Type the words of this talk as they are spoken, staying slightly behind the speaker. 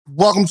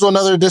Welcome to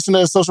another edition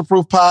of the Social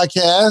Proof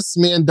Podcast.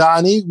 Me and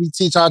Donnie, we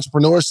teach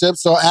entrepreneurship.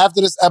 So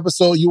after this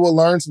episode, you will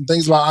learn some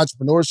things about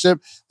entrepreneurship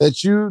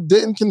that you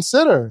didn't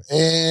consider.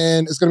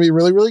 And it's going to be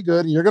really, really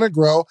good. You're going to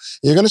grow.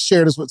 You're going to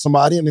share this with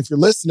somebody. And if you're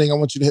listening, I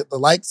want you to hit the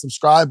like,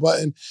 subscribe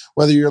button,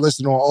 whether you're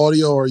listening on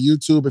audio or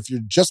YouTube. If you're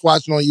just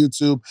watching on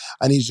YouTube,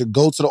 I need you to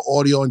go to the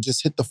audio and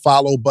just hit the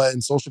follow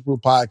button, Social Proof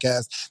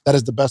Podcast. That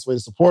is the best way to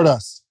support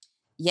us.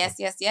 Yes.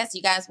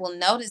 You guys will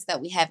notice that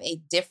we have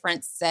a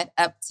different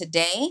setup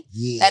today.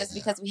 Yeah. That is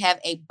because we have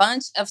a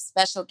bunch of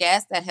special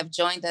guests that have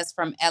joined us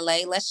from LA.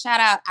 Let's shout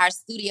out our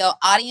studio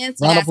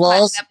audience. Round of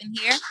applause. Up in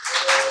here.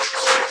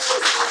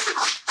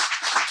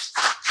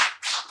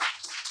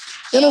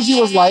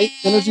 Energy was light.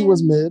 Energy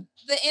was mid.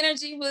 The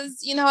energy was,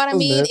 you know what I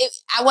mean?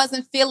 I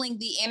wasn't feeling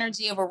the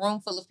energy of a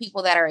room full of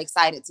people that are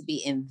excited to be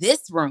in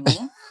this room.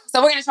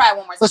 So we're going to try it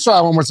one more time. Let's try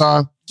it one more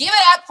time. Give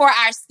it up for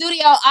our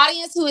studio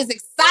audience who is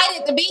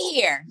excited to be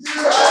here.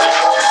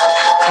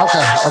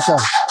 Okay.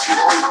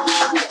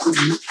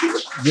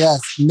 Yes,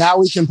 now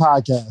we can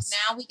podcast.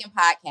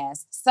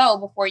 So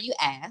before you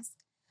ask,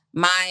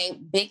 my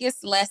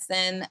biggest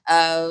lesson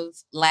of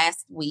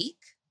last week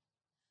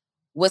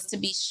was to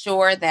be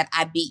sure that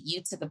I beat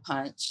you to the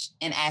punch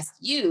and ask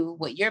you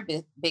what your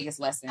biggest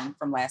lesson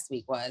from last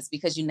week was,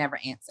 because you never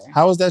answer.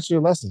 How was that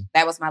your lesson?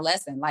 That was my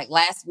lesson. Like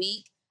last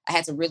week, I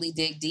had to really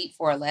dig deep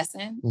for a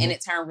lesson, and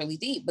it turned really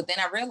deep. But then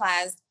I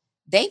realized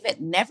David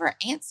never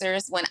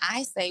answers when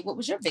I say, what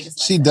was your biggest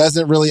lesson? She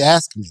doesn't really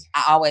ask me.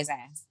 I always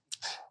ask.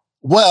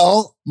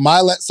 Well,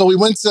 so we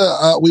was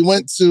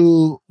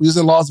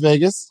in Las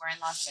Vegas. We're in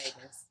Las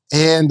Vegas.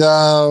 And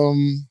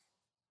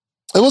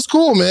it was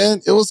cool,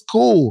 man. It was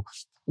cool.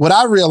 What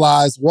I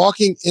realized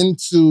walking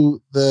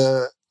into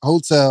the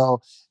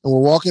hotel and we're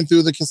walking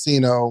through the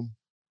casino,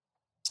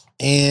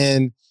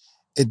 and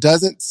it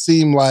doesn't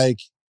seem like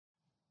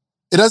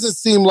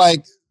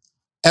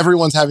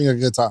everyone's having a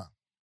good time.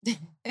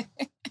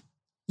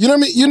 You know what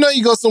I mean? You know,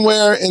 you go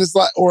somewhere and it's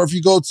like, or if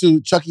you go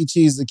to Chuck E.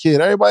 Cheese as a kid,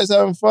 everybody's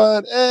having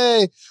fun.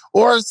 Hey,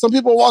 or some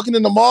people are walking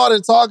in the mall, they're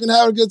talking,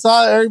 having a good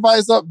time.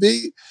 Everybody's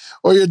upbeat.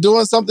 Or you're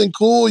doing something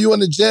cool. You in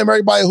the gym,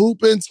 everybody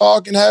hooping,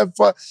 talking, having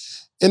fun.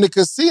 In the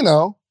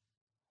casino,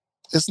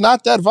 it's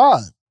not that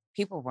vibe.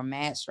 People were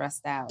mad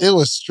stressed out. It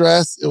was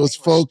stress. It was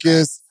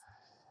focused.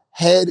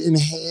 Head in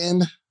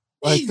hand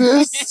like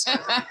this.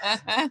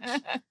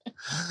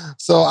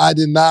 So I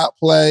did not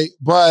play,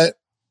 but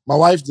my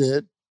wife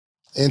did.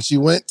 And she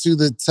went to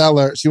the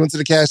teller. She went to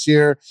the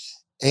cashier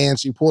and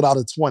she pulled out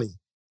a 20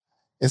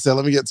 and said,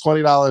 let me get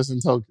 $20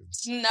 in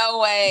tokens. No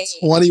way.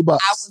 $20. I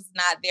was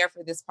not there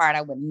for this part.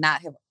 I would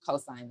not have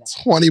co-signed that.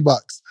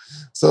 $20.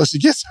 So she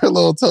gets her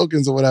little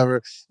tokens or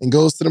whatever and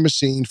goes to the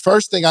machine.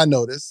 First thing I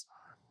noticed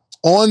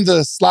on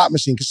the slot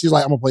machine, because she's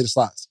like, I'm going to play the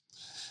slots.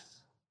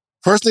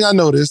 First thing I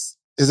noticed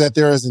is that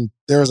there is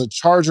a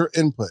charger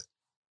input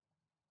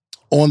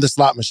on the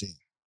slot machine.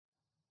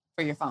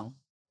 For your phone.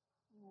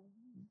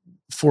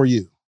 For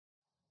you.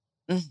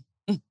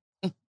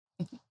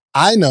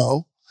 I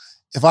know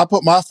if I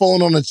put my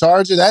phone on the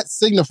charger, that's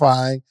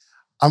signifying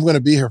I'm going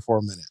to be here for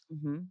a minute.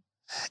 Mm-hmm.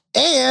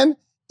 And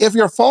if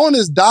your phone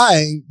is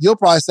dying, you'll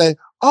probably say,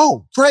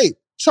 oh, great,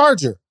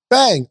 charger,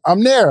 bang,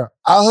 I'm there,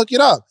 I'll hook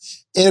it up.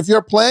 And if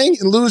you're playing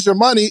and lose your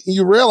money and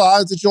you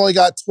realize that you only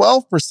got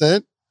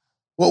 12%,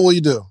 what will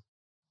you do?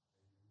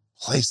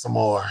 Play some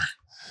more.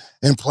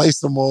 And play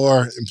some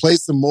more, and play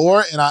some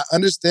more. And I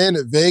understand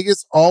that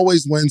Vegas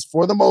always wins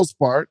for the most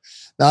part.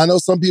 Now, I know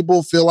some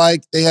people feel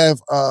like they're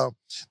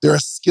a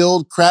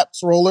skilled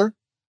craps roller.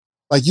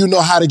 Like, you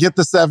know how to get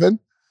the 7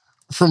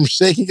 from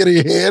shaking it in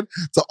your hand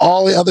to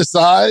all the other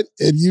side,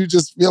 and you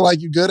just feel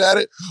like you're good at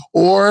it.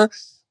 Or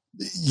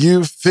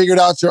you figured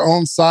out your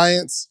own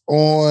science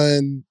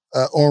on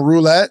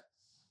roulette,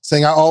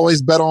 saying, I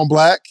always bet on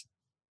black.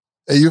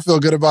 And you feel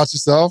good about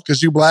yourself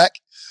because you black.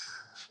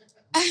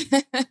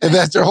 And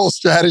that's your whole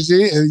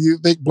strategy. And you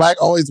think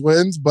black always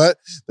wins, but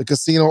the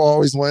casino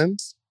always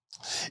wins.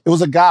 It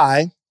was a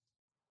guy,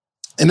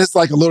 and it's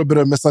like a little bit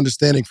of a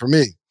misunderstanding for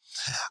me.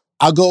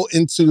 I go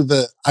into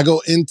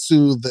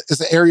it's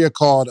an area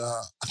called,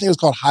 I think it was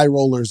called High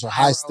Rollers or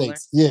High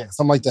Stakes. Yeah,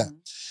 something like that. Mm-hmm.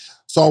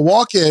 So I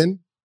walk in,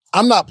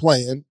 I'm not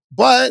playing,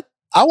 but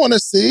I want to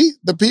see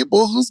the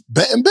people who's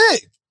betting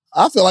big.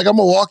 I feel like I'm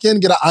going to walk in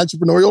and get an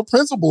entrepreneurial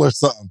principle or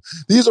something.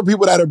 These are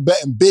people that are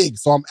betting big.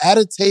 So I'm at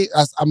a table.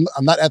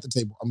 I'm not at the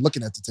table. I'm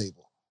looking at the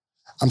table.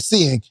 I'm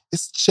seeing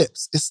it's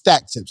chips. It's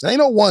stacked chips. It ain't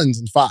no 1s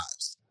and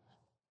 5s.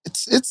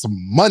 It's some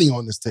money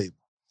on this table.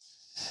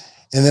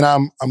 And then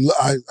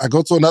I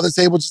go to another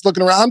table just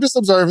looking around. I'm just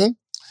observing.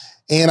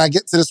 And I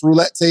get to this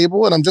roulette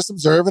table and I'm just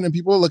observing and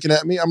people are looking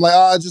at me. I'm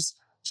like, just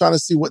trying to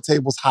see what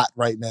table's hot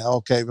right now,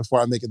 okay,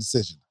 before I make a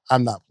decision.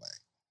 I'm not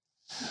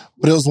playing.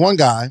 But it was one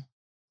guy.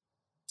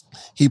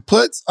 He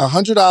puts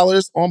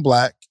 $100 on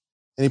black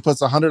and he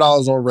puts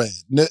 $100 on red.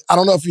 I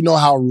don't know if you know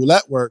how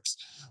roulette works,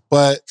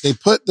 but they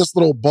put this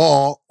little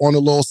ball on a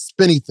little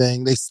spinny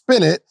thing. They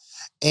spin it,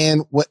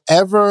 and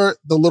wherever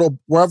the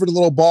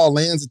little ball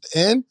lands at the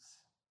end,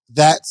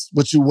 that's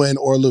what you win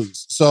or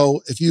lose.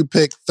 So if you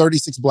pick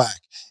 36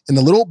 black and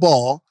the little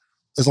ball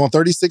is on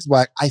 36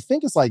 black, I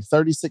think it's like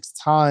 36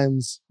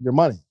 times your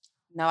money.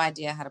 No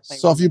idea how to play.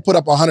 So if you put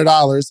up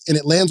 $100 and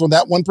it lands on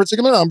that one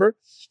particular number,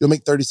 you'll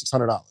make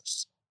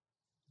 $3,600.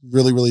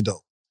 Really, really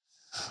dope.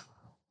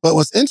 But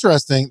what's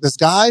interesting, this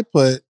guy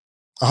put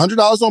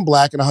 $100 on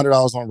black and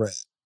 $100 on red.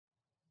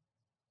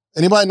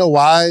 Anybody know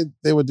why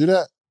they would do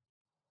that?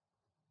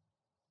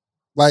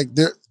 Like,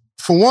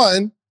 for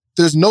one,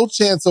 there's no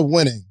chance of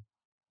winning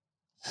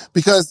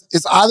because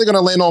it's either going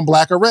to land on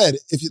black or red.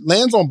 If it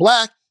lands on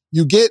black,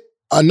 you get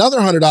another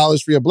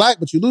 $100 for your black,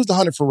 but you lose the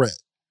 100 for red.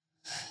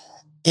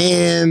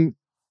 And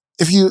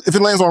if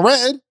it lands on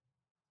red,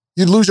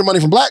 you'd lose your money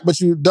from black, but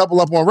you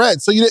double up on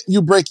red. So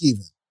you break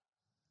even.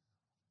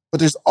 But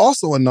there's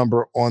also a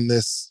number on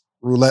this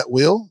roulette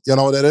wheel. You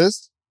know what that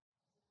is?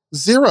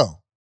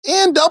 0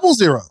 and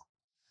 00.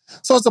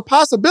 So it's a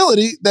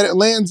possibility that it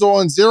lands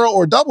on 0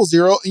 or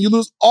 00 and you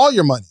lose all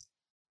your money.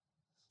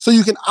 So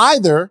you can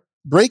either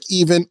break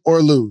even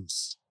or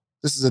lose.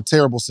 This is a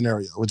terrible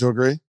scenario. Would you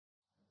agree?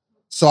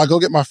 So I go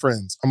get my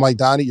friends. I'm like,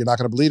 Donnie, you're not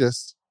going to believe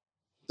this.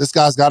 This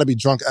guy's got to be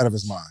drunk out of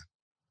his mind.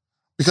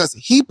 Because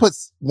he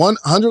puts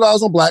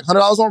 $100 on black,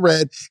 $100 on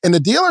red, and the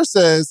dealer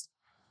says,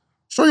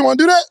 sure you want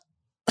to do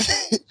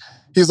that?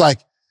 He's like,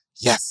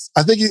 yes.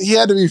 I think he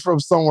had to be from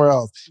somewhere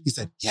else. He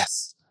said,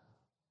 yes.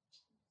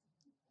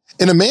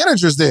 And the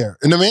manager's there.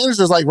 And the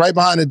manager's like right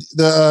behind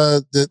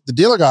the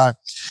dealer guy. And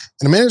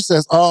the manager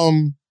says,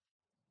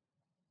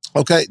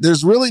 okay,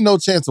 there's really no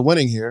chance of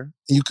winning here.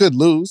 And you could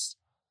lose.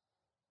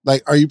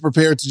 Like, are you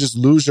prepared to just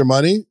lose your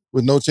money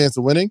with no chance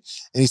of winning?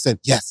 And he said,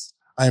 yes,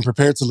 I am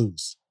prepared to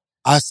lose.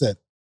 I said,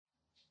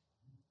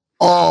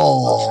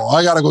 oh,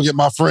 I got to go get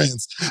my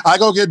friends. I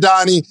go get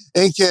Donnie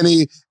and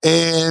Kenny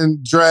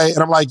and Dre. And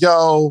I'm like,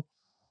 yo,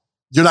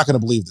 you're not going to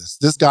believe this.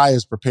 This guy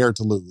is prepared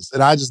to lose.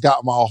 And I just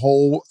got my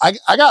whole, I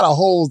got a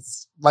whole,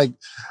 I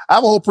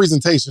have a whole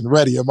presentation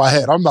ready in my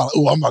head. I'm about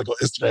to go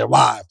Instagram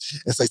Live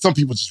and say some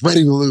people just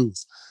ready to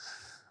lose.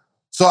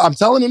 So I'm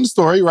telling him the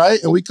story,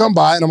 right? And we come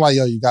by and I'm like,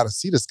 yo, you got to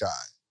see this guy.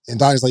 And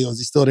Donnie's like, yo, is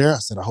he still there? I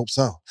said, I hope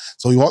so.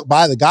 So we walk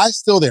by, the guy's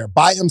still there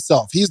by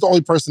himself. He's the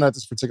only person at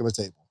this particular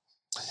table.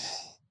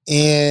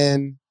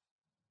 And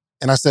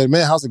I said,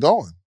 man, how's it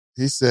going?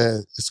 He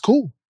said, it's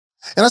cool.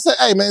 And I said,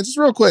 hey, man, just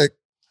real quick,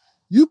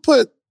 you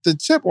put the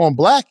chip on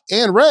black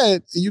and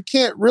red, and you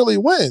can't really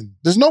win.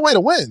 There's no way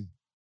to win.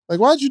 Like,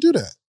 why'd you do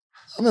that?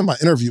 I'm in my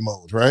interview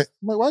mode, right?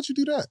 I'm like, why'd you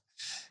do that?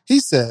 He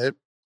said,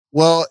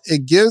 well,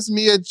 it gives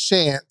me a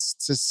chance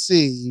to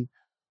see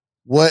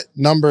what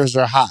numbers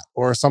are hot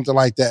or something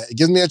like that. It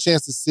gives me a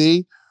chance to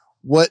see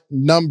what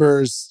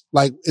numbers,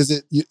 like,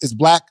 is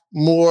black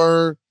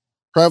more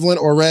prevalent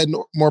or red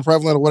more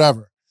prevalent or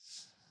whatever.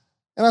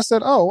 And I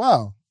said, oh,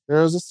 wow,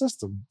 there's a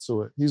system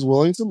to it. He's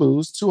willing to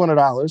lose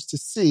 $200 to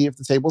see if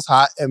the table's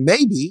hot. And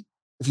maybe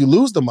if you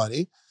lose the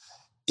money,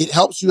 it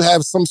helps you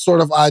have some sort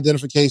of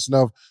identification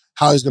of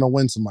how he's going to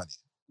win some money,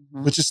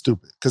 which is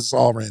stupid because it's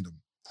all random.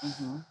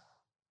 Mm-hmm.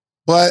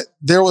 But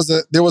there was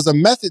a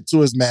method to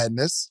his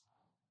madness,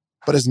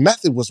 but his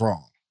method was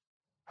wrong.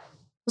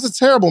 It was a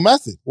terrible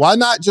method. Why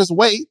not just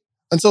wait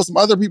until some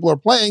other people are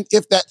playing,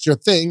 if that's your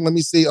thing? Let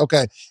me see,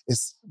 okay,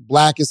 it's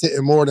black is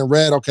hitting more than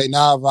red. Okay,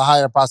 now I have a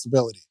higher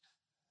possibility.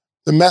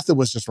 The method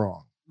was just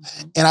wrong.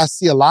 Mm-hmm. And I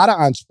see a lot of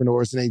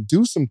entrepreneurs and they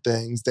do some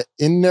things that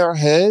in their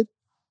head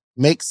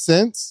make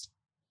sense,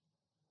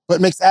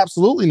 but makes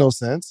absolutely no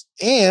sense.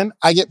 And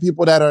I get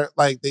people that are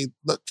like, they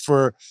look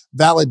for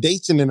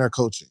validation in their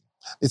coaching.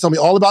 They tell me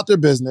all about their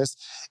business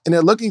and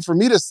they're looking for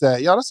me to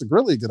say, yo, that's a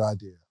really good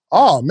idea.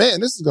 Oh man,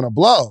 this is going to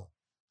blow.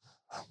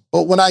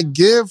 But when I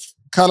give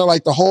kind of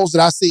like the holes that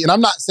I see, and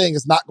I'm not saying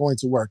it's not going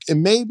to work,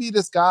 and maybe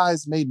this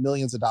guy's made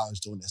millions of dollars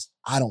doing this.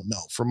 I don't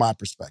know from my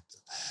perspective.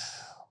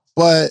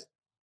 But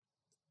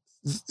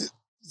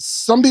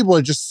some people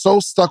are just so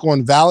stuck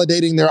on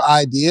validating their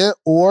idea,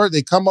 or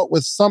they come up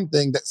with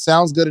something that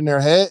sounds good in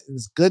their head and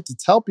it's good to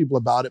tell people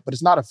about it, but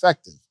it's not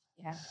effective.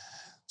 Yeah.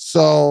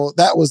 So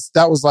that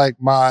was like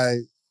my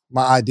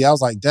idea. I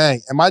was like,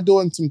 dang, am I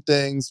doing some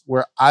things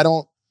where I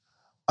don't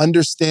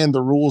understand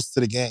the rules to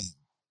the game?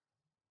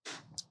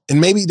 And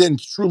maybe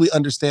didn't truly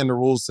understand the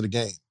rules to the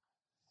game.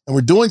 And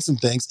we're doing some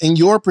things in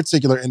your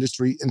particular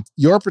industry, in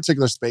your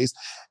particular space.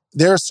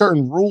 There are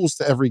certain rules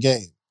to every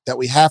game that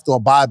we have to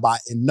abide by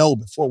and know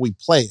before we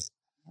play it.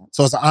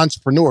 So as an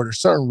entrepreneur,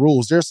 there's certain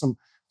rules. There's some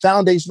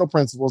foundational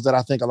principles that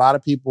I think a lot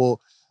of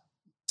people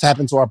tap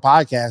into our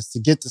podcast to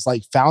get this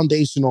like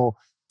foundational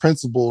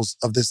principles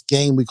of this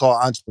game we call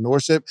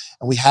entrepreneurship.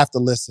 And we have to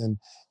listen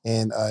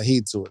and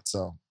heed to it.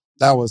 So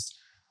that was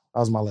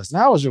my lesson.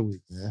 How was your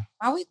week, man?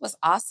 My week was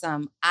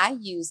awesome.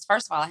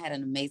 First of all, I had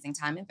an amazing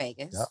time in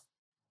Vegas. Yep.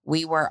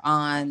 We were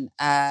on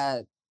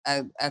a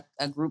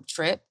group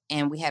trip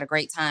and we had a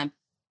great time.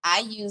 I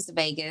used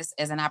Vegas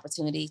as an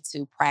opportunity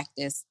to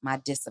practice my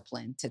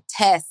discipline, to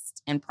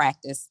test and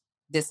practice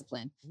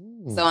discipline.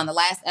 So on the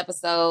last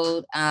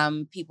episode,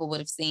 people would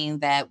have seen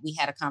that we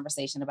had a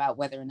conversation about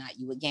whether or not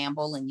you would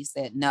gamble, and you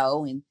said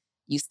no, and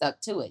you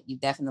stuck to it. You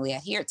definitely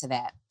adhered to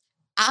that.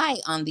 I,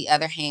 on the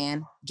other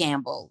hand,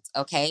 gambled,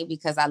 okay?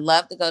 Because I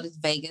love to go to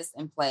Vegas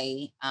and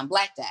play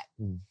blackjack.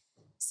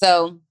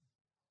 So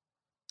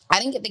I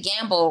didn't get to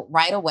gamble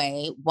right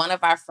away. One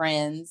of our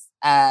friends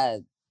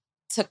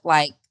took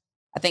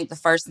I think the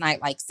first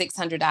night,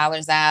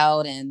 $600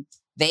 out, and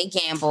they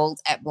gambled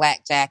at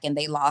blackjack and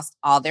they lost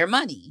all their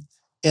money.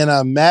 In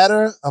a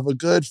matter of a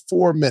good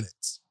 4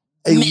 minutes.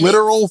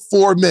 Literal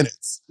 4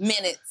 minutes.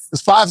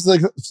 It's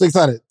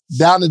 600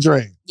 down the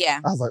drain. Yeah.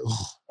 I was like,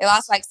 oh. They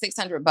lost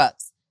 $600.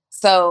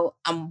 So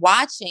I'm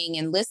watching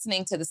and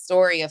listening to the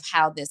story of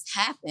how this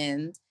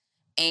happened,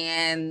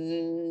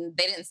 and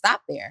they didn't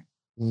stop there.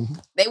 Mm-hmm.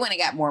 They went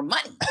and got more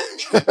money.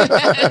 We're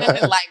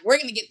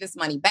going to get this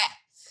money back.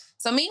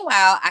 So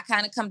meanwhile, I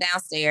kind of come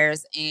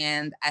downstairs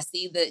and I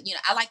see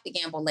I like to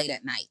gamble late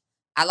at night.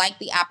 I like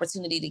the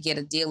opportunity to get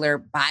a dealer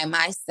by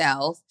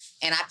myself,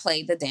 and I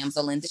play the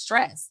damsel in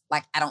distress.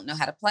 I don't know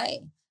how to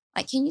play.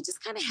 Can you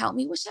just kind of help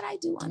me? What should I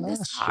do on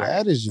this card?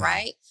 Strategy.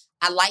 Right?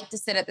 I like to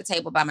sit at the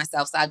table by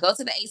myself. So I go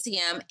to the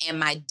ATM, and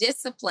my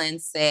discipline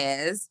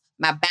says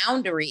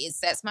it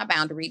sets my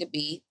boundary to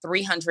be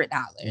 $300.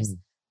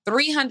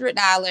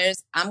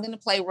 $300, I'm going to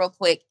play real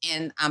quick,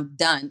 and I'm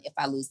done if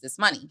I lose this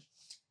money.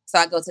 So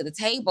I go to the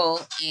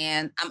table,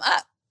 and I'm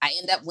up. I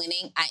end up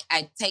winning.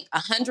 I take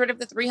 100 of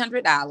the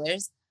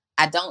 $300.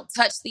 I don't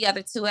touch the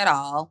other 2 at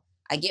all.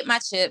 I get my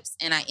chips,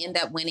 and I end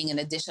up winning an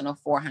additional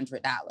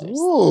 $400.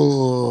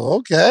 Ooh,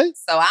 okay.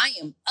 So I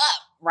am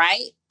up,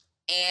 right?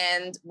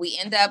 And we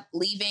end up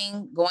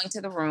leaving, going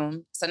to the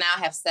room. So now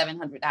I have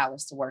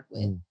 $700 to work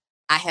with.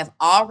 I have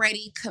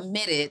already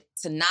committed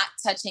to not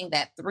touching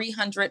that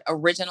 $300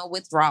 original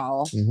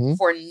withdrawal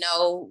for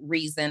no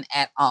reason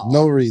at all.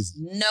 No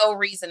reason. No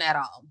reason at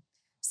all.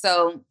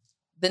 So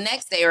the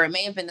next day, or it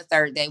may have been the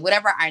third day,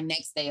 whatever our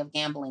next day of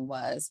gambling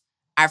was,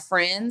 our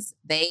friends,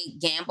 they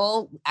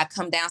gamble. I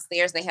come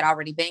downstairs. They had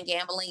already been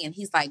gambling. And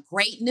he's like,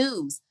 great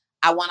news.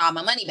 I won all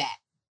my money back.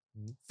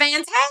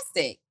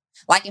 Fantastic.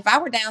 If I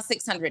were down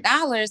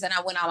 $600 and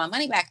I won all my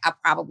money back, I'd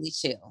probably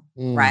chill,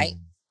 right?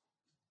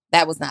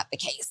 That was not the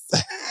case.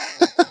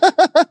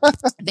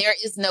 There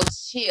is no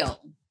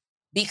chill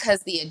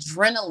because the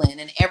adrenaline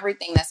and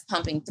everything that's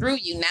pumping through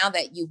you, now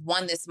that you've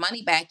won this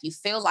money back, you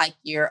feel like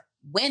you're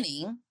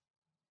winning,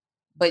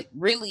 but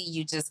really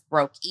you just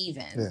broke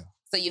even. Yeah.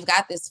 So you've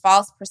got this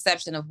false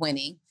perception of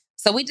winning.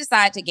 So we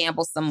decide to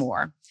gamble some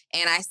more.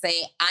 And I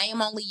say, I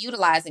am only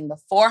utilizing the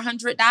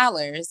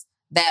 $400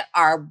 that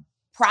are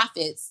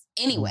profits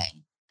anyway.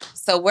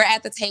 So we're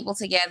at the table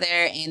together,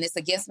 and it's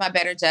against my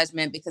better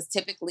judgment because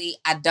typically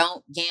I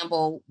don't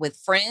gamble with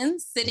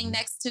friends sitting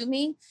next to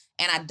me,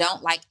 and I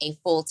don't like a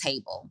full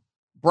table.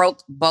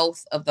 Broke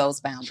both of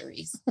those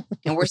boundaries.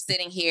 And we're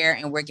sitting here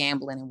and we're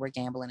gambling and we're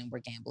gambling and we're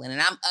gambling.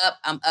 And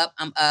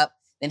I'm up.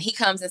 Then he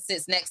comes and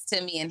sits next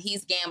to me and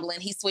he's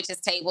gambling. He switches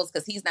tables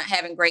because he's not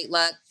having great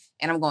luck.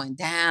 And I'm going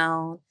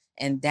down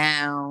and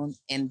down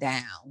and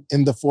down.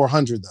 In the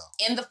 400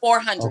 though? In the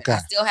 400. Okay. I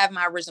still have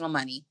my original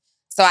money.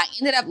 So I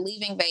ended up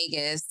leaving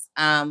Vegas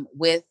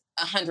with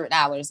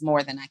 $100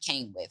 more than I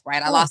came with,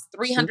 right? I lost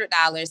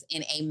 $300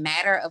 in a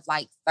matter of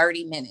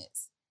 30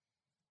 minutes.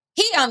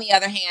 He, on the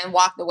other hand,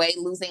 walked away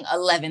losing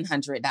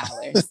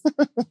 $1,100.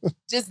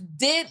 Just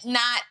did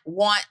not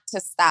want to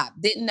stop.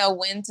 Didn't know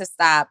when to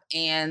stop.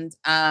 And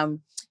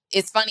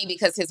it's funny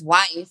because his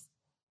wife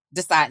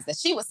decides that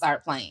she would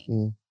start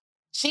playing.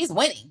 She's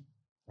winning.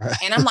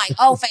 And I'm like,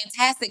 oh,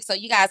 fantastic. So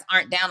you guys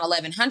aren't down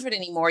 1,100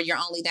 anymore. You're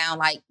only down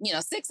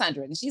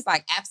 600. And she's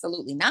like,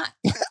 absolutely not.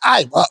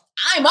 I'm up.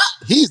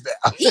 He's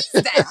down. He's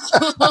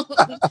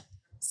down.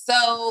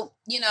 So,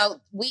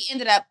 we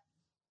ended up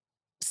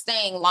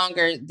staying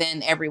longer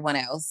than everyone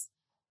else.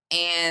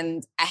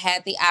 And I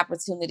had the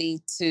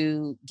opportunity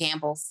to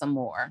gamble some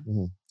more.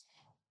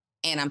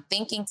 And I'm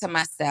thinking to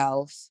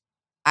myself,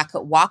 I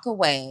could walk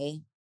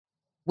away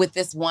with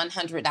this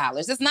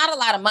 $100. It's not a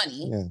lot of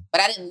money,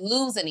 but I didn't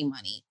lose any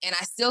money. And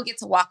I still get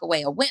to walk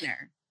away a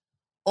winner.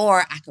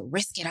 Or I could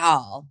risk it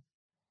all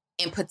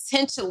and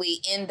potentially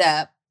end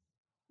up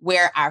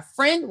where our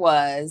friend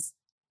was,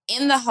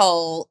 in the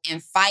hole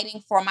and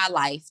fighting for my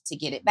life to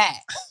get it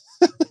back.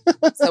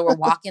 So we're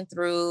walking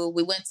through.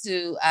 We went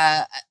to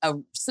a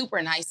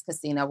super nice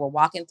casino. We're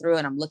walking through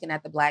and I'm looking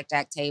at the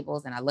blackjack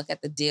tables and I look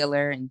at the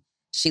dealer and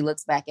she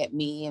looks back at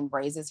me and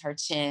raises her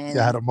chin. You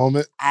had a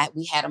moment?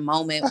 We had a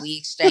moment. We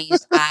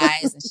exchanged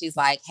eyes and she's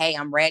like, hey,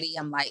 I'm ready.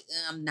 I'm like,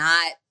 I'm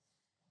not.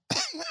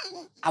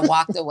 I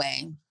walked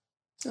away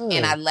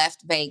and I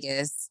left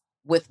Vegas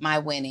with my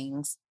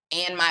winnings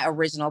and my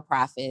original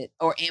profit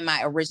and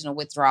my original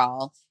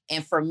withdrawal.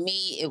 And for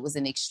me, it was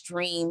an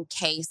extreme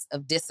case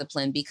of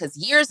discipline because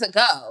years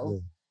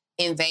ago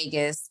in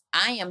Vegas,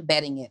 I am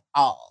betting it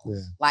all.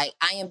 I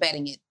am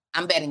betting it.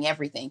 I'm betting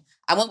everything.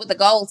 I went with the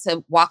goal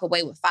to walk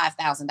away with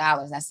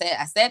 $5,000. I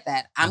said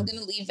that I'm going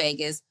to leave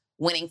Vegas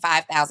winning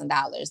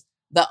 $5,000.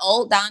 The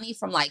old Donnie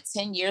from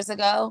 10 years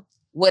ago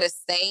would have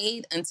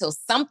stayed until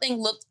something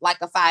looked like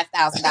a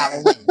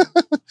 $5,000 win.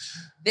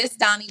 This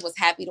Donnie was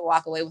happy to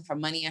walk away with her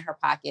money in her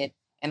pocket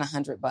and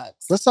 $100.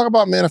 Let's talk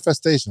about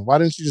manifestation. Why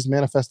didn't you just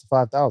manifest the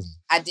 5,000?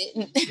 I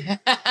didn't.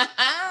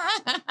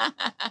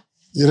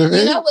 You know what I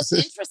mean? You know what's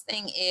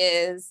interesting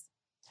is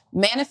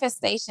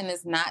manifestation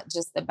is not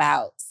just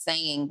about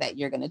saying that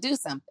you're going to do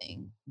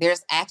something.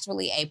 There's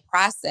actually a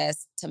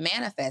process to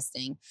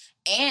manifesting.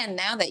 And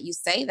now that you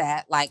say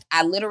that, like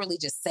I literally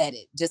just said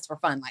it just for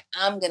fun. Like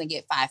I'm going to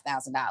get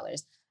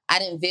 $5,000. I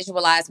didn't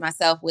visualize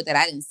myself with it.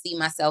 I didn't see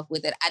myself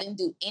with it. I didn't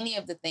do any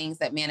of the things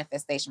that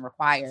manifestation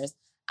requires.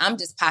 I'm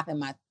just popping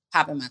my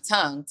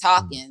tongue,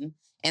 talking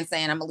and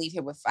saying, I'm gonna leave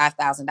here with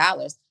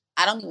 $5,000.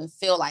 I don't even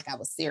feel like I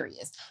was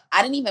serious.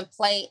 I didn't even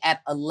play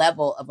at a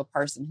level of a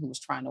person who was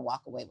trying to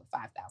walk away with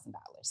 $5,000.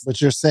 But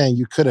you're saying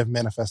you could have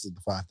manifested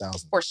the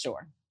 5,000. For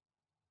sure.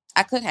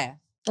 I could have.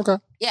 Okay.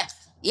 Yeah.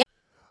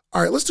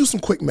 All right, let's do some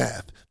quick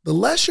math. The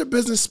less your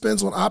business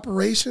spends on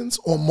operations,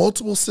 on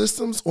multiple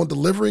systems, on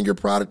delivering your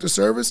product or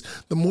service,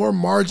 the more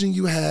margin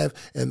you have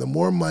and the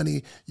more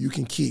money you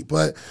can keep.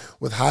 But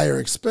with higher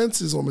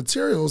expenses on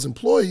materials,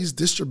 employees,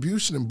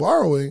 distribution, and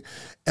borrowing,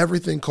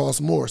 everything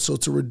costs more. So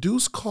to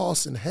reduce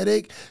costs and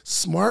headache,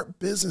 smart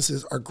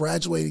businesses are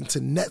graduating to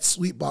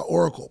NetSuite by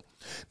Oracle.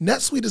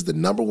 NetSuite is the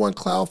 #1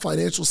 cloud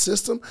financial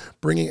system,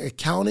 bringing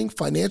accounting,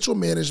 financial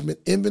management,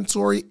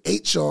 inventory,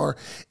 HR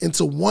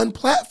into one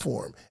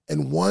platform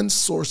and one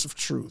source of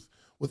truth.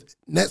 With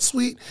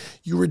NetSuite,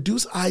 you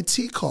reduce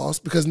IT costs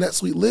because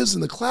NetSuite lives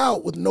in the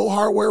cloud with no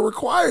hardware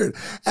required.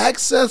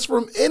 Access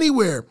from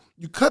anywhere.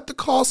 You cut the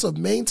cost of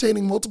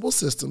maintaining multiple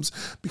systems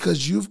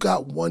because you've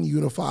got one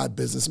unified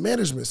business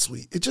management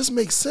suite. It just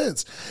makes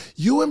sense.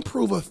 You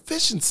improve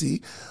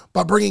efficiency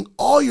by bringing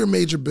all your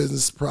major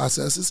business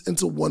processes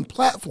into one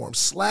platform,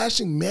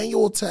 slashing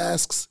manual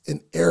tasks and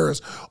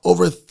errors.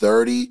 Over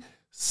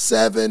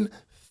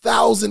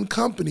 37,000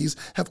 companies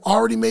have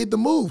already made the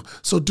move.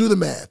 So do the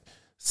math.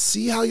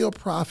 See how you'll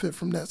profit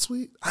from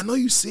NetSuite? I know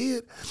you see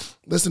it.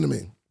 Listen to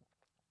me.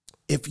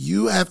 If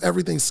you have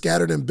everything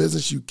scattered in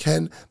business, you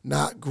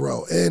cannot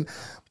grow. And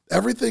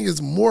everything is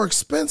more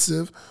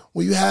expensive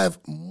when you have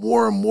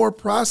more and more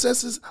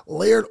processes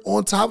layered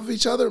on top of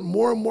each other,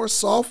 more and more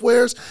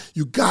softwares.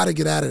 You got to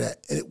get out of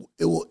that. And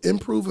it will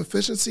improve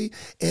efficiency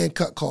and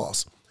cut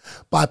costs.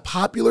 By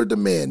popular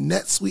demand,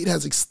 NetSuite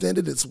has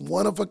extended its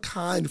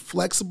one-of-a-kind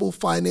flexible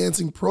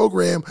financing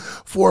program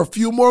for a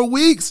few more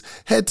weeks.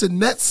 Head to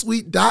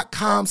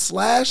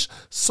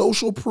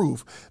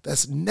netsuite.com/socialproof.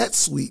 That's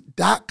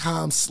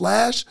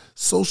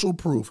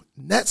netsuite.com/socialproof.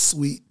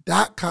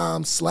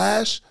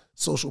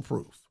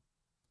 netsuite.com/socialproof.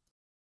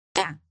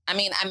 Yeah. I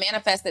mean, I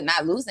manifested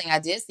not losing. I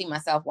did see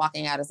myself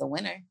walking out as a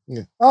winner.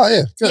 Yeah. Oh,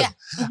 yeah. Good. Yeah.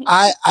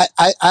 I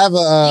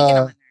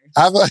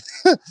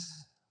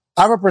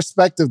have a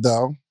perspective,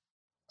 though,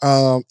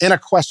 and a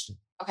question.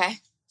 Okay.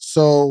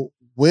 So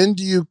when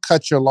do you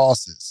cut your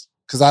losses?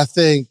 Because I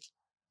think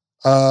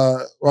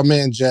my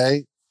man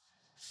Jay,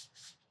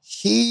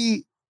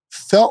 he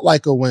felt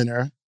like a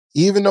winner,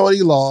 even though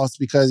he lost,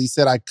 because he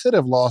said, I could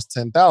have lost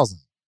 10,000,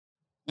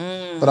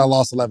 but I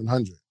lost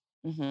 1,100.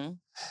 Mm-hmm.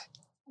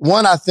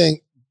 One, I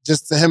think,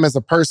 just to him as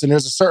a person,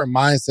 there's a certain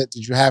mindset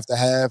that you have to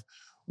have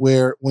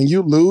where when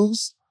you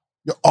lose,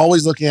 you're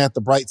always looking at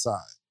the bright side.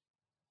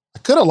 I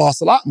could have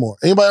lost a lot more.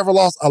 Anybody ever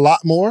lost a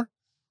lot more?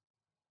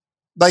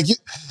 Like,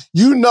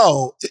 you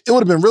know, it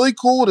would have been really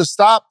cool to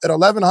stop at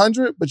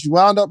 1,100, but you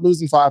wound up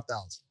losing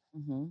 5,000.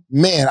 Mm-hmm.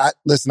 Man, I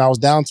was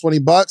down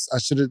 $20. I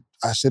should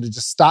have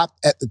just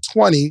stopped at the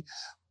 20,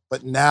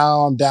 but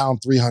now I'm down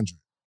 300.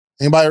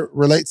 Anybody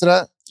relate to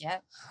that? Yeah.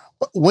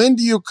 But when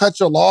do you cut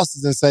your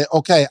losses and say,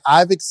 okay,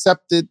 I've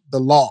accepted the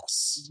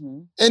loss?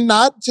 Mm-hmm. And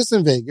not just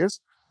in Vegas,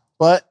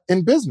 but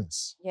in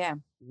business. Yeah.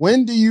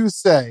 When do you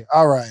say,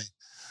 all right,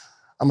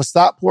 I'm going to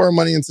stop pouring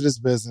money into this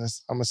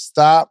business. I'm going to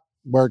stop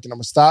working. I'm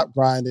going to stop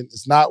grinding.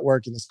 It's not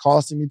working. It's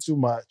costing me too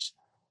much.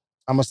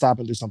 I'm going to stop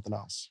and do something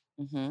else.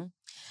 Mm-hmm.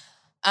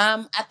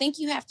 I think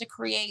you have to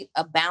create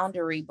a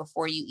boundary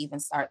before you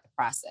even start the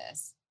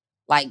process.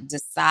 Like,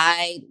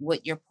 decide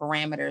what your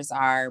parameters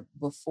are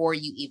before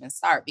you even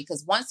start.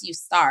 Because once you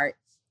start,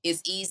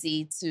 it's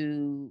easy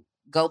to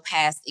go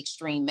past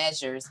extreme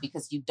measures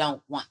because you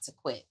don't want to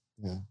quit.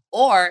 Yeah.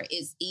 Or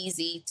it's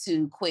easy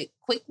to quit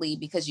quickly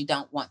because you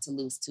don't want to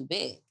lose too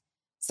big.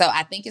 So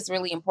I think it's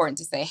really important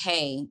to say,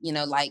 hey, you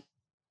know, like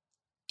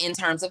in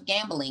terms of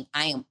gambling,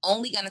 I am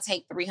only going to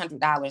take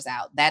 $300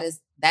 out. That is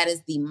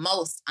the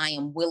most I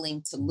am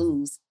willing to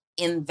lose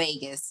in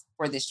Vegas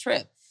for this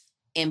trip.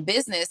 In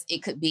business,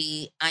 it could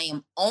be, I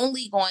am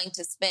only going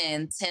to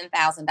spend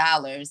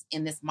 $10,000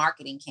 in this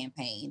marketing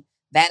campaign.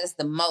 That is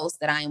the most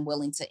that I am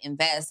willing to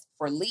invest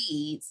for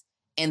leads,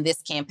 and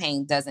this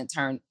campaign doesn't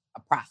turn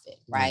a profit,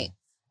 right?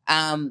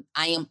 I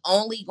am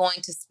only going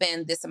to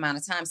spend this amount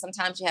of time.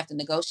 Sometimes you have to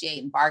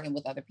negotiate and bargain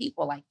with other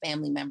people, like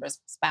family members,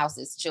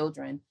 spouses,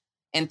 children,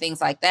 and things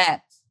like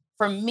that.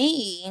 For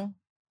me,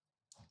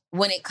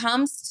 when it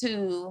comes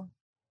to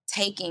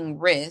taking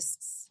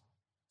risks,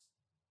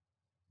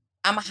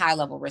 I'm a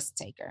high-level risk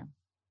taker.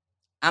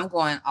 I'm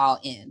going all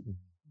in.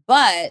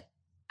 But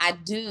I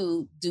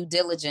do due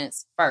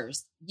diligence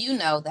first. You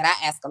know that I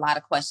ask a lot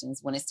of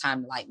questions when it's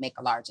time to like make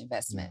a large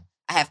investment.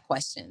 I have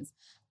questions.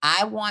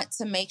 I want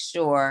to make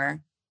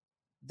sure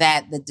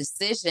that the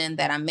decision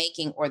that I'm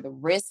making or the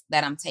risk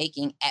that I'm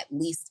taking at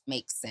least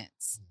makes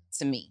sense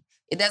to me.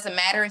 It doesn't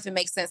matter if it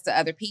makes sense to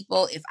other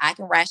people. If I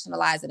can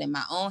rationalize it in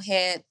my own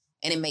head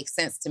and it makes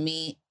sense to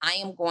me, I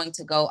am going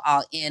to go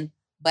all in.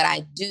 But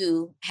I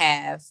do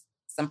have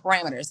some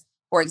parameters.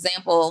 For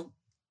example,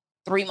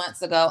 3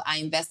 months ago, I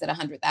invested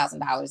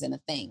 $100,000 in a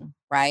thing,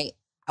 right?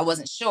 I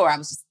wasn't sure. I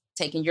was just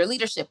taking your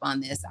leadership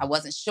on this. I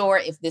wasn't sure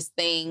if this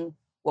thing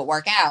would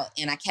work out.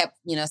 And I kept,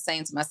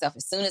 saying to myself,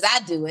 as soon as I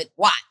do it,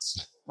 watch,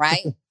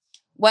 right?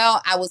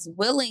 Well, I was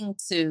willing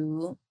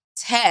to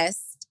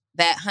test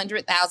that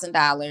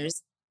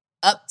 $100,000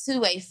 up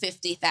to a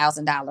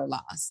 $50,000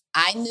 loss.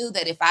 I knew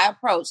that if I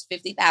approached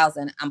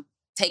 $50,000, I'm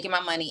taking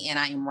my money and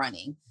I am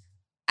running.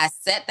 I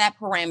set that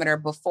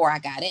parameter before I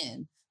got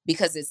in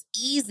because it's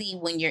easy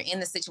when you're in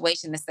the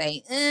situation to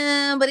say,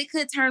 but it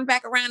could turn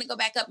back around and go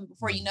back up. And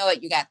before you know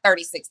it, you got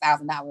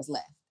 $36,000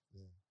 left.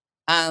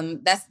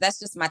 That's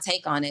just my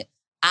take on it.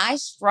 I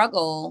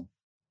struggle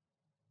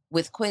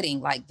with quitting.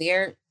 Like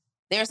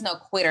there's no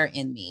quitter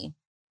in me.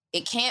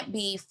 It can't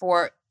be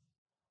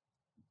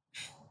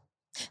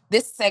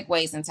this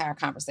segues into our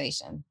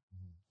conversation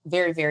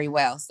very, very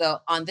well. So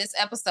on this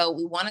episode,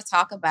 we want to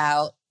talk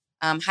about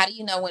how do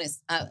you know when it's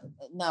how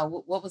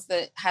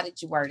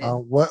did you word it?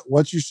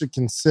 What you should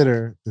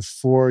consider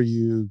before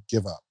you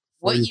give up.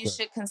 What you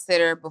should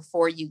consider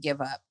before you give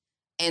up.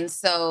 And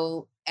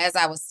so as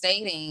I was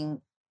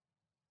stating,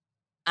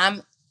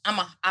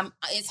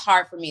 it's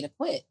hard for me to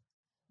quit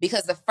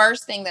because the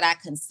first thing that I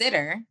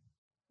consider,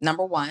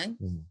 number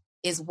one,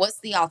 is what's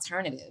the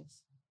alternative?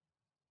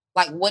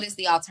 Like, what is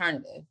the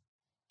alternative?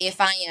 If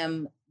I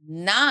am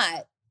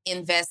not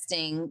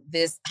investing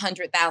this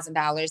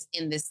 $100,000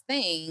 in this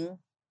thing,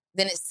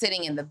 then it's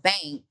sitting in the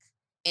bank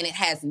and it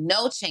has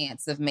no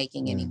chance of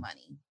making any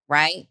money,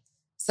 right?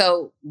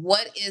 So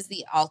what is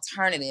the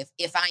alternative?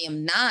 If I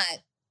am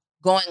not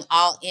going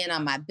all in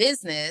on my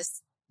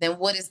business, then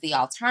what is the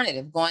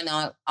alternative? Going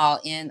on all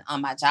in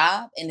on my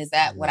job? And is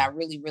that what I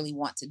really, really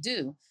want to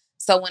do?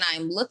 So when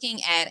I'm looking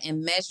at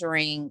and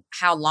measuring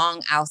how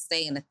long I'll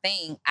stay in a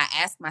thing, I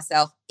ask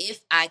myself,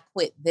 if I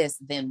quit this,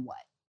 then what?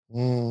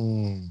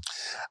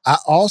 I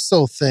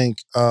also think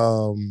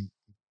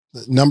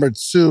number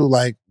two,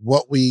 like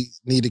what we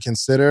need to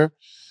consider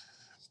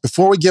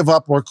before we give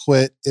up or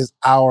quit is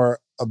our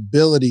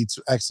ability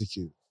to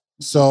execute.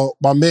 So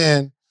my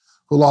man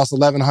who lost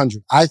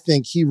 1,100, I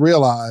think he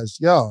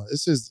realized,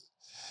 it's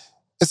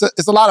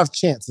a lot of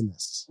chance in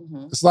this.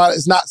 It's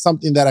not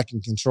something that I can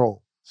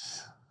control.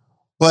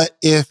 But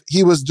if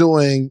he was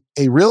doing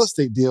a real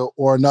estate deal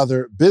or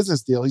another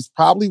business deal, he's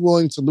probably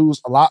willing to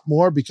lose a lot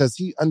more because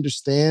he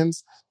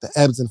understands the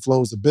ebbs and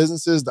flows of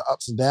businesses, the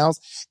ups and downs.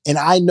 And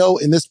I know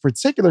in this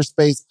particular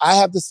space, I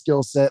have the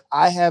skill set,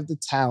 I have the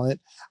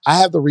talent, I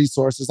have the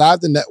resources, I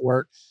have the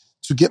network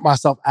to get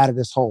myself out of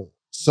this hole.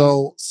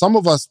 So some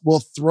of us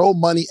will throw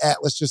money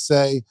at, let's just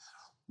say,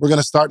 we're going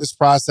to start this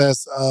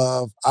process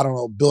of,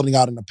 building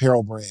out an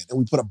apparel brand. And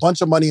we put a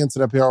bunch of money into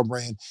the apparel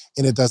brand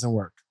and it doesn't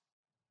work.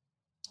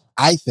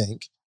 I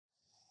think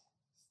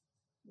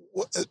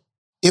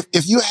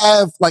if you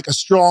have like a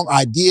strong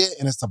idea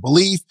and it's a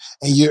belief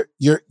and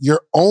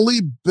you're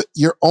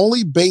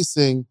only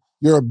basing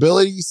your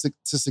ability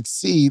to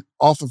succeed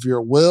off of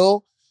your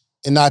will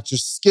and not your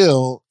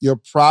skill,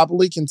 you'll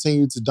probably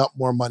continue to dump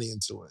more money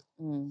into it.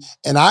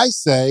 And I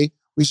say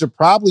we should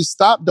probably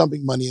stop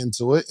dumping money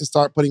into it and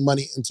start putting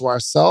money into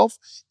ourselves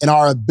and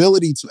our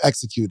ability to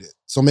execute it.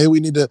 So maybe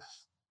we need to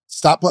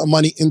stop putting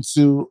money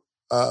into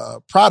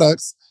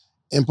products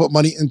and put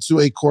money into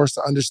a course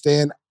to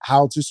understand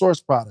how to source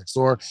products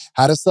or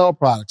how to sell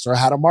products or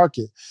how to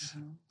market.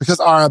 Because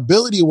our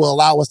ability will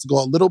allow us to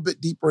go a little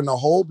bit deeper in the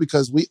hole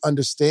because we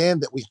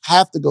understand that we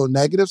have to go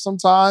negative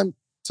sometime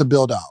to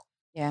build out.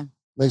 Yeah.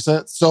 Makes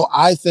sense? So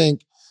I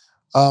think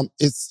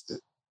it's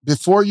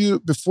before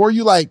you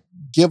like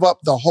give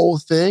up the whole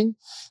thing,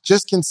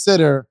 just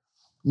consider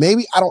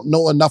maybe I don't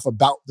know enough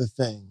about the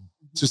thing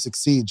to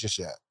succeed just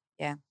yet.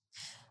 Yeah.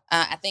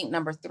 I think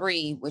number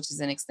 3, which is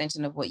an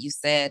extension of what you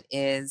said,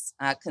 is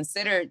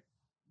consider,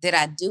 did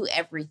I do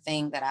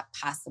everything that I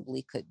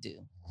possibly could do?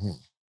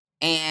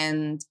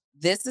 And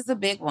this is a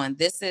big one.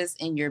 This is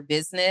in your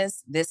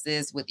business. This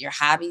is with your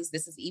hobbies.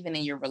 This is even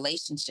in your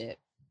relationship.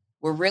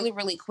 We're really,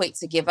 really quick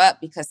to give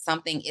up because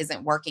something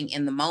isn't working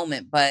in the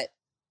moment. But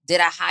did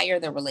I hire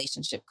the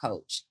relationship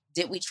coach?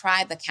 Did we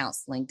try the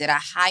counseling? Did I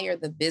hire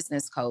the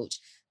business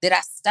coach? Did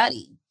I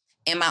study?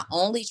 Am I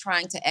only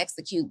trying to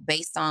execute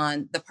based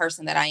on the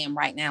person that I am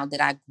right now?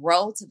 Did I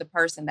grow to the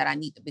person that I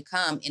need to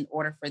become in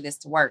order for this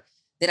to work?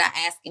 Did I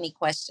ask any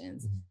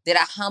questions? Did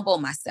I humble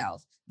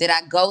myself? Did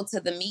I go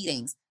to the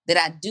meetings? Did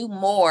I do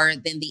more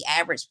than the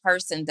average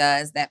person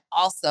does that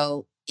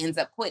also ends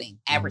up quitting?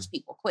 Average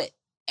people quit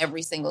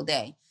every single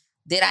day.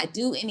 Did I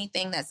do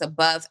anything that's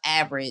above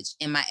average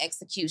in my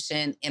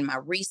execution, in my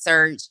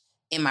research,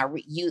 in my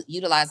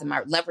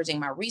leveraging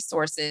my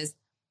resources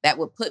that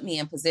would put me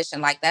in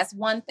position? Like, that's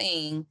one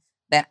thing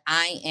that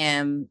I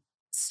am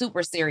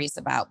super serious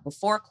about.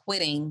 Before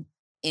quitting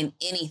in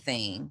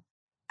anything,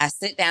 I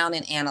sit down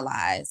and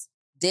analyze,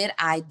 did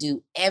I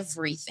do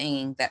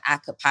everything that I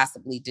could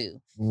possibly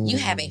do? You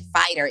have a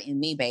fighter in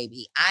me,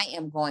 baby. I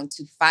am going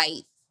to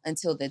fight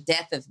until the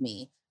death of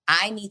me.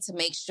 I need to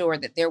make sure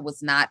that there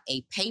was not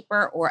a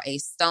paper or a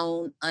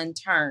stone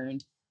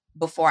unturned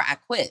before I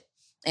quit.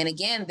 And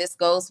again, this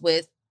goes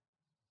with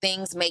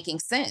things making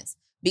sense.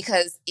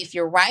 Because if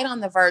you're right on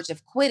the verge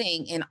of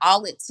quitting and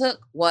all it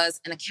took was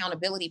an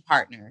accountability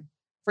partner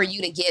for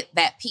you to get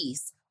that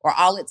piece, or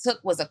all it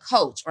took was a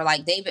coach, or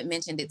like David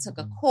mentioned, it took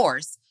a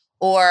course,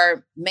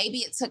 or maybe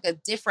it took a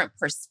different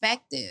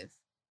perspective,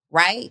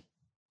 right?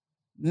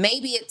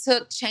 Maybe it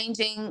took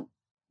changing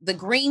the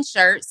green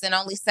shirts and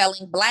only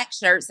selling black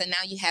shirts, and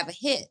now you have a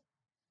hit.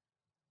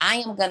 I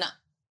am going to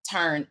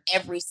turn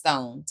every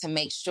stone to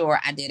make sure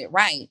I did it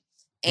right.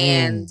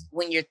 And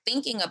when you're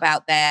thinking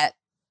about that,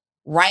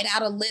 write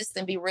out a list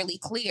and be really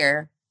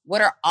clear.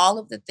 What are all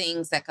of the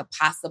things that could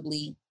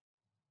possibly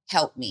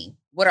help me?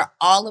 What are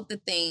all of the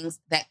things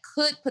that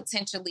could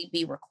potentially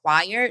be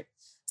required?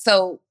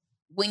 So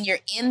when you're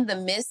in the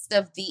midst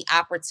of the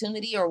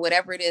opportunity or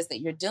whatever it is that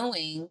you're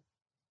doing,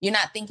 you're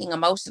not thinking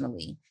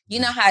emotionally. You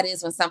know how it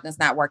is when something's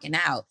not working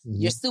out.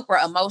 You're super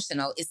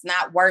emotional. It's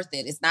not worth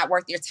it. It's not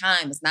worth your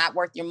time. It's not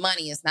worth your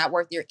money. It's not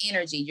worth your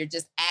energy. You're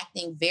just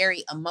acting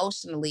very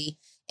emotionally,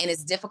 and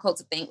it's difficult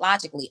to think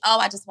logically. Oh,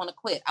 I just want to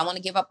quit. I want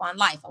to give up on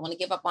life. I want to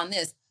give up on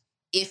this.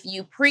 If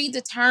you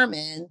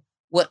predetermine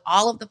what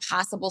all of the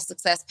possible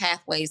success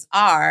pathways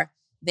are,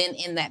 then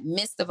in that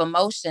midst of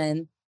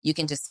emotion, you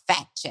can just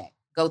fact check.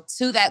 Go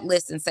to that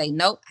list and say,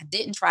 nope, I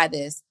didn't try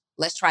this.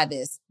 Let's try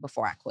this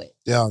before I quit.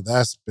 Yeah,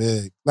 that's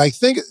big. Like,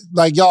 think,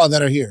 like y'all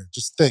that are here,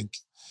 just think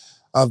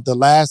of the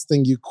last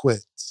thing you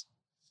quit.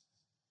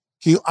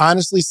 Can you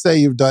honestly say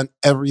you've done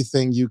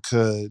everything you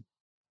could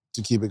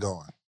to keep it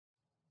going?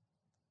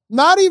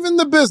 Not even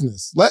the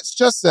business. Let's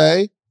just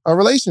say a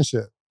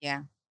relationship.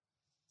 Yeah.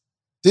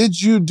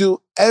 Did you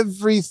do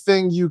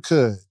everything you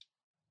could?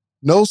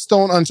 No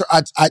stone unturned.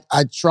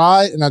 I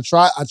tried and I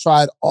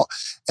tried all.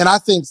 And I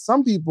think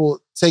some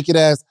people take it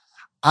as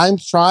I'm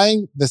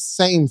trying the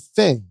same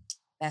thing.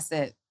 That's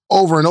it.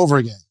 Over and over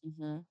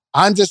again.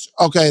 I'm just,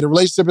 okay, the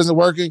relationship isn't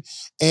working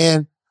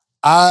and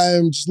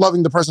I'm just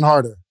loving the person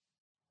harder.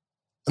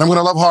 And I'm going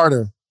to love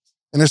harder.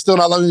 And they're still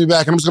not loving me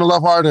back. And I'm just going to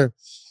love harder.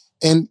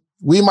 And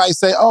we might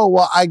say, oh,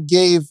 well, I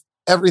gave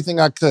everything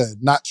I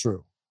could. Not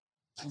true.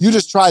 You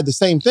just tried the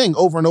same thing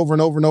over and over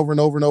and over and over and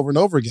over and over and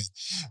over again.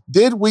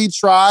 Did we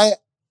try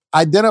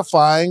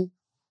identifying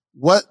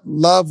what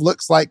love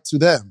looks like to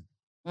them?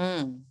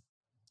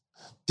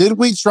 Did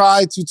we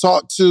try to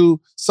talk to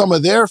some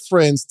of their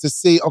friends to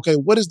see, okay,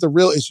 what is the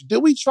real issue? Did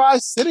we try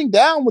sitting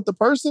down with the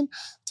person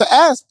to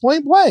ask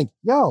point blank,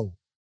 yo,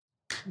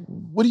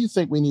 what do you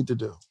think we need to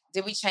do?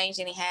 Did we change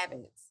any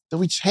habits? Did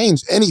we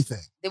change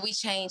anything? Did we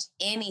change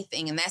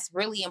anything? And that's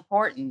really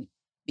important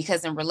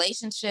because in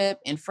relationship,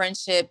 in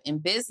friendship, in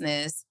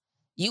business,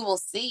 you will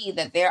see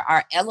that there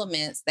are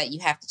elements that you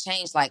have to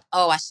change. Like,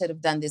 oh, I should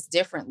have done this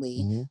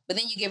differently. But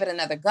then you give it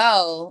another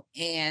go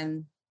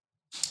and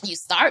you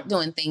start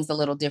doing things a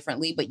little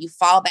differently, but you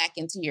fall back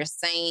into your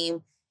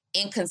same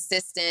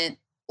inconsistent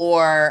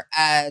or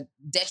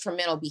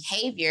detrimental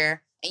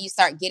behavior and you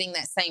start getting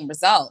that same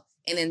result.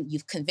 And then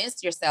you've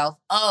convinced yourself,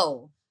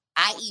 oh,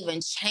 I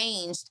even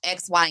changed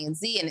X, Y, and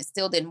Z and it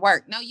still didn't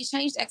work. No, you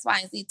changed X, Y,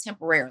 and Z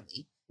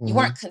temporarily. You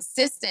weren't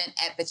consistent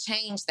at the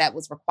change that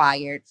was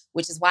required,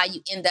 which is why you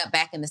end up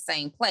back in the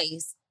same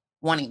place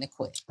wanting to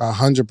quit.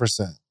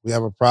 100%. We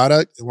have a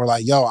product and we're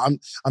like, yo, I'm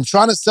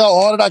trying to sell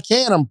all that I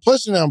can. I'm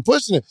pushing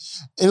it.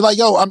 And like,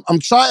 yo, I'm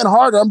trying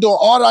harder. I'm doing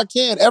all that I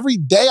can. Every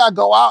day I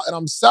go out and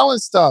I'm selling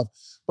stuff.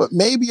 But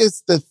maybe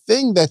it's the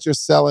thing that you're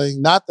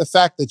selling, not the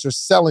fact that you're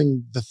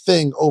selling the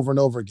thing over and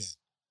over again.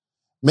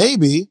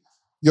 Maybe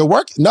your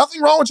work,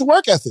 nothing wrong with your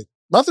work ethic.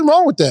 Nothing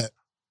wrong with that.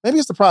 Maybe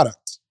it's the product.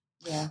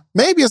 Yeah.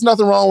 Maybe it's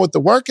nothing wrong with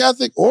the work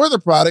ethic or the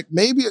product.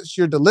 Maybe it's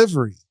your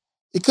delivery.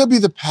 It could be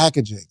the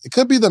packaging. It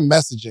could be the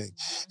messaging.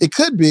 It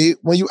could be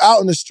when you're out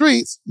in the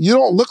streets, you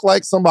don't look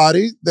like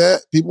somebody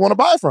that people want to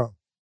buy from.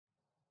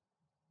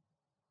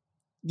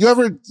 You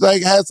ever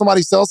like had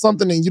somebody sell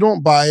something and you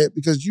don't buy it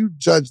because you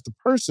judge the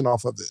person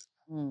off of it?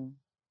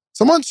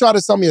 Someone tried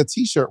to sell me a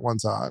t-shirt one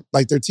time,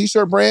 like their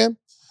t-shirt brand,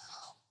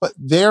 but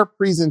their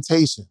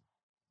presentation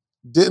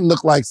didn't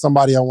look like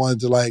somebody I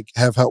wanted to like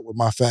have help with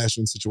my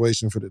fashion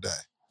situation for the day.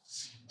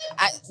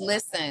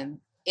 Listen,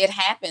 it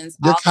happens.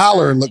 Your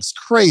collar looks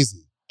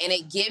crazy. And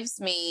it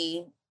gives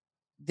me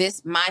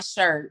this, my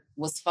shirt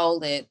was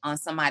folded on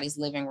somebody's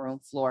living room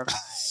floor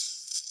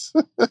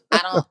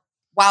vibe.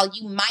 While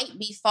you might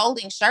be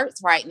folding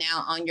shirts right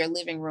now on your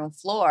living room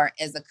floor,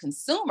 as a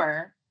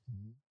consumer,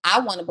 I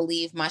want to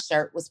believe my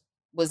shirt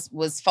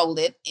was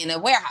folded in a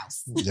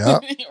warehouse,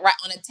 right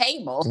on a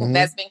table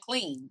that's been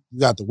cleaned. You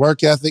got the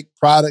work ethic,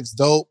 products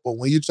dope, but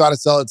when you try to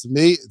sell it to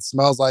me, it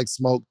smells like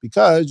smoke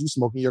because you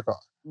smoke in your car.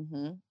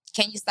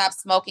 Can you stop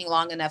smoking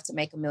long enough to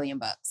make $1 million?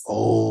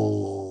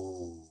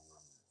 Oh.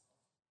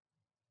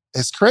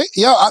 It's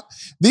crazy.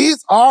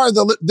 This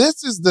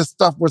is the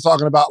stuff we're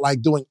talking about,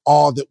 like doing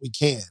all that we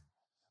can.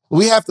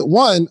 We have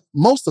to,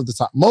 most of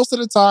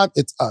the time,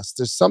 it's us.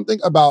 There's something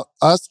about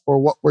us or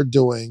what we're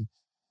doing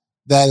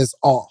that is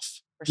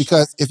off.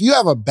 Because if you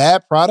have a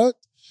bad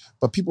product,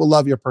 but people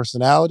love your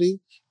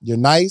personality, you're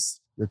nice,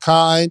 you're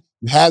kind,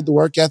 you have the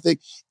work ethic,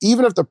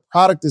 even if the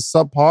product is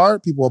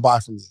subpar, people will buy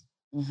from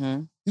you.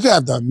 Mm-hmm. You can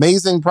have the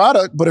amazing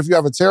product, but if you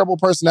have a terrible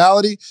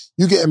personality,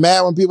 you get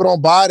mad when people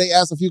don't buy. They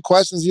ask a few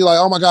questions. You're like,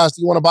 oh my gosh,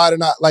 do you want to buy it or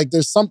not? Like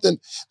there's something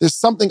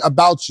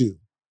about you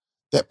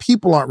that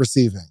people aren't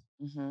receiving.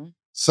 Mm-hmm.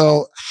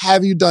 So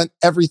have you done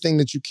everything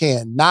that you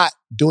can, not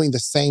doing the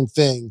same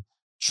thing,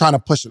 trying to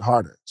push it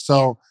harder?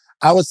 So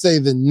I would say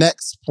the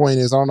next point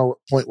is, I don't know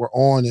what point we're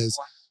on is,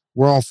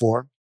 we're on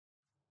 4.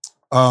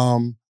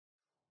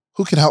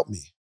 Who can help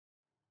me?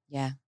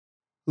 Yeah.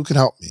 Who can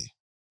help me?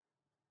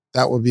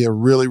 That would be a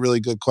really,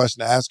 really good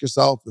question to ask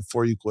yourself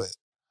before you quit.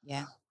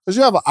 Yeah. Because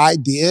you have an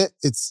idea.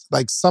 It's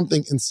like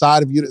something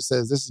inside of you that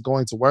says this is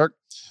going to work,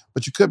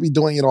 but you could be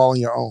doing it all on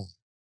your own.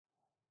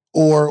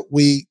 Or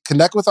we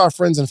connect with our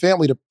friends and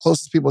family, the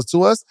closest people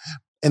to us,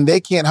 and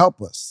they can't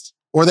help us,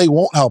 or they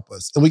won't help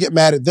us. And we get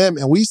mad at them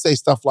and we say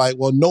stuff like,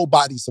 well,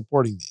 nobody's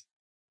supporting me.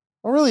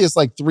 Well, really, it's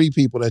like 3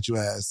 people that you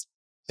ask,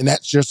 and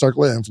that's your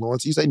circle of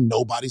influence. You say,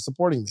 nobody's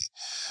supporting me.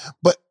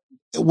 But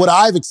what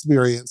I've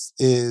experienced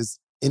is,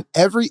 in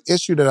every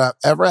issue that I've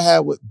ever had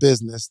with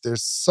business,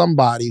 there's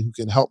somebody who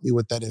can help me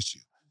with that issue.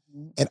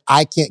 Mm-hmm. And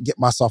I can't get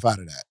myself out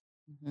of that.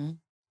 Mm-hmm.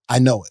 I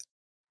know it.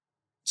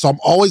 So I'm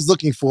always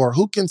looking for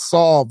who can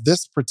solve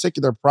this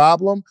particular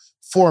problem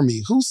for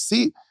me, who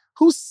sees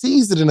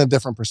it in a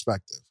different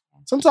perspective.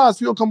 Sometimes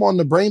people come on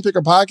the Brain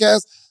Picker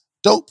podcast,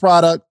 dope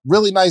product,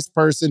 really nice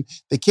person.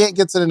 They can't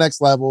get to the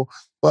next level,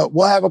 but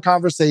we'll have a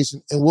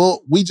conversation and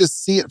we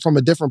just see it from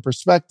a different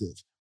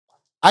perspective.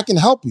 I can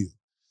help you.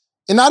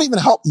 And not even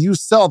help you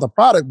sell the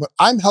product, but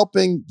I'm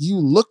helping you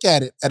look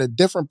at it at a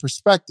different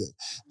perspective.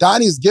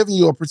 Donnie's giving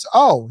you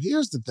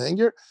here's the thing.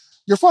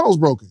 Your funnel's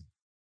broken.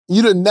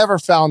 You'd have never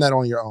found that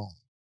on your own.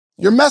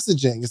 Your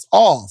messaging is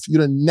off.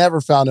 You'd have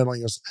never found it on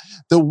your own.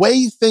 The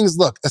way things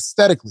look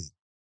aesthetically,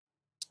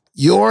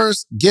 your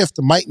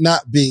gift might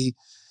not be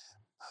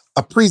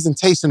a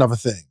presentation of a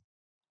thing,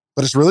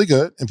 but it's really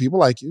good and people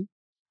like you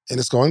and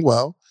it's going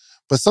well.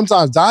 But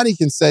sometimes Donnie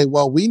can say,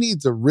 well, we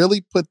need to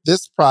really put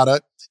this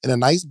product in a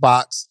nice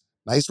box,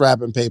 nice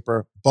wrapping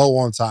paper, bow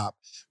on top,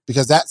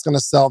 because that's going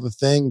to sell the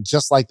thing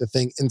just like the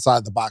thing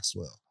inside the box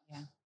will.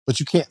 Yeah. But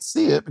you can't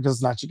see it because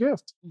it's not your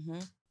gift. Mm-hmm.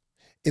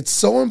 It's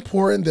so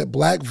important that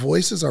Black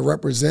voices are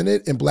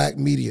represented in Black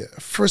media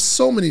for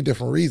so many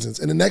different reasons.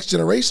 And the next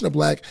generation of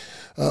Black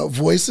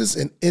voices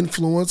and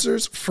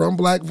influencers from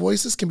Black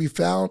voices can be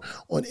found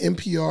on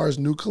NPR's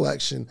new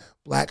collection,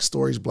 Black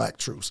Stories, Black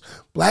Truths.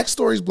 Black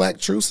Stories, Black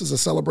Truths is a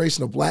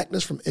celebration of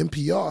Blackness from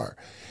NPR.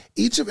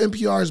 Each of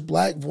NPR's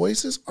Black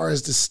voices are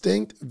as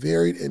distinct,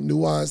 varied, and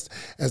nuanced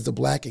as the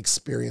Black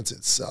experience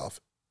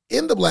itself.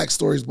 In the Black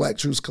Stories, Black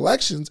Truths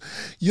collections,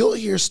 you'll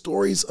hear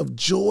stories of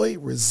joy,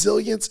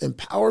 resilience,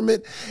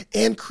 empowerment,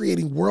 and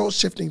creating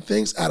world-shifting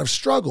things out of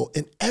struggle.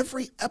 And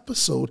every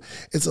episode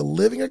is a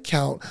living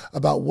account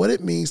about what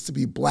it means to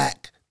be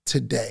Black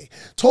today,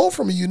 told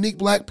from a unique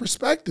Black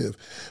perspective.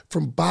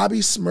 From Bobby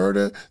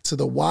Shmurda to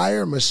The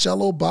Wire,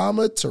 Michelle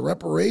Obama to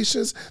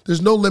reparations,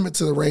 there's no limit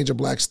to the range of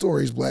Black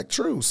stories, Black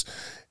truths.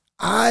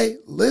 I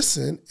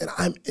listen and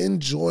I'm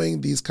enjoying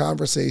these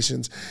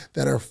conversations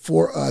that are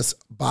for us,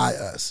 by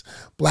us.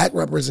 Black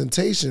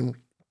representation,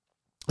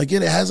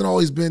 again, it hasn't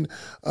always been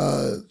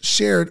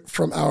shared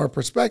from our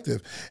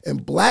perspective.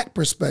 And Black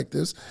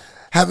perspectives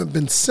haven't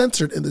been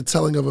centered in the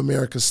telling of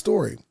America's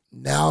story.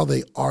 Now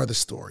they are the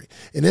story.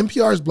 In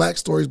NPR's Black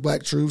Stories,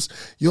 Black Truths,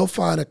 you'll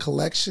find a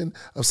collection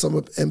of some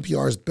of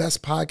NPR's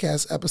best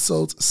podcast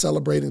episodes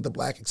celebrating the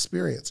Black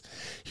experience.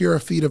 Here are a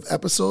feed of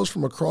episodes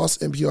from across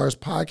NPR's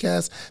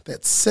podcasts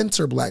that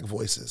center Black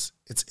voices.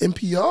 It's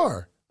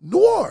NPR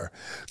Noir.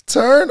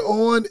 Turn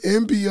on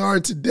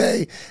NPR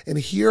today and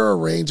hear a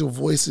range of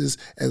voices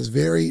as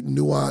varied,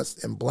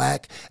 nuanced, and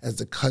Black as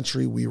the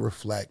country we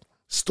reflect.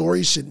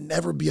 Stories should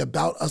never be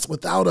about us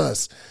without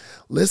us.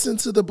 Listen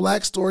to the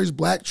Black Stories,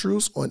 Black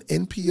Truths on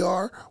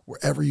NPR,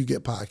 wherever you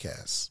get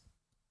podcasts.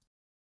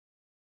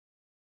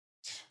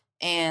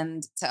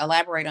 And to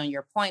elaborate on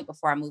your point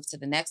before I move to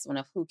the next one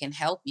of who can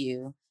help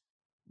you,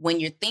 when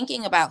you're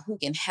thinking about who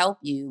can help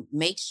you,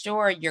 make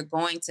sure you're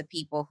going to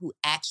people who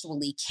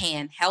actually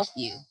can help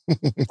you,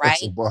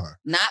 right?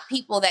 Not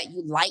people that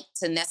you like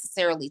to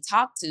necessarily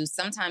talk to.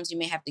 Sometimes you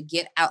may have to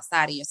get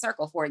outside of your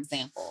circle. For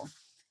example,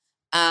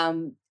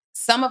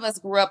 some of us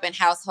grew up in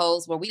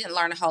households where we didn't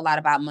learn a whole lot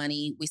about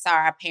money. We saw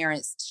our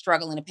parents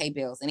struggling to pay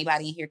bills.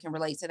 Anybody in here can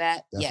relate to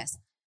that? Definitely. Yes.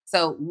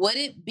 So would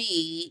it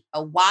be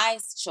a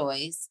wise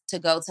choice to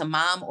go to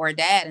mom or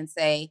dad and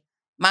say,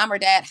 Mom or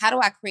Dad, how do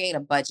I create a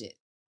budget?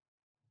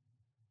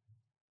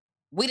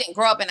 We didn't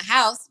grow up in a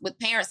house with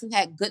parents who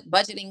had good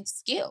budgeting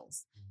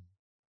skills.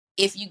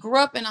 If you grew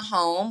up in a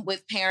home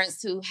with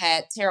parents who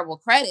had terrible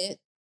credit,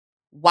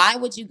 why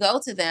would you go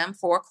to them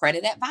for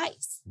credit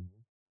advice?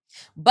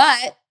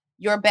 But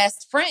your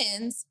best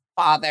friend's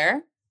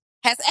father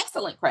has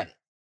excellent credit.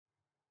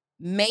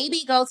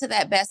 Maybe go to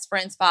that best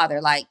friend's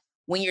father. Like,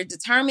 when you're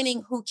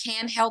determining who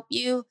can help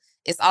you,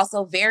 it's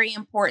also very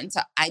important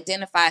to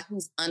identify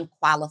who's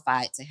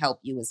unqualified to help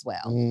you as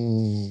well.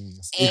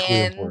 It's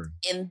equally important.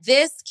 In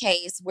this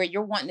case, where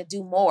you're wanting to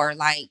do more,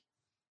 like,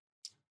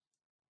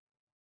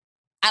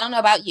 I don't know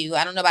about you,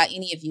 I don't know about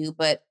any of you,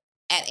 but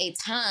at a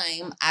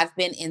time, I've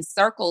been in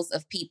circles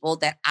of people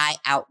that I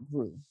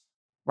outgrew,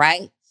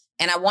 right?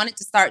 And I wanted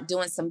to start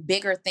doing some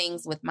bigger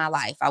things with my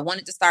life. I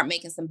wanted to start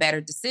making some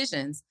better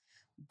decisions.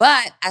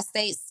 But I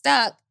stayed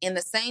stuck in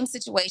the same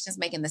situations,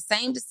 making the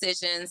same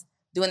decisions,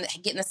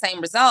 getting the same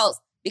results,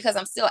 because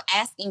I'm still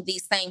asking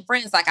these same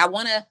friends. Like, I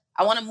want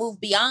to move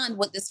beyond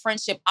what this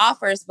friendship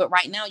offers, but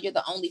right now you're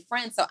the only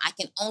friend, so I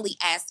can only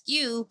ask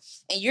you,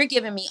 and you're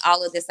giving me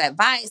all of this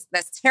advice.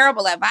 That's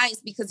terrible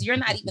advice, because you're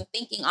not even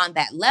thinking on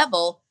that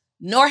level,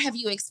 nor have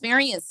you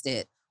experienced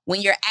it.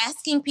 When you're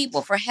asking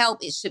people for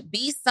help, it should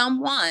be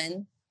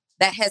someone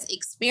that has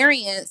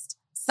experienced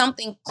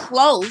something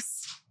close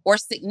or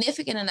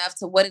significant enough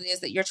to what it is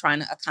that you're trying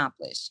to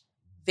accomplish.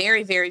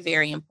 Very, very,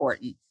 very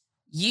important.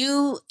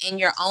 You, in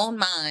your own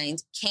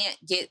mind, can't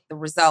get the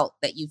result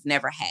that you've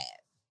never had.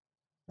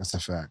 That's a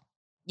fact.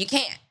 You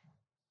can't.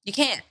 You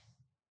can't.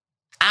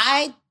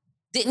 I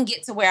didn't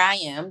get to where I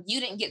am. You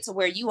didn't get to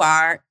where you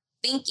are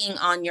thinking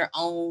on your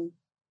own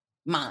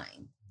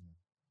mind.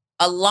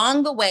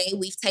 Along the way,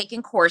 we've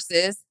taken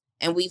courses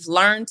and we've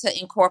learned to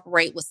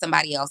incorporate what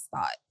somebody else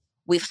thought.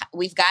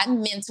 We've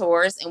gotten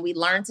mentors and we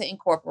learned to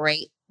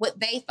incorporate what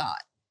they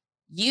thought.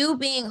 You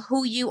being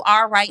who you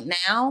are right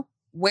now,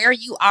 where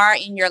you are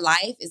in your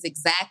life, is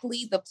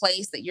exactly the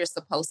place that you're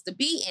supposed to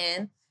be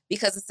in,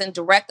 because it's in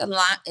direct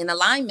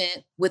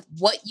alignment with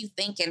what you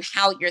think and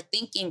how you're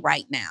thinking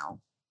right now.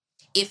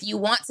 If you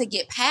want to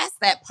get past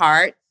that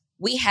part,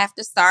 we have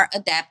to start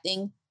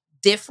adapting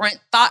different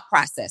thought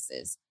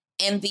processes.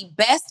 And the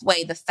best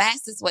way, the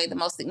fastest way, the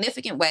most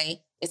significant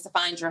way is to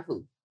find your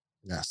who.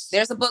 Yes.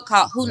 There's a book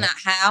called Who Not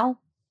How.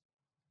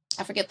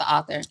 I forget the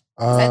author. Is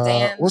that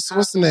Dan? What's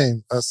the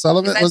name?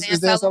 Sullivan? Is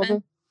Dan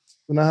Sullivan?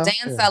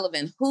 Dan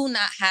Sullivan. Who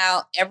Not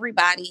How.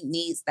 Everybody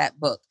needs that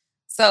book.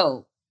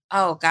 So,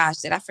 oh gosh,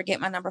 did I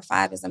forget my number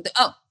 5?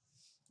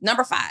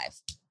 Number 5.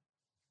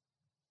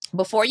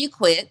 Before you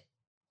quit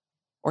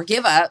or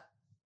give up,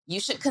 you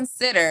should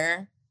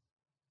consider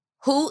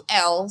who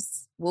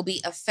else will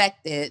be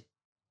affected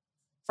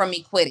from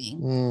me quitting.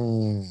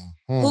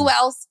 Mm-hmm. Who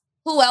else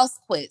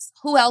quits?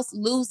 Who else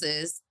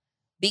loses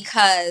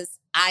because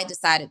I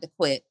decided to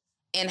quit?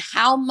 And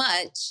how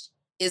much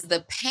is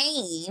the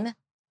pain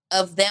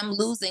of them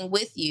losing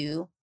with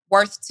you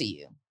worth to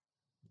you?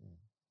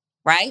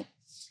 Right?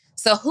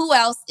 So who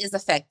else is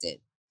affected?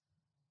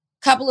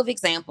 Couple of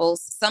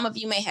examples. Some of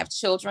you may have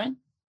children.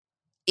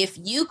 If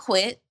you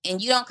quit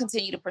and you don't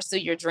continue to pursue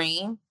your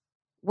dream,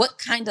 what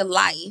kind of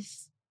life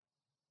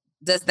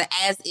does the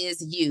as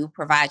is you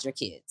provide your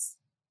kids?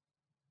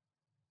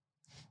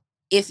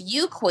 If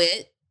you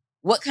quit,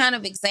 what kind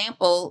of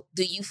example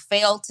do you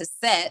fail to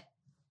set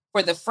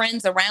for the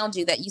friends around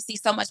you that you see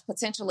so much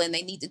potential in?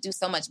 They need to do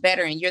so much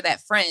better, and you're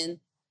that friend.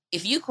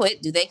 If you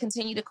quit, do they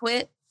continue to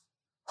quit?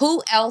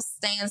 Who else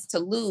stands to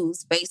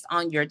lose based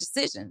on your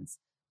decisions?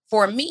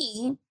 For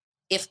me,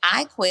 if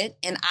I quit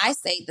and I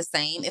stayed the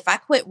same, if I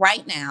quit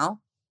right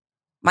now,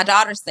 my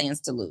daughter stands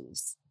to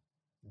lose.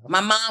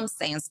 My mom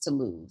stands to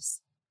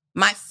lose.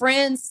 My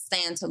friends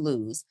stand to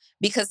lose,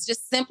 because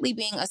just simply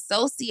being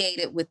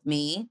associated with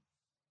me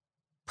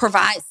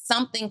provides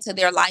something to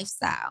their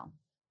lifestyle.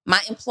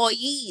 My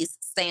employees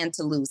stand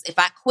to lose. If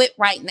I quit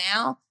right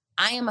now,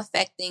 I am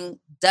affecting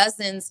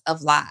dozens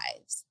of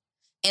lives.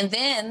 And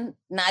then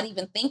not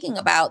even thinking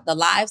about the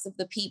lives of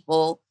the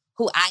people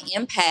who I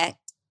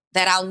impact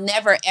that I'll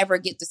never, ever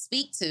get to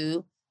speak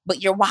to,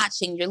 but you're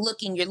watching, you're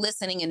looking, you're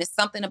listening, and it's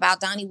something about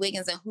Donnie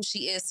Wiggins and who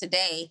she is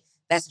today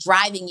that's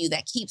driving you,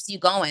 that keeps you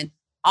going.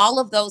 All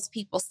of those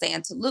people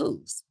stand to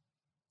lose.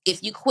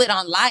 If you quit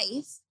on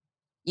life,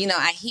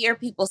 I hear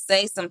people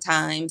say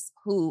sometimes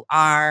who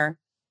have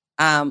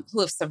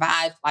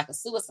survived like a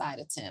suicide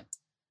attempt.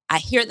 I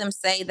hear them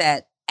say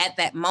that at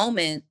that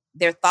moment,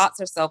 their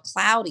thoughts are so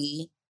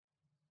cloudy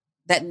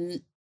that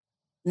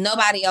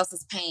nobody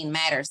else's pain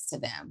matters to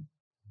them.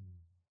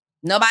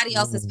 Nobody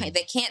else's pain.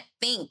 They can't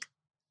think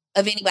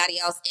of anybody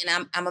else.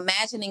 And I'm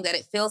imagining that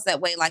it feels that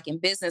way, like in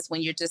business,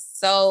 when you're just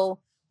so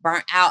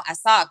burnt out. I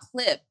saw a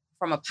clip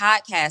from a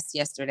podcast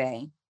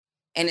yesterday,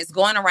 and it's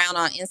going around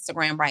on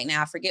Instagram right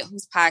now. I forget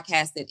whose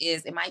podcast it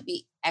is. It might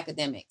be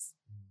Academics,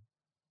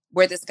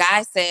 where this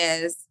guy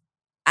says,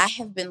 I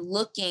have been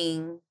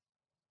looking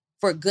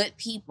for good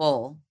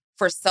people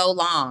for so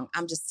long.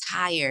 I'm just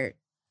tired.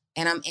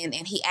 And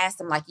he asked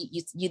him, like,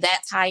 you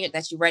that tired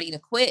that you're ready to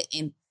quit?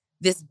 And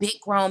this big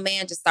grown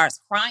man just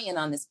starts crying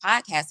on this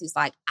podcast. He's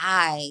like,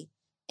 I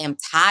am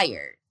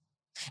tired.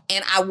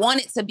 And I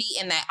wanted to be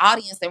in that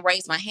audience and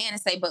raise my hand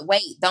and say, but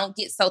wait, don't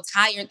get so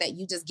tired that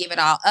you just give it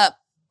all up.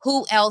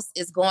 Who else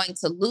is going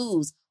to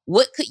lose?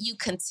 What could you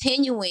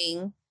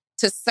continuing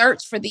to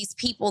search for these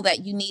people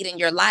that you need in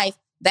your life,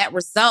 that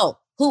result,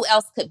 who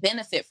else could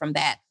benefit from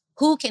that?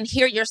 Who can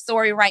hear your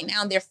story right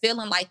now and they're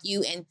feeling like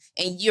you and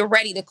you're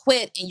ready to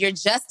quit and you're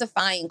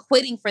justifying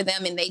quitting for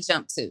them and they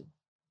jump too.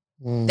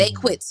 They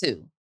quit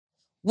too.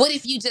 What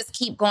if you just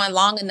keep going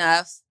long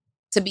enough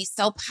to be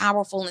so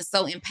powerful and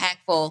so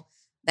impactful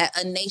that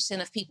a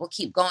nation of people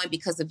keep going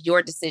because of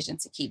your decision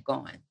to keep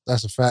going?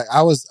 That's a fact.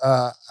 I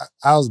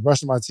was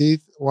brushing my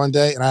teeth one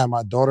day and I had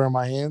my daughter in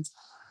my hands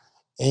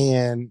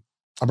and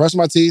I brushed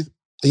my teeth.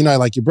 You know,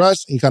 like you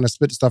brush and you kind of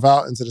spit the stuff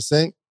out into the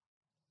sink.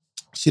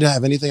 She didn't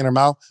have anything in her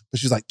mouth, but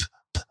she was like,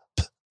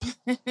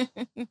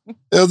 it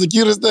was the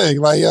cutest thing.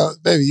 Like, yo,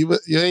 baby, you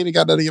ain't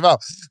got nothing in your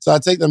mouth. So I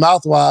take the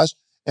mouthwash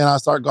and I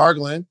start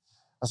gargling.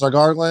 And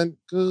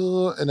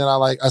then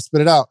I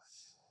spit it out.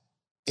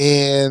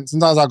 And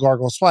sometimes I'll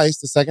gargle twice.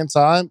 The second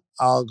time,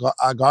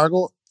 I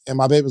gargle, and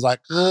my baby's like,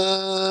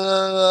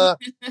 I'll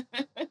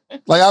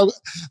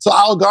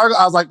gargle.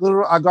 I was like,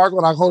 I gargle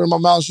and I hold her in my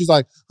mouth. She's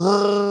like,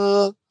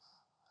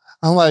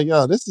 I'm like,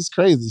 yo, this is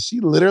crazy.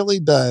 She literally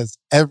does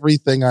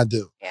everything I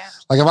do. Yeah.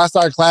 Like if I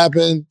start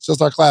clapping, she'll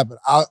start clapping.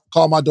 I'll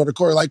call my daughter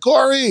Corey, like,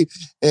 Corey.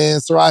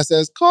 And Sarai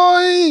says,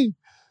 Corey.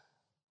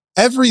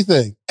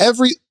 Everything.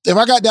 If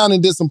I got down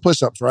and did some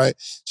push-ups, right?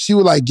 She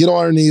would like get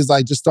on her knees,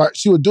 like just start.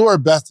 She would do her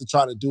best to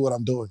try to do what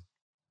I'm doing.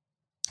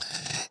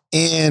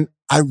 And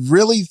I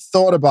really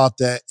thought about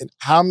that and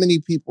how many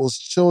people's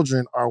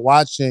children are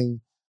watching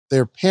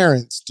their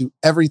parents do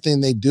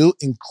everything they do,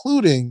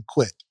 including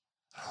quit,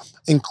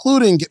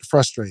 including get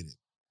frustrated.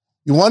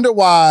 You wonder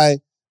why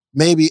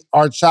maybe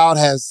our child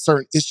has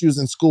certain issues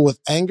in school with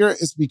anger.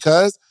 It's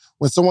because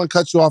when someone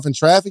cuts you off in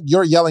traffic,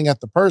 you're yelling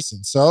at the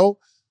person. So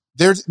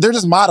they're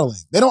just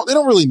modeling. They don't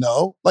really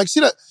know. Like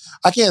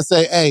I can't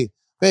say, hey,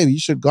 baby, you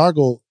should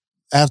gargle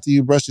after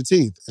you brush your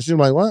teeth. And she's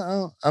like,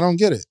 what? I don't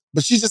get it.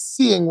 But she's just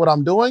seeing what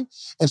I'm doing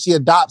and she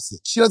adopts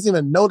it. She doesn't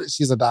even know that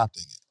she's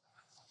adopting it.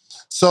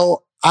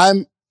 So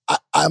I'm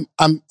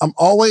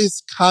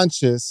always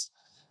conscious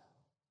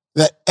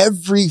that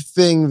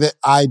everything that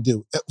I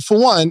do, for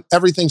one,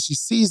 everything she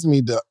sees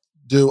me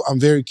do, I'm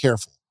very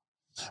careful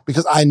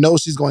because I know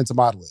she's going to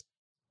model it.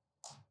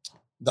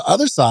 The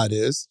other side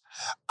is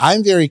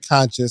I'm very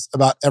conscious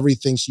about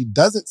everything she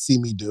doesn't see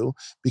me do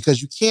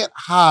because you can't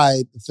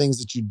hide the things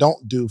that you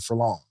don't do for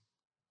long.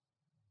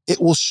 It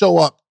will show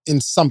up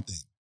in something.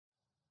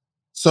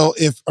 So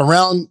if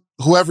around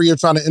whoever you're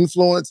trying to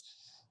influence,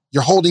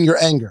 you're holding your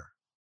anger,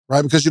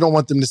 right? Because you don't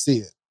want them to see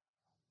it.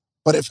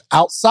 But if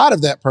outside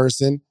of that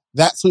person,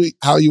 that's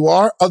how you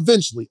are,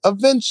 eventually,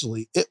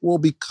 it will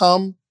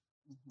become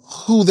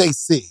who they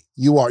see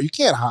you are. You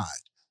can't hide.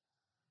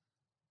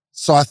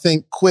 So I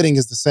think quitting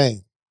is the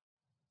same.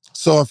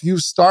 So if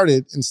you've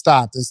started and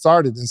stopped and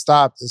started and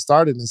stopped and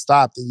started and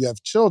stopped and you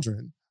have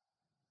children,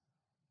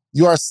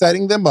 you are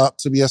setting them up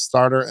to be a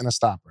starter and a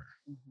stopper.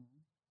 Mm-hmm.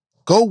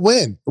 Go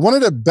win. One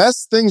of the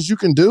best things you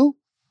can do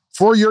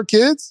for your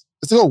kids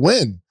is to go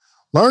win.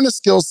 Learn a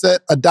skill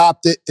set,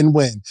 adopt it, and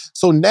win.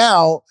 So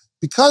now,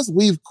 because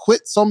we've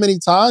quit so many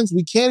times,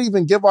 we can't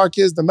even give our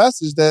kids the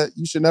message that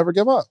you should never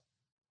give up.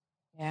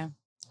 Yeah.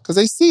 Because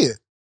they see it.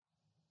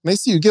 And they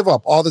see you give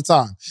up all the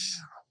time.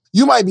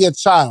 You might be a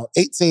child,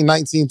 18,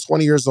 19,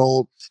 20 years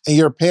old, and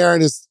your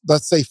parent is,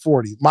 let's say,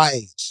 40, my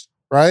age,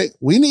 right?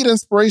 We need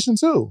inspiration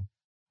too.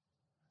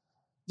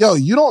 Yo,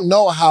 you don't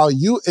know how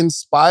you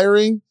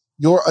inspiring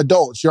your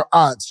adults, your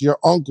aunts, your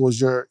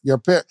uncles, your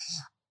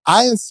parents.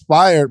 I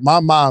inspired my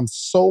mom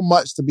so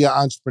much to be an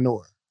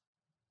entrepreneur,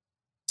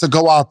 to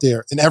go out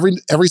there. And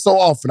every so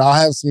often, I'll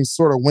have some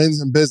sort of wins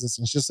in business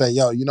and she'll say,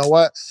 yo, you know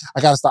what?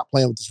 I got to stop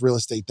playing with this real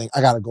estate thing. I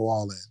got to go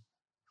all in.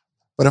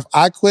 But if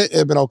I quit,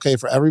 it'd been okay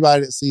for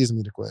everybody that sees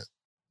me to quit.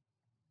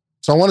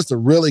 So I want us to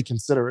really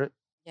consider it.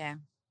 Yeah.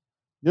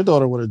 Your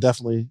daughter would have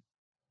definitely,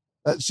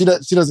 she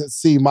doesn't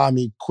see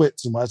mommy quit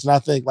too much. And I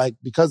think like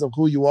because of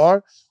who you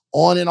are,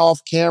 on and off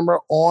camera,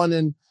 on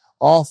and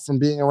off from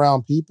being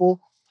around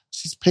people,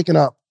 she's picking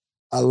up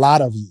a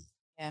lot of you.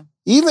 Yeah.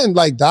 Even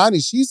like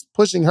Donnie, she's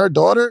pushing her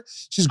daughter,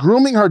 she's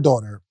grooming her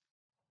daughter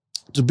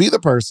to be the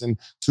person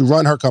to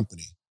run her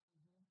company.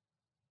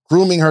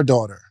 Grooming her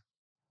daughter.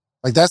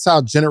 Like that's how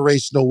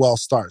generational wealth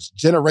starts.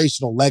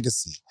 Generational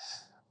legacy.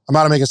 I'm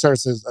about to make a shirt that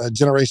says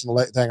generational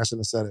thing. I shouldn't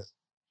have said it.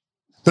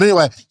 But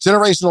anyway,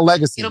 generational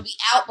legacy. It'll be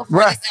out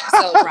before this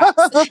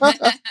episode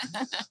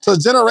drops. So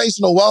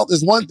generational wealth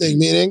is one thing,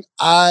 meaning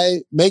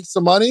I make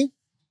some money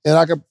and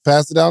I can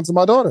pass it down to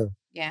my daughter.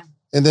 Yeah.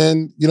 And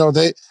then,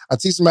 I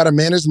teach them how to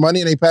manage money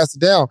and they pass it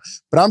down.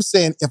 But I'm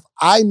saying if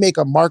I make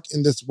a mark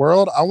in this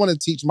world, I want to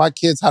teach my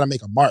kids how to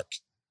make a mark.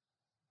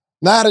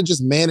 Not how to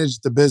just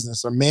manage the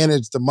business or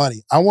manage the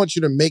money. I want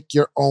you to make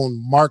your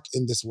own mark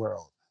in this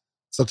world.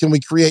 So can we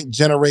create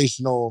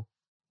generational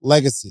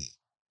legacy,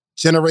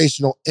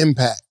 generational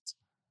impact,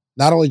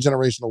 not only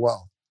generational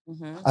wealth?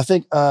 Mm-hmm. I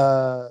think,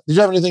 did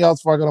you have anything else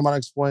before I go to my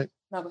next point?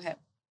 No, go ahead.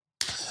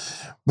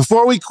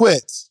 Before we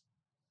quit,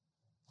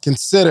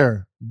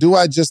 consider, do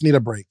I just need a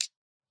break?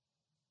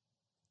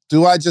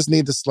 Do I just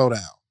need to slow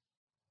down?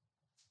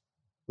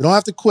 We don't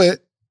have to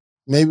quit.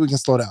 Maybe we can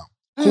slow down.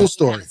 Cool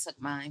story. You kinda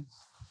took mine.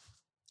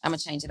 I'm gonna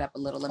change it up a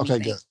little. Let me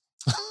Okay, think.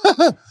 good.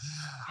 Okay.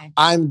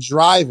 I'm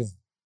driving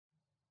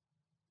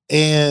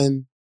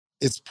and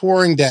it's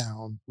pouring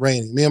down,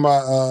 raining. Me and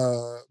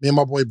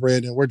my boy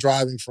Brandon, we're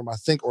driving from, I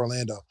think,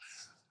 Orlando.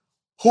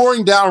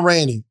 Pouring down,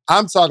 raining.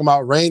 I'm talking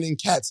about raining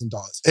cats and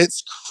dogs.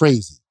 It's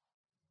crazy.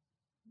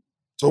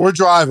 So we're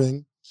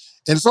driving,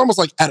 and it's almost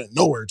like out of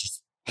nowhere,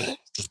 just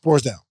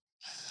pours down.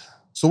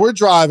 So we're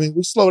driving,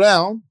 we slow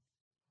down,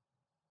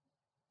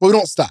 but we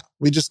don't stop.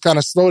 We just kind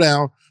of slow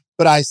down.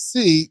 But I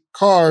see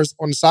cars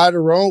on the side of the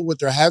road with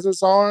their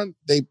hazards on,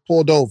 they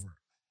pulled over.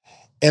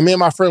 And me and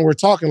my friend were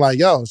talking like,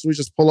 yo, should we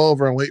just pull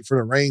over and wait for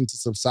the rain to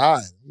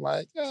subside? I'm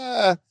like,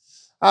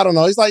 I don't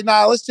know. He's like,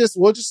 nah,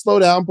 we'll just slow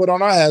down, put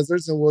on our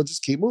hazards, and we'll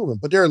just keep moving.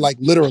 But they're like,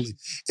 literally,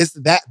 it's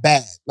that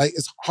bad. Like,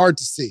 it's hard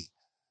to see.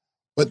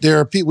 But there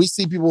are people, we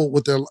see people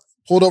with their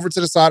pulled over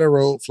to the side of the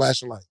road,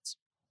 flashing lights.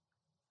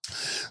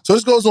 So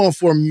this goes on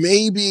for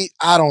maybe,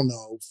 I don't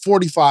know,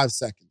 45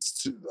 seconds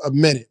to a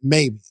minute,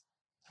 maybe.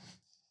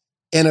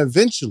 And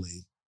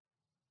eventually,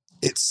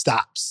 it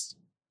stops.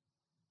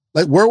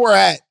 Like where we're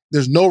at,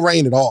 there's no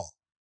rain at all.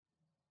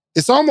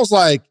 It's almost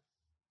like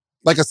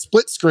a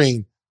split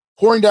screen,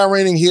 pouring down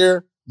raining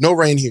here, no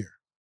rain here.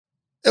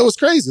 It was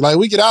crazy. Like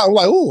we get out, I'm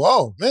like,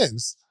 oh man,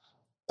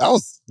 that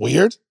was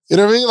weird. You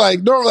know what I mean?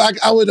 Like normally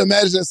I would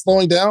imagine it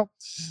slowing down.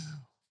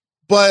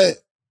 But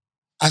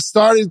I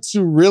started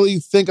to really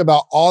think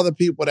about all the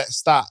people that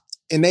stopped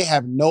and they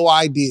have no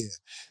idea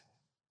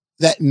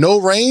that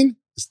no rain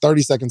is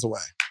 30 seconds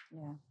away.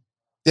 Yeah.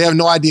 They have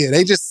no idea.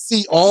 They just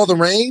see all the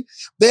rain.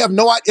 They have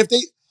no idea.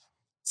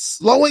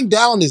 Slowing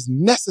down is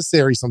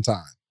necessary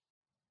sometimes.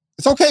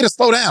 It's okay to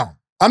slow down.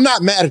 I'm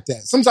not mad at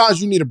that.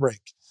 Sometimes you need a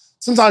break.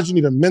 Sometimes you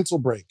need a mental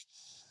break.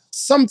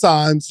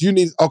 Sometimes you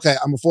need, okay,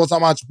 I'm a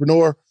full-time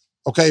entrepreneur.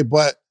 Okay,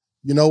 but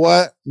you know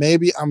what?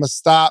 Maybe I'm going to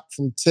stop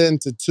from 10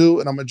 to 2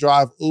 and I'm going to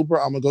drive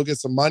Uber. I'm going to go get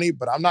some money,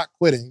 but I'm not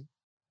quitting.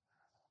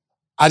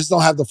 I just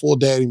don't have the full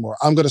day anymore.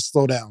 I'm going to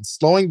slow down.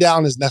 Slowing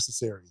down is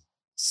necessary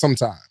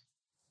sometimes.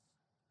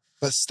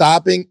 But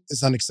stopping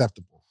is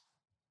unacceptable.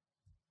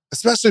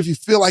 Especially if you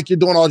feel like you're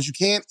doing all that you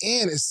can.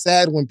 And it's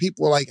sad when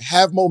people like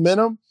have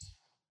momentum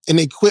and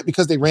they quit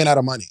because they ran out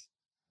of money.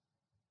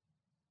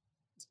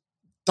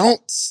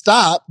 Don't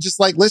stop. Just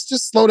like, let's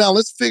just slow down.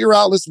 Let's figure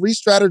out, let's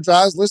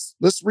re-strategize.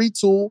 Let's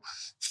retool.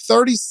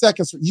 30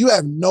 seconds. You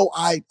have no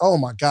idea. Oh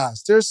my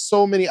gosh. There's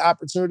so many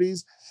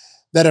opportunities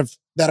that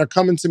are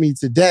coming to me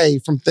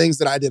today from things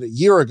that I did a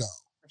year ago.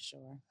 For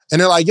sure.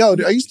 And they're like, yo,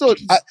 are you still,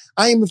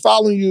 I ain't been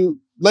following you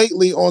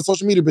lately on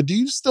social media, but do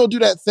you still do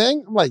that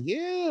thing? I'm like,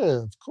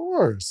 yeah, of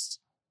course.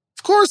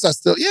 Of course I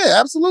still, yeah,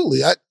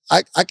 absolutely.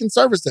 I can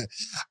service that.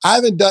 I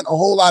haven't done a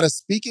whole lot of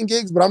speaking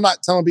gigs, but I'm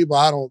not telling people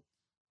I don't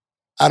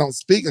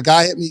speak. A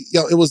guy hit me,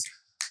 it was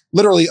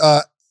literally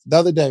the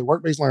other day,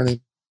 work-based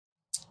learning.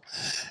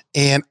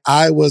 And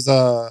I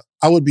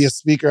would be a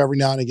speaker every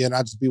now and again.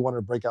 I'd just be one of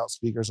the breakout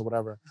speakers or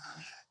whatever.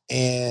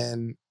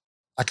 And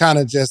I kind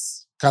of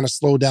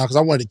slowed down because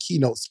I wanted a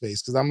keynote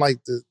space because I'm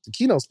like, the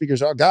keynote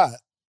speakers y'all got,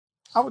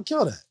 I would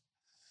kill that.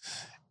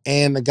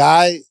 And the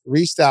guy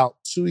reached out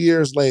 2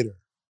 years later,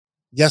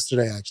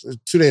 yesterday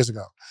actually, 2 days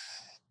ago.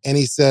 And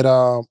he said,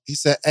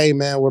 hey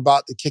man, we're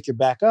about to kick it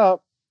back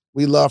up.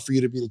 We'd love for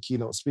you to be the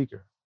keynote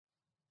speaker.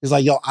 He's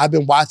like, yo, I've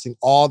been watching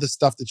all the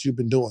stuff that you've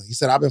been doing. He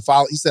said, I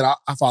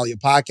follow your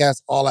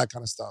podcast, all that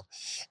kind of stuff.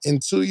 And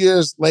 2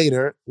 years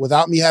later,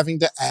 without me having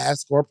to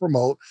ask or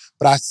promote,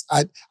 but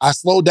I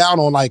slowed down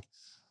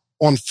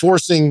on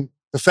forcing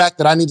the fact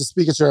that I need to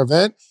speak at your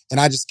event. And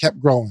I just kept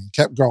growing.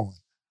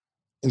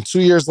 And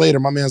 2 years later,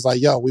 my man's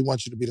like, yo, we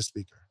want you to be the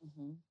speaker.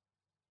 Mm-hmm.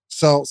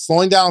 So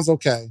slowing down is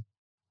okay,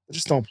 but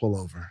just don't pull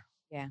over.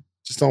 Yeah.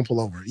 Just don't pull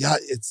over. Yeah,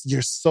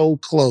 you're so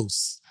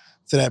close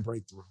to that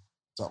breakthrough.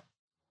 So.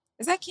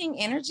 Is that King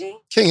Energy?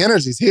 King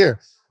Energy's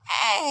here.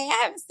 Hey,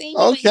 I haven't seen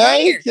you in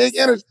years. King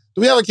Energy. Do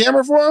we have a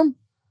camera for him?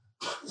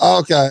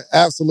 Okay,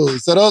 absolutely.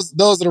 So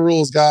those are the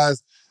rules,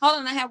 guys. Hold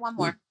on, I have one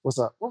more. What's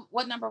up?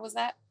 What number was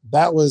that?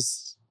 What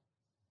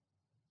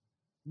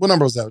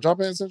number was that? Did y'all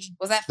pay attention?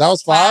 That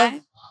was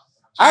 5?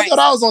 I thought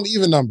I was on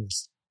even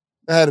numbers.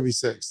 It had to be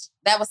 6.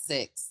 That was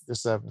 6. You're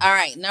 7. All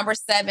right, number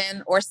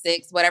 7 or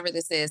 6, whatever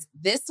this is.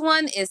 This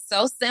one is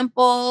so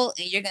simple,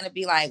 and you're going to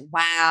be like,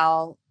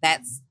 wow,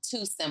 that's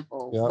too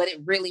simple. Yep. But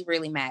it really,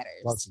 really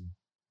matters. Lots of them.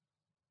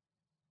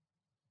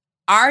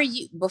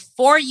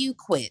 Before you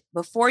quit,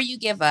 before you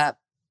give up,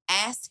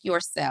 ask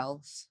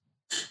yourself,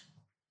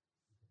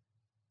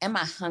 am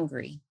I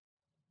hungry?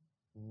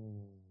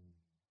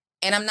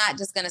 And I'm not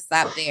just going to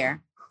stop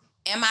there.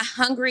 Am I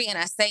hungry? And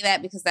I say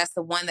that because that's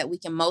the one that we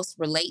can most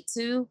relate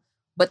to.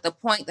 But the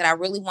point that I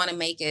really want to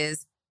make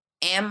is,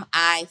 am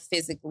I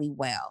physically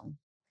well?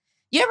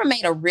 You ever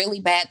made a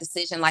really bad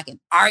decision, like an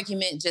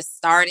argument just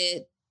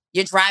started?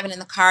 You're driving in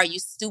the car, you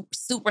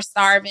super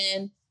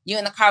starving. You're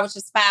in the car with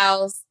your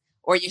spouse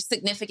or your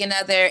significant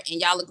other, and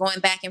y'all are going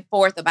back and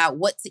forth about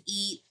what to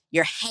eat.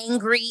 You're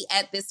hangry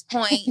at this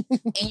point,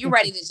 and you're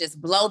ready to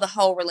just blow the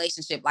whole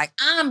relationship. Like,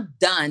 I'm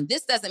done.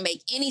 This doesn't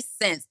make any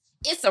sense.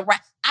 It's a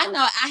wrap. I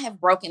know I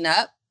have broken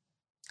up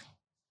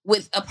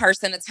with a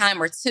person a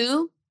time or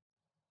two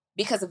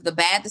because of the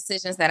bad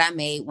decisions that I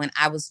made when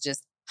I was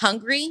just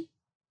hungry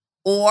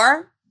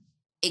or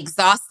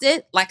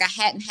exhausted, like I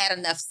hadn't had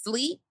enough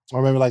sleep.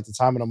 Or maybe like the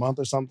time of the month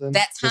or something.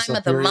 That time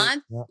of the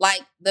month,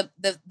 like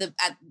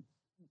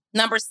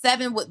number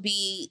 7 would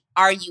be,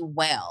 are you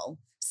well?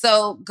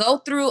 So go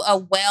through a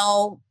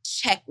well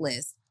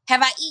checklist.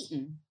 Have I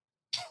eaten?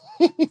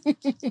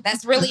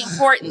 That's really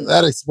important.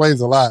 That explains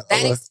a lot.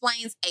 That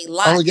explains a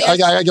lot. I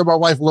gotta give my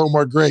wife a little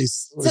more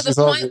grace. To the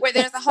point where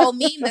there's a whole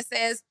meme that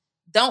says,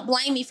 don't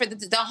blame me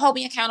don't hold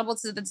me accountable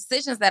to the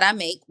decisions that I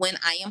make when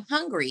I am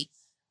hungry.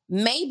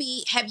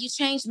 Maybe, have you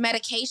changed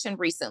medication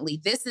recently?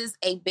 This is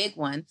a big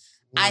one.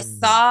 I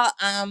saw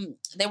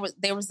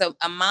there was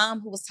a mom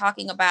who was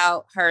talking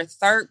about her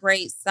 3rd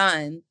grade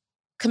son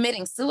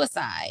committing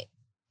suicide.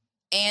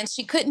 And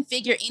she couldn't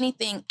figure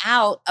anything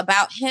out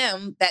about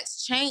him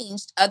that's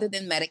changed other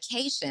than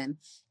medication.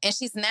 And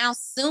she's now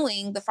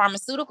suing the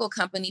pharmaceutical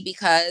company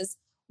because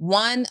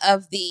one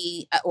of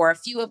the, or a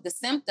few of the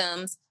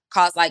symptoms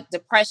cause like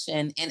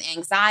depression and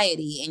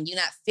anxiety, and you're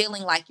not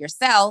feeling like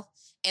yourself.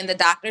 And the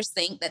doctors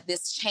think that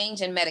this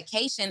change in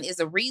medication is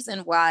a reason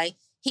why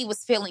he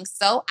was feeling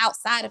so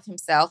outside of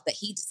himself that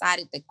he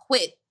decided to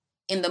quit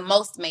in the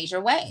most major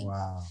way.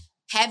 Wow.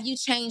 Have you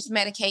changed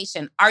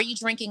medication? Are you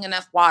drinking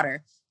enough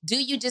water?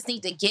 Do you just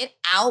need to get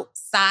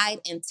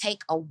outside and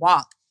take a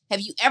walk? Have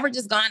you ever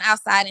just gone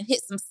outside and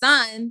hit some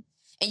sun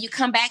and you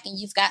come back and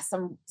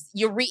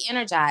you're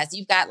re-energized.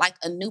 You've got like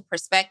a new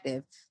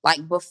perspective.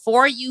 Like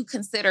before you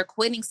consider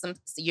quitting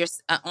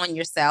on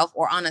yourself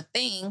or on a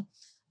thing,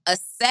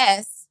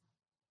 assess,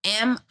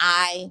 am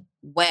I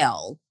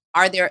well?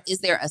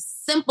 Is there a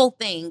simple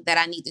thing that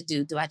I need to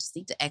do? Do I just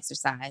need to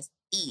exercise,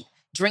 eat,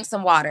 drink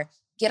some water,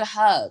 get a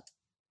hug?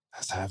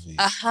 That's heavy.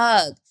 A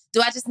hug.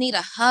 Do I just need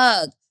a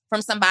hug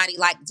from somebody?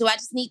 Like, do I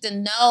just need to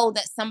know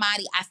that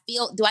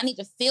do I need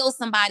to feel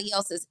somebody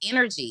else's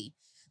energy?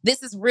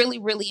 This is really,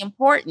 really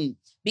important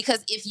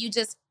because if you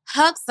just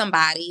hug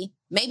somebody,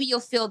 maybe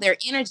you'll feel their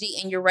energy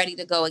and you're ready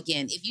to go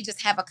again. If you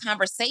just have a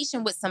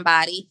conversation with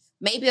somebody,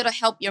 maybe it'll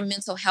help your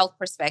mental health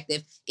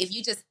perspective. If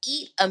you just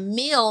eat a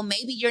meal,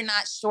 maybe you're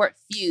not short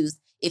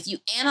fused. If you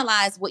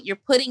analyze what you're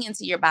putting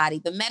into your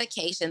body, the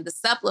medication, the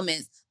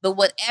supplements, the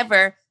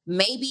whatever,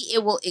 maybe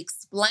it will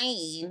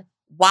explain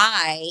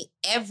why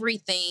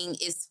everything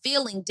is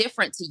feeling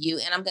different to you.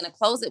 And I'm going to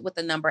close it with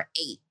the number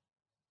 8.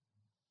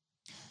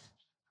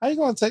 How you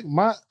going to take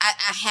my... I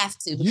have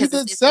to. Because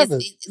you did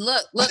 7.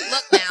 Look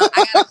now.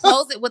 I got to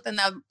close it with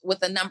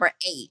the number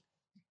 8.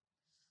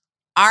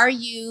 Are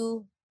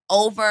you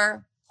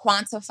over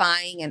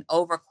quantifying and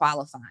over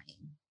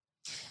qualifying?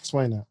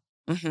 Explain that.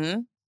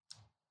 Mm-hmm.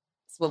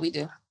 That's what we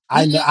do.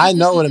 I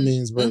know what it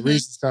means, but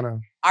Reese is kind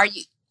of...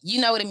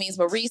 You know what it means,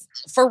 but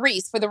for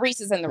the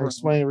Reese's in the room.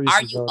 Explain Reese's.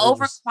 Are you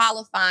over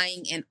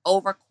qualifying and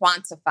over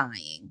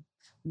quantifying?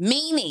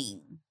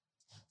 Meaning,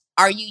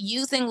 are you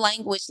using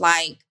language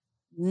like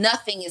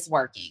nothing is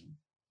working?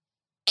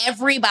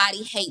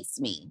 Everybody hates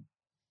me.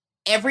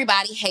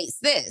 Everybody hates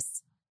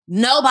this.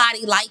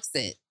 Nobody likes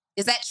it.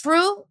 Is that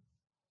true?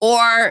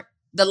 Or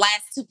the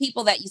last 2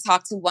 people that you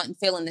talked to wasn't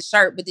feeling the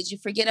shirt, but did you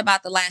forget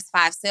about the last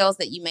 5 sales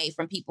that you made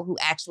from people who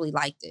actually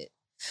liked it?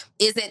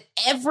 Is it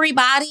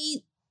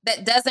everybody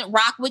that doesn't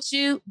rock with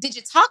you? Did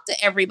you talk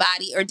to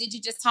everybody, or did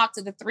you just talk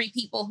to the 3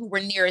 people who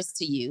were nearest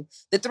to you,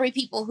 the 3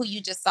 people who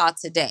you just saw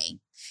today?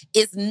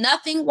 Is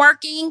nothing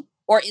working,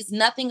 or is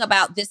nothing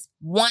about this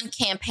one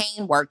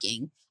campaign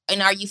working?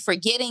 And are you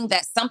forgetting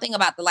that something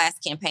about the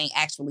last campaign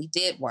actually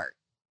did work?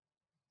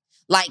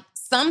 Like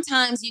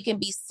sometimes you can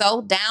be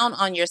so down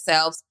on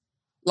yourselves,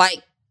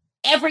 like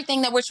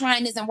everything that we're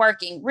trying isn't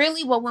working.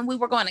 Really? Well, when we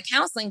were going to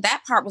counseling,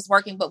 that part was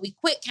working, but we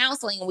quit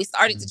counseling and we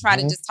started to try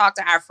to just talk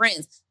to our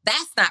friends.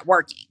 That's not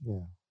working.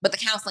 Yeah. But the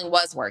counseling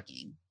was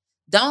working.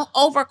 Don't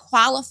over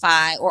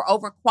qualify or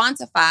over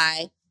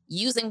quantify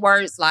using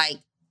words like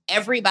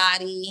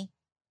everybody,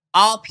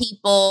 all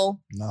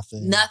people,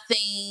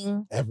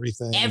 nothing,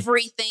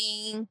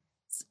 everything.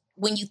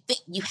 When you think,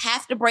 you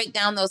have to break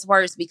down those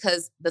words,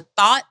 because the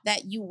thought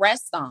that you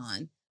rest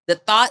on, the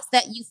thoughts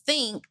that you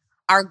think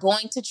are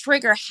going to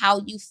trigger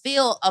how you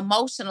feel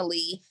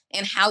emotionally,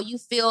 and how you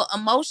feel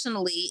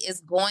emotionally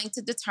is going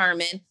to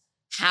determine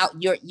how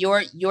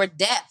your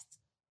depth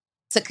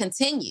to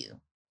continue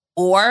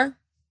or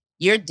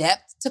your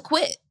depth to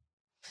quit.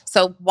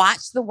 So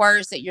watch the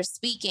words that you're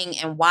speaking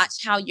and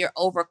watch how you're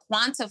over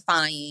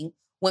quantifying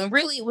when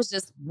really it was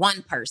just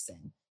one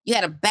person. You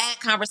had a bad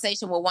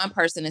conversation with one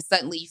person and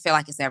suddenly you feel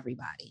like it's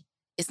everybody.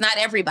 It's not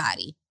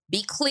everybody.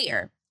 Be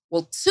clear.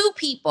 Well, 2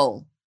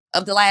 people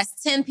of the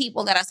last 10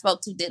 people that I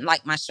spoke to didn't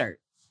like my shirt.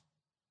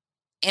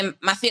 And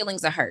my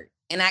feelings are hurt.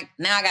 And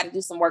now I got to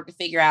do some work to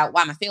figure out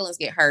why my feelings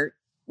get hurt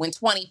when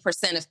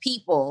 20% of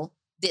people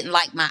didn't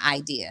like my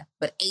idea,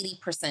 but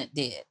 80%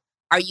 did.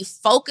 Are you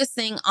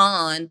focusing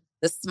on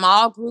the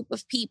small group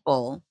of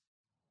people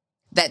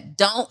that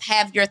don't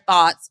have your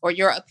thoughts or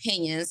your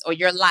opinions or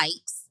your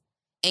likes,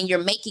 and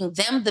you're making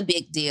them the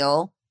big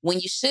deal when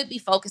you should be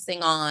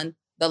focusing on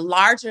the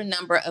larger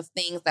number of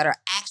things that are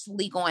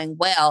actually going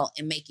well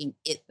and making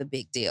it the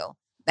big deal.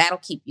 That'll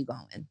keep you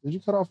going. Did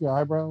you cut off your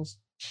eyebrows?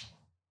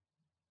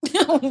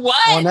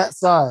 What? On that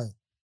side.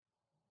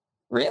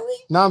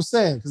 Really? No, I'm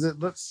saying, because it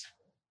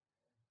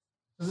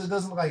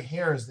doesn't look like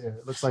hair is there.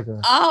 It looks like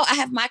a... Oh, I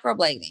have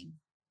microblading.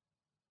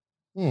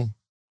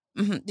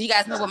 Mm-hmm. Do you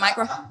guys know what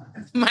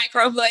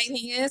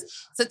microblading is?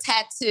 It's a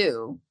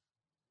tattoo.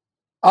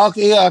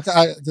 Okay, yeah,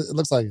 it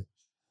looks like it.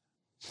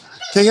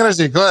 King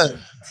Energy, go ahead.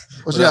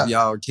 What up,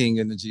 y'all? King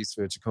Energy,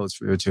 spiritual coach,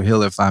 spiritual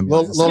healer. Find me.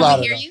 Low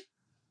louder. Hear you?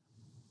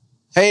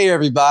 Hey,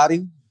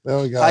 everybody. There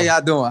we go. How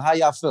y'all doing? How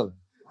y'all feeling?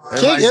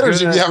 King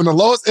Energy be having the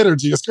lowest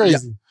energy. It's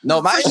crazy. Yeah.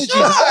 No, my energy is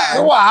You high.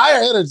 want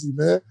higher energy,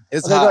 man.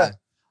 It's Okay,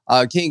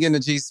 high. King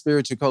Energy,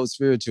 spiritual coach,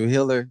 spiritual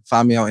healer.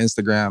 Find me on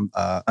Instagram,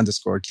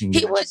 _King.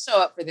 He would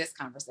show up for this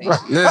conversation.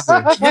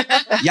 Listen,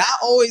 y'all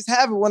always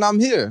have it when I'm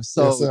here.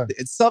 So Yes,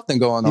 it's something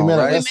going on,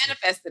 right? We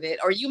manifested it,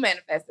 or you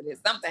manifested it.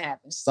 Something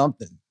happened.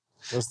 Something.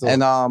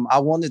 And I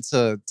wanted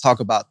to talk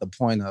about the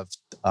point of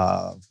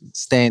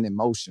staying in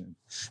motion,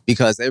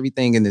 because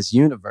everything in this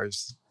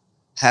universe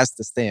has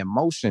to stay in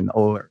motion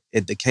or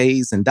it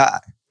decays and die.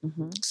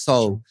 Mm-hmm.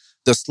 So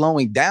the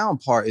slowing down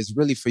part is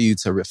really for you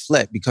to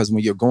reflect, because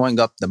when you're going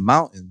up the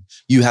mountain,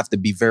 you have to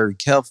be very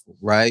careful,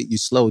 right? You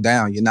slow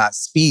down. You're not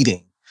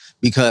speeding,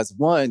 because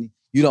one,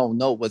 you don't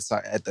know what's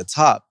at the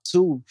top.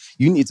 Two,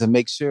 you need to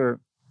make sure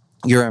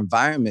your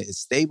environment is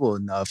stable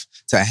enough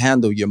to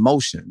handle your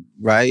motion,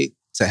 right?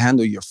 To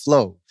handle your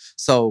flow.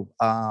 So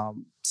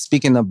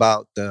speaking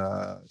about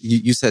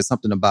you said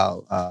something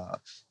about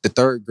the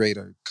third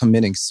grader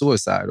committing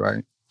suicide,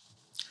 right?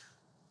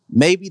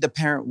 Maybe the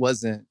parent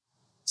wasn't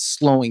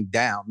slowing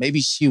down.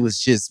 Maybe she was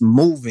just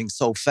moving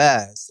so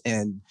fast.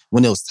 And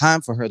when it was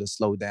time for her to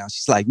slow down,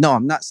 she's like, no,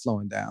 I'm not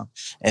slowing down.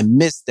 And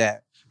missed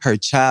that her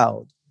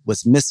child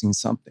was missing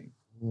something.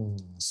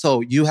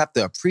 So you have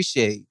to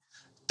appreciate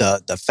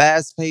the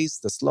fast pace,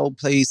 the slow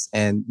pace,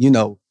 and,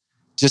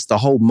 just the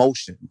whole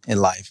motion in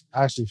life.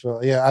 I actually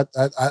feel,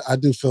 I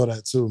do feel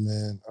that too,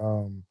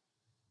 man.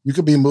 You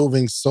could be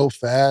moving so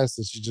fast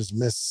that you just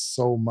miss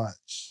so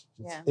much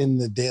in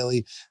the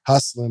daily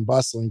hustling,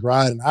 bustling,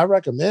 grind. And I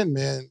recommend,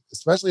 man,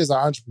 especially as an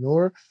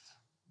entrepreneur,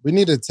 we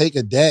need to take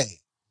a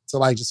day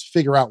to just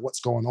figure out what's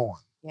going on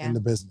in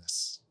the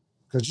business.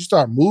 Because you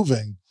start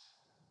moving.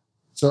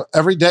 So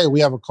every day we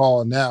have a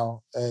call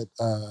now at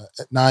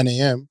 9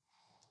 a.m.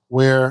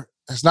 where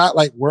it's not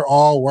like we're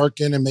all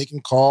working and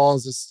making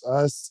calls. It's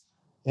us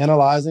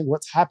analyzing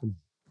what's happening.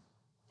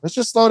 Let's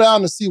just slow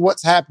down to see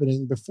what's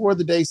happening before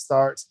the day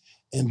starts,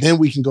 and then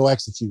we can go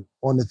execute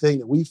on the thing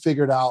that we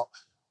figured out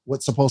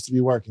what's supposed to be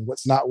working,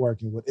 what's not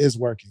working, what is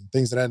working,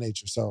 things of that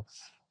nature. So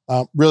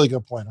really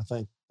good point.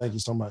 Thank you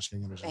so much,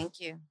 King Energy. Thank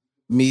you.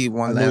 Me,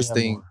 one last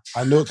thing.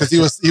 I knew it because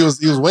he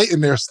was waiting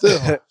there still.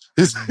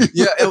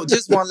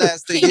 Just one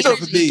last thing. Get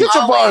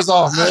your bars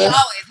off, man. He always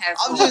has.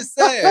 I'm just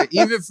saying,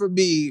 even for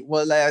me,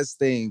 one last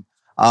thing.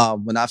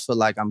 When I feel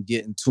like I'm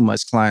getting too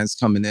much clients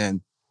coming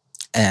in,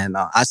 and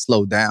I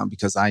slow down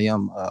because I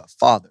am a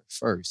father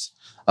first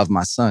of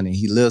my son, and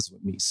he lives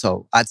with me.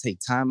 So I take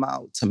time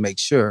out to make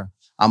sure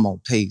I'm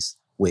on pace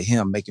with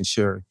him, making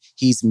sure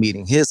he's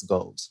meeting his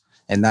goals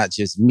and not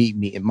just me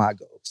meeting my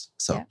goals.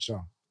 So,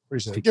 sure.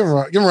 Appreciate it. Give him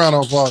a round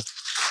of applause.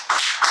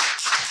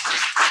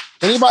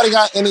 Anybody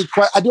got any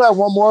questions? I do have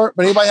one more,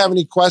 but anybody have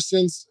any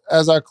questions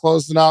as I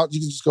close it out? You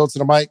can just go to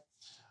the mic.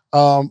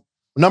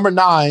 Number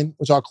 9,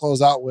 which I'll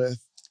close out with,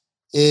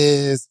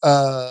 is I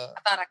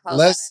thought I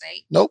closed out at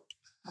 8. Nope.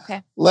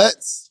 Okay.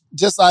 Let's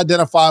just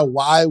identify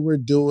why we're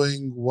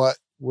doing what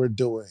we're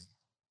doing.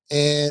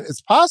 And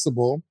it's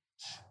possible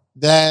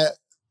that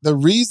the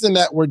reason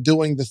that we're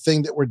doing the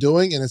thing that we're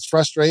doing, and it's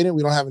frustrating,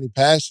 we don't have any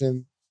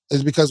passion,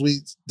 is because we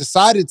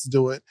decided to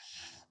do it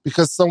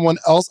because someone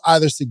else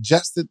either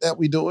suggested that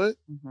we do it,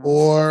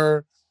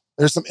 or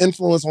there's some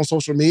influence on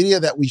social media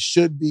that we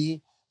should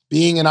be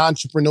being an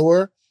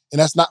entrepreneur,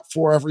 and that's not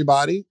for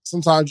everybody.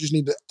 Sometimes you just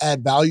need to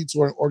add value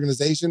to an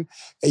organization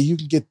and you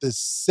can get the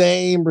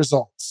same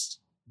results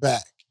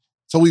back.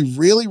 So we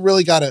really,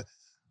 really got to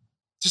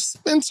just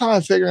spend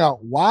time figuring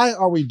out, why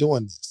are we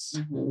doing this?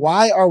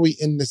 Why are we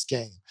in this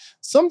game?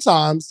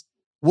 Sometimes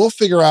we'll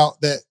figure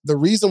out that the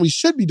reason we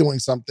should be doing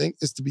something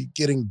is to be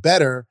getting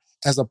better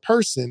as a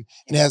person,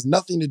 and it has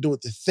nothing to do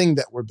with the thing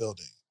that we're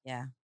building.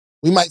 Yeah.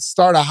 We might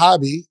start a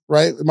hobby,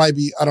 right? It might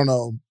be, I don't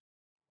know,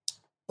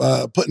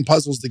 putting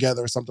puzzles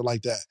together or something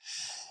like that.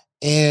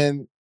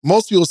 And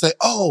most people say,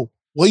 oh,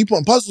 well, you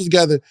putting puzzles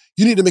together,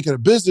 you need to make it a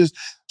business,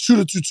 shoot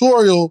a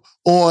tutorial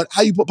on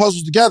how you put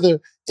puzzles together,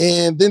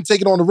 and then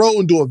take it on the road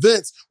and do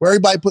events where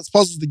everybody puts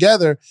puzzles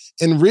together.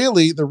 And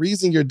really, the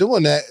reason you're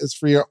doing that is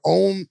for your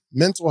own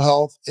mental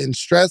health and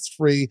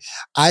stress-free.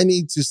 I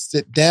need to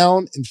sit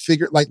down and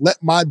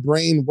let my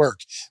brain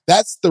work.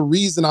 That's the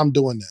reason I'm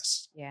doing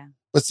this. Yeah.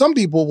 But some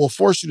people will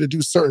force you to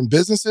do certain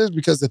businesses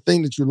because the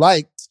thing that you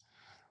liked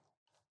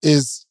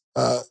is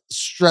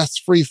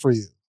stress-free for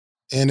you.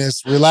 And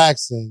it's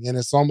relaxing, and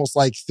it's almost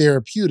like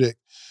therapeutic.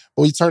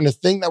 But we turn the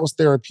thing that was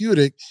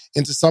therapeutic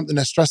into something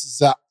that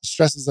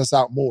stresses us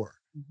out more.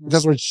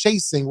 because we're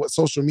chasing what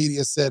social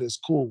media said is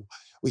cool.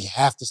 We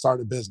have to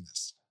start a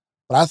business.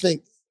 But I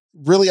think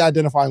really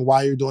identifying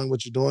why you're doing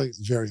what you're doing is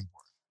very important.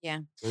 Yeah.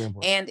 Very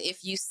important. And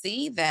if you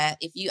see that,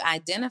 if you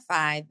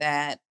identify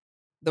that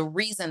the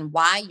reason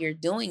why you're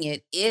doing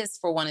it is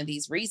for one of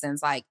these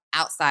reasons, like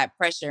outside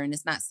pressure, and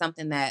it's not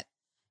something that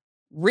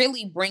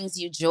really brings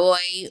you joy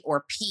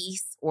or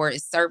peace or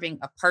is serving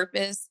a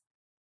purpose,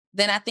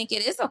 then I think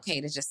it is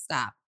okay to just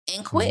stop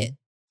and quit.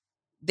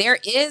 There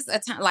is a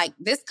time, like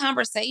this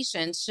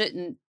conversation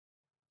shouldn't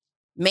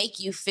make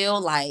you feel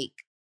like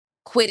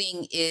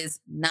quitting is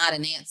not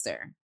an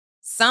answer.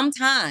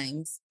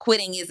 Sometimes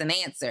quitting is an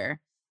answer,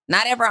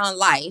 not ever on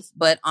life,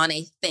 but on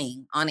a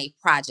thing, on a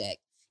project.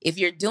 If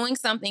you're doing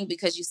something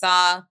because you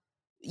saw,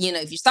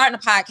 if you're starting a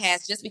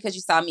podcast just because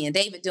you saw me and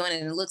David doing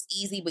it and it looks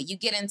easy, but you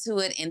get into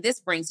it and this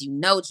brings you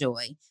no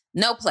joy,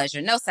 no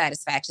pleasure, no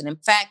satisfaction. In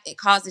fact, it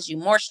causes you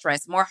more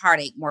stress, more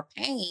heartache, more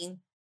pain.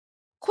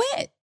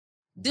 Quit.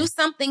 Do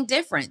something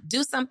different.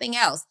 Do something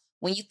else.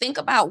 When you think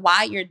about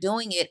why you're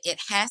doing it, it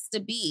has to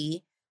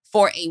be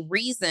for a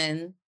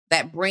reason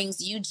that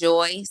brings you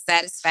joy,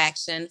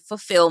 satisfaction,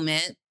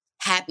 fulfillment,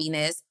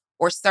 happiness,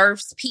 or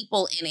serves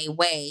people in a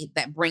way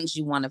that brings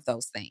you one of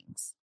those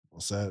things.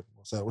 Well said.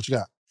 Well said. What you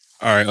got?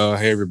 All right.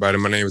 Hey, everybody.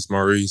 My name is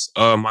Maurice.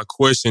 My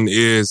question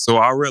is, so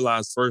I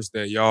realized first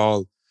that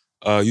y'all,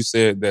 you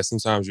said that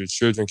sometimes your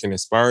children can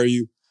inspire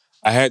you.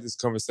 I had this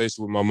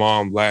conversation with my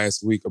mom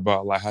last week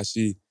about like how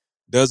she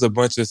does a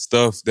bunch of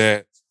stuff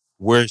that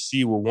where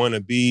she would want to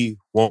be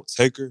won't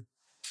take her.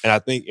 And I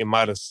think it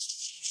might have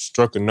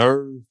struck a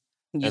nerve.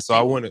 And so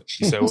I wanted,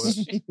 you said what?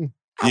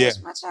 I wish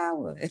my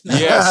child would.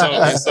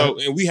 Yeah,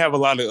 and we have a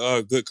lot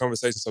of good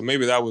conversations. So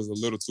maybe that was a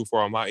little too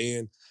far on my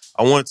end.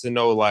 I wanted to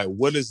know, like,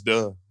 what is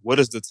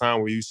the time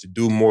where you should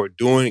do more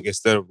doing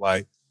instead of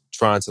like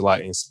trying to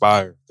like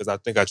inspire? Because I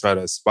think I try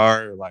to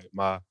inspire like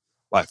my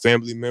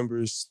family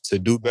members to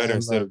do better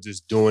instead of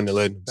just doing and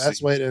letting them see.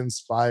 Best way to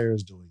inspire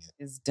is doing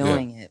it. Is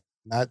doing it.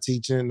 Not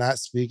teaching, not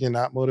speaking,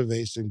 not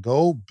motivation.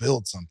 Go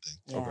build something.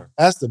 Yeah. Okay.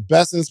 That's the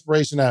best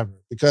inspiration ever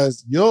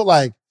because you'll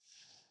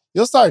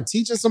start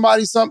teaching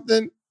somebody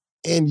something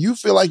and you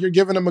feel like you're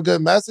giving them a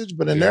good message,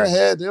 but in their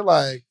head, they're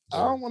like, I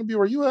don't want to be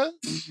where you at.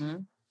 Mm-hmm.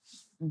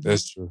 Mm-hmm.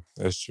 That's true.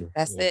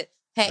 That's it.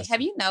 Hey,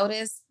 have you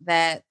noticed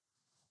that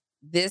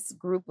this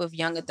group of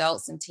young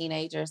adults and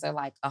teenagers are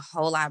like a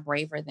whole lot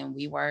braver than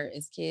we were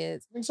as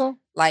kids? I think so.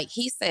 Like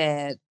he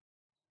said,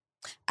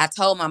 I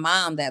told my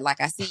mom that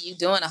like, I see you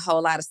doing a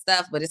whole lot of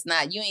stuff, but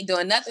you ain't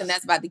doing nothing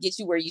that's about to get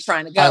you where you're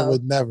trying to go. I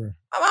would never.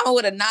 My mama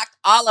would have knocked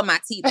all of my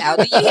teeth out.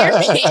 Do you hear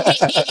me?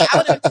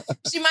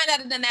 She might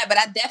not have done that, but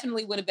I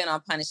definitely would have been on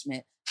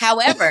punishment.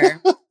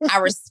 However, I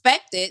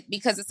respect it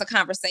because it's a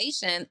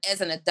conversation. As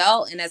an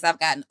adult and as I've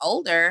gotten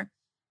older,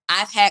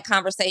 I've had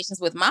conversations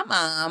with my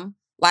mom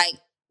like,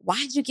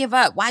 why'd you give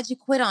up? Why'd you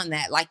quit on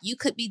that? Like you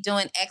could be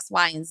doing X,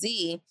 Y, and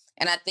Z.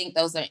 And I think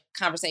those are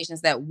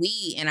conversations that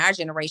we in our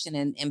generation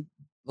and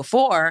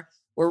before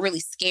were really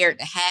scared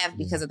to have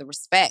because of the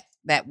respect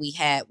that we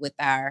had with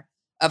our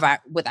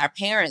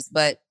parents.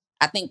 But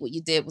I think what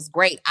you did was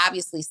great.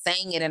 Obviously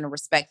saying it in a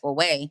respectful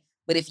way.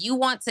 But if you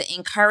want to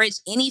encourage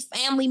any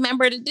family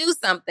member to do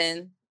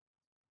something,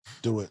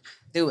 do it.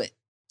 Do it.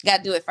 You got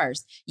to do it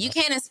first. You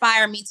can't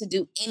inspire me to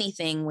do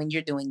anything when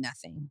you're doing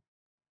nothing.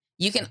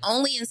 You can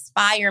only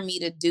inspire me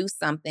to do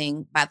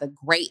something by the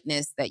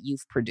greatness that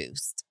you've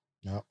produced.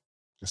 Yep.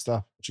 Good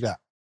stuff. What you got?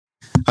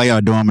 How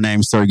y'all doing? My name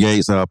is Sir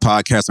Gates,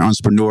 podcast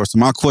entrepreneur. So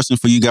my question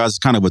for you guys is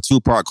kind of a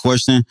two-part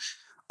question.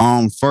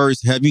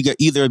 First, have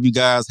either of you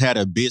guys had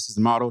a business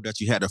model that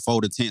you had to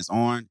fold the tents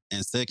on?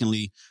 And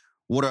secondly,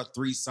 what are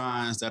 3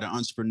 signs that an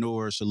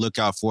entrepreneur should look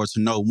out for to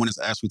know when it's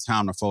actually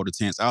time to fold the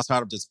tents?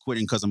 Outside of just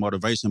quitting because of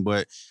motivation,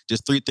 but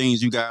just 3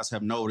 things you guys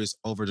have noticed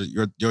over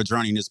your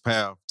journey in this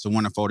path to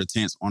when to fold the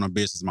tents on a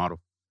business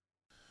model.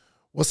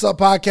 What's up,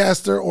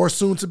 podcaster or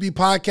soon-to-be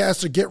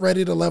podcaster? Get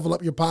ready to level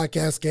up your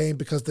podcast game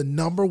because the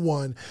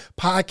 #1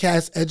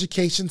 podcast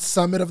education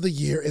summit of the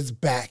year is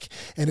back,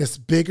 and it's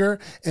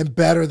bigger and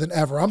better than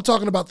ever. I'm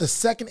talking about the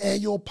 2nd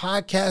annual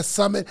podcast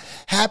summit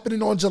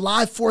happening on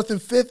July 4th and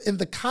 5th in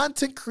the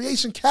content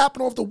creation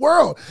capital of the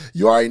world.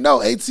 You already know,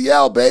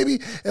 ATL,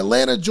 baby.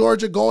 Atlanta,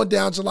 Georgia, going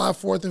down July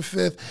 4th and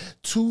 5th.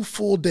 2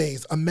 full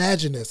days.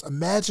 Imagine this.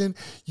 Imagine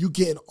you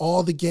getting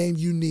all the game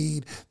you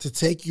need to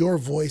take your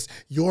voice,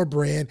 your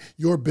brand,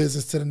 your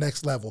business to the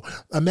next level.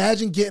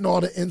 Imagine getting all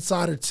the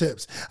insider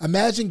tips.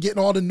 Imagine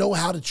getting all the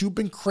know-how that you've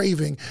been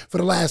craving for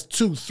the last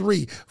 2,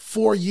 3,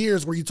 4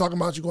 years where you're talking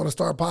about you're going to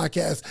start a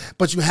podcast,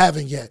 but you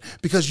haven't yet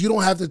because you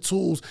don't have the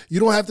tools, you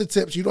don't have the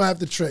tips, you don't have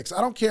the tricks. I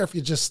don't care if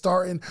you're just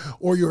starting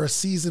or you're a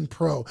seasoned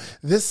pro.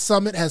 This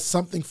summit has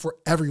something for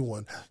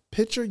everyone.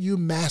 Picture you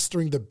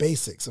mastering the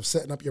basics of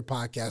setting up your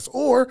podcast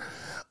or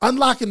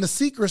unlocking the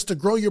secrets to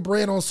grow your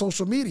brand on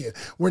social media.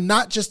 We're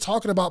not just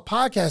talking about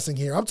podcasting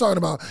here. I'm talking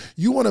about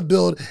you want to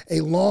build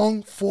a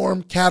long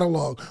form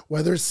catalog,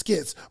 whether it's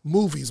skits,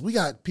 movies. We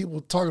got people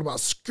talking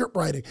about script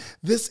writing.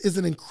 This is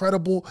an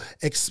incredible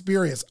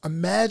experience.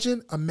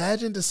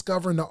 Imagine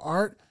discovering the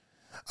art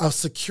of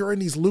securing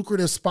these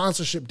lucrative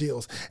sponsorship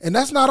deals. And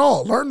that's not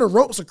all. Learn the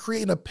ropes of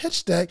creating a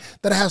pitch deck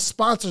that has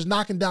sponsors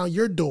knocking down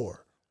your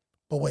door.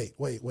 But wait.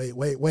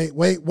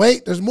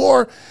 There's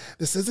more.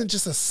 This isn't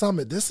just a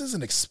summit. This is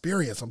an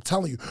experience. I'm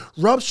telling you.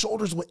 Rub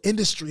shoulders with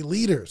industry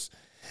leaders.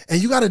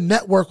 And you got to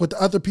network with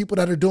the other people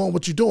that are doing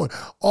what you're doing.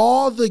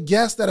 All the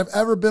guests that have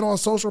ever been on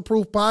Social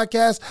Proof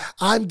Podcast,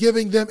 I'm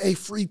giving them a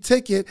free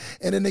ticket.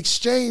 And in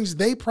exchange,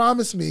 they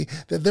promise me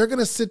that they're going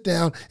to sit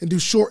down and do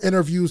short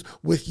interviews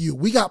with you.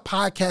 We got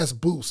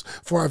podcast booths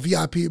for our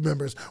VIP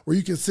members where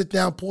you can sit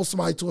down, pull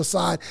somebody to a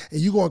side,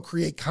 and you're going to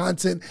create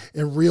content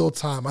in real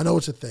time. I know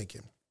what you're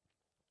thinking.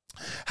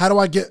 How do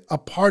I get a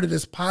part of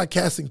this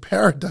podcasting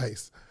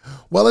paradise?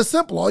 Well, it's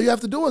simple. All you have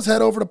to do is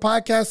head over to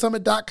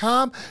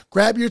podcastsummit.com,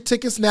 grab your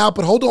tickets now,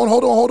 but hold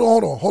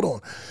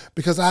on,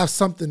 because I have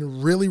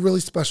something really, really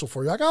special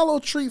for you. I got a little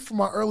treat for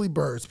my early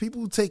birds,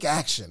 people who take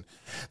action.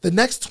 The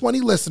next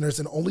 20 listeners,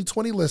 and only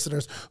 20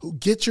 listeners, who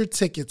get your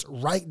tickets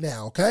right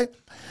now, okay?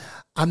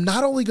 I'm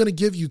not only going to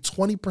give you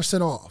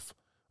 20% off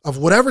of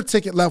whatever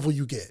ticket level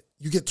you get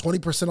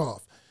 20%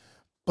 off.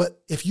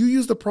 But if you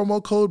use the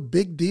promo code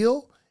Big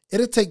Deal,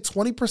 it'll take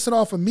 20%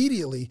 off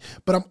immediately,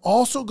 but I'm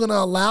also going to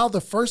allow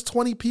the first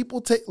 20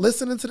 people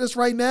listening to this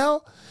right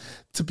now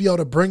to be able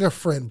to bring a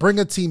friend, bring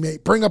a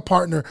teammate, bring a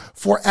partner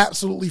for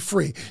absolutely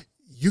free.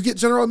 You get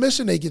general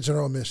admission, they get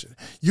general admission.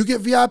 You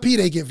get VIP,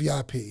 they get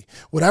VIP.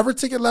 Whatever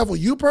ticket level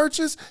you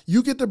purchase,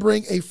 you get to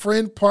bring a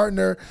friend,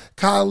 partner,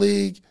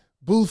 colleague,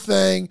 boo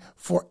thing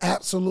for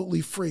absolutely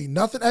free.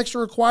 Nothing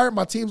extra required.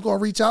 My team's going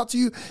to reach out to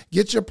you,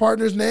 get your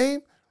partner's name,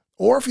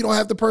 or if you don't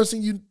have the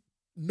person you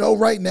know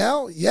right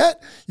now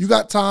yet, you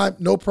got time,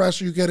 no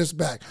pressure, you get us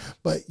back.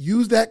 But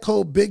use that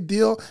code Big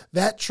Deal.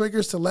 That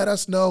triggers to let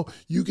us know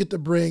you get to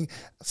bring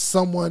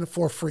someone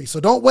for free.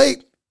 So don't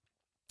wait.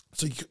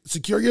 So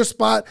secure your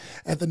spot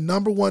at the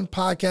 #1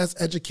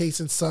 podcast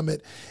education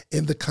summit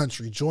in the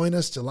country. Join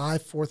us July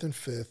 4th and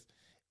 5th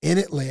in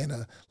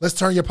Atlanta. Let's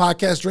turn your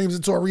podcast dreams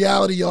into a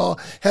reality, y'all.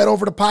 Head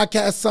over to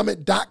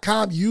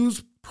podcastsummit.com.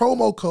 Use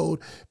promo code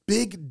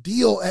Big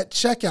Deal at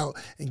checkout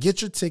and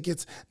get your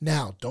tickets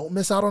now. Don't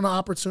miss out on the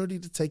opportunity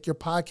to take your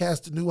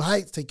podcast to new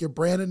heights, take your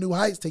brand to new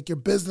heights, take your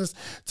business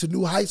to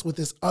new heights with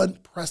this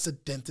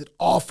unprecedented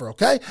offer,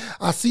 okay?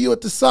 I'll see you at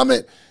the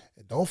summit.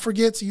 And don't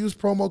forget to use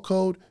promo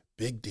code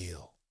Big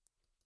Deal.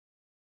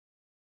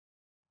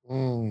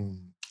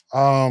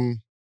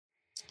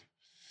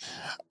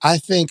 I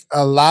think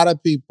a lot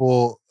of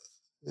people,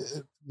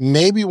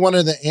 maybe one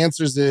of the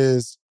answers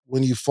is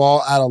when you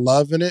fall out of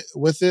love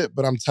with it,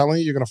 but I'm telling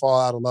you, you're going to fall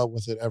out of love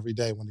with it every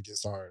day when it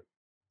gets hard.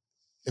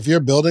 If you're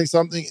building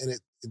something and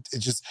it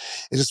just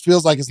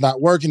feels like it's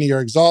not working and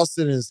you're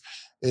exhausted and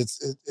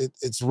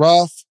it's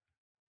rough,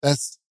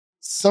 that's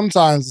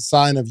sometimes a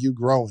sign of you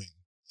growing,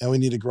 and we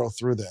need to grow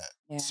through that.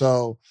 Yeah.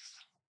 So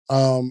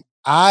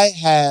I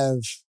have,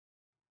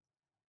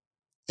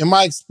 in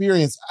my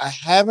experience, I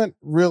haven't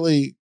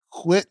really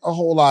quit a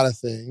whole lot of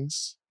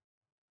things,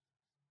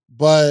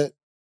 but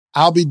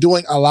I'll be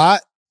doing a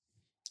lot.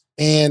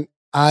 And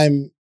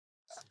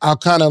I'll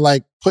kind of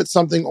like put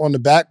something on the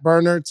back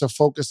burner to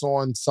focus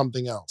on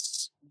something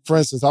else. For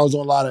instance, I was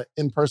doing a lot of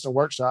in-person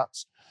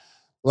workshops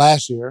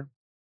last year.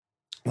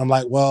 And I'm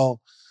like,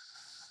 well,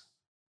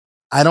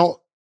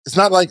 it's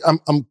not like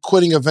I'm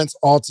quitting events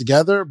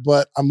altogether,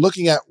 but I'm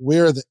looking at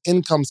where the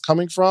income's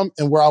coming from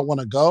and where I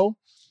want to go.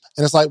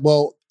 And it's like,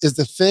 well, is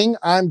the thing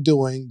I'm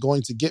doing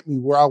going to get me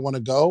where I want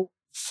to go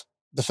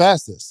the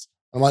fastest?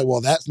 I'm like, well,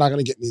 that's not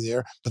going to get me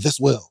there, but this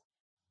will.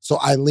 So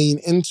I lean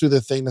into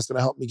the thing that's going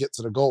to help me get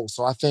to the goal.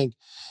 So I think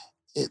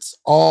it's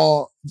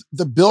all,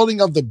 the building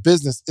of the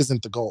business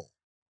isn't the goal.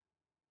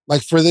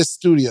 Like for this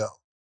studio,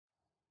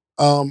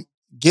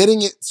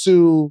 getting it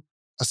to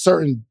a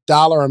certain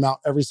dollar amount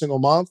every single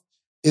month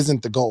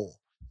isn't the goal.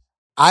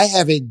 I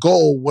have a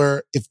goal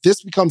where if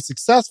this becomes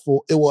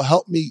successful, it will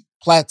help me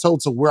plateau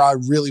to where I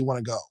really want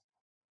to go.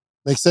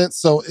 Make sense?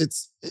 So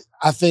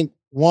I think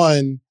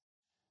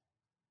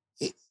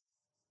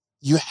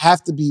you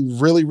have to be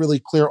really, really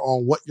clear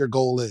on what your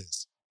goal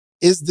is.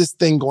 Is this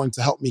thing going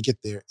to help me get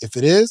there? If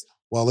it is,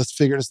 well, let's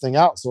figure this thing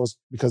out. So it's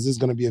because it's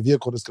going to be a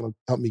vehicle that's going to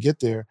help me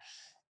get there.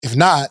 If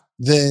not,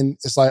 then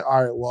it's like,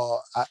 all right,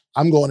 well,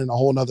 I'm going in a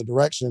whole nother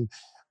direction.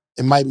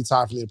 It might be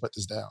time for me to put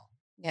this down.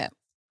 Yeah.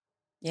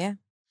 Yeah.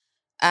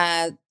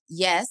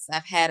 Yes,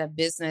 I've had a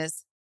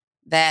business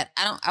that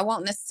I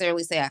won't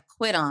necessarily say I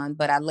quit on,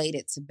 but I laid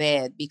it to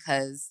bed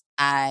because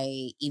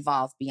I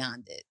evolved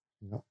beyond it.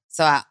 Yep.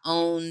 So I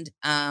owned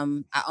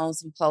some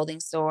clothing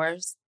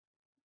stores,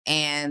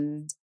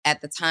 and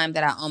at the time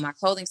that I owned my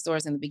clothing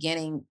stores in the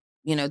beginning,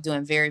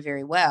 doing very,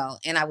 very well,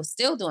 and I was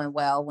still doing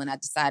well when I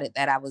decided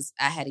that I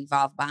had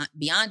evolved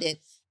beyond it,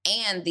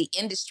 and the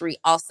industry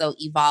also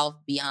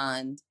evolved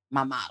beyond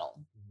my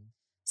model. Mm-hmm.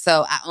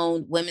 So I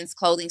owned women's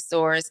clothing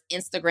stores.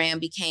 Instagram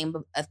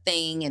became a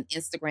thing, and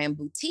Instagram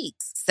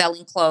boutiques,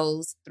 selling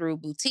clothes through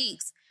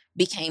boutiques,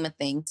 became a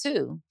thing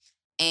too.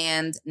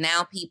 And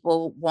now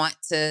people want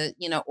to,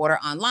 order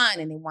online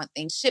and they want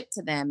things shipped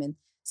to them. And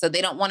So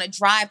they don't want to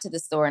drive to the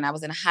store. And I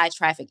was in a high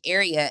traffic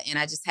area, and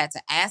I just had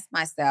to ask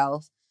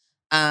myself,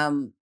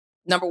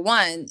 number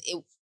one,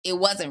 it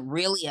wasn't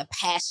really a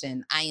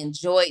passion. I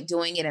enjoyed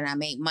doing it and I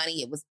made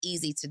money. It was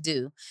easy to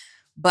do.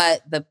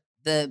 But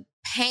the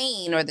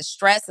pain or the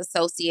stress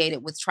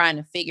associated with trying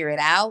to figure it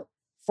out,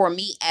 for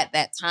me at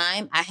that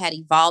time, I had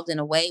evolved in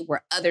a way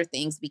where other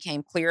things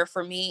became clearer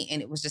for me.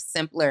 And it was just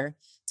simpler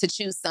to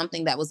choose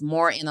something that was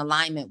more in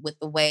alignment with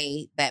the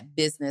way that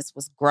business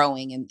was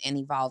growing and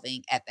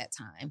evolving at that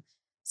time.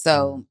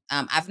 So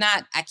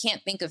I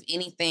can't think of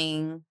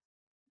anything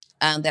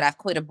that I've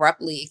quit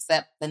abruptly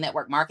except the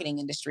network marketing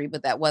industry,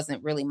 but that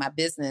wasn't really my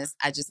business.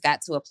 I just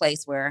got to a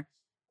place where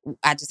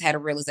I just had a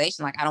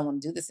realization, like, I don't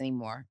want to do this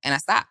anymore. And I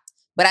stopped.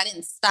 But I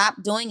didn't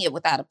stop doing it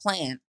without a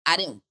plan. I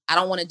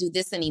don't want to do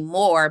this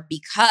anymore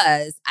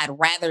because I'd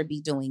rather be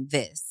doing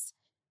this.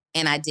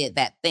 And I did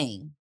that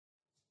thing.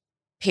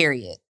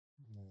 Period.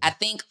 I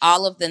think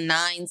all of the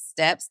 9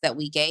 steps that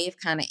we gave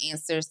kind of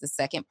answers the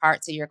second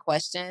part to your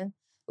question.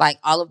 Like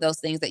all of those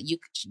things that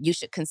you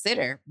should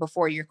consider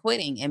before you're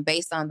quitting. And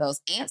based on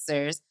those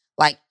answers,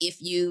 like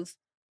if you've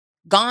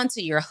gone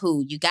to your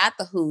who, you got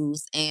the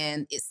who's,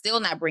 and it's still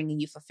not bringing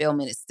you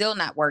fulfillment, it's still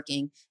not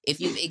working. If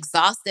you've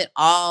exhausted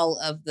all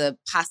of the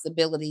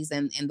possibilities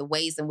and the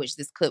ways in which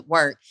this could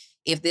work,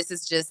 if this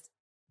is just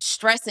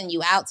stressing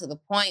you out to the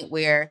point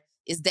where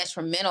it's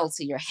detrimental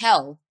to your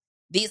health,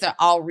 these are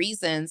all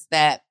reasons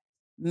that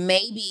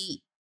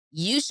maybe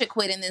you should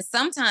quit. And then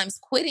sometimes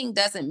quitting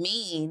doesn't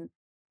mean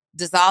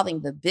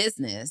dissolving the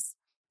business.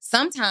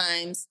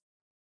 Sometimes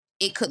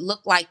it could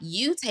look like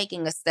you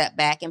taking a step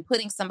back and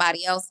putting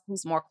somebody else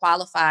who's more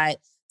qualified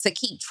to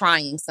keep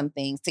trying some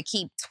things, to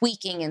keep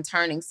tweaking and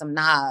turning some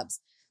knobs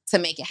to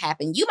make it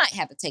happen. You might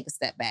have to take a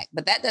step back,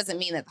 but that doesn't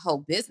mean that the whole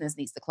business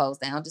needs to close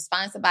down. Just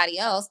find somebody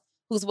else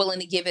who's willing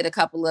to give it a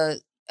couple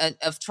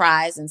of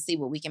tries and see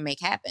what we can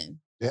make happen.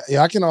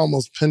 Yeah, I can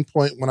almost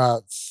pinpoint when I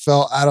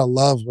fell out of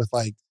love with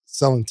like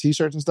selling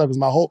t-shirts and stuff, because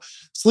my whole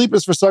Sleep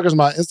is for Suckers,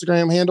 my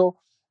Instagram handle,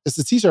 it's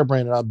the t-shirt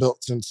brand that I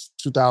built since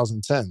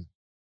 2010.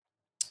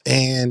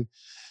 And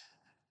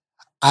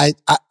I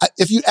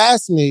if you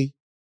ask me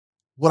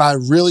what I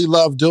really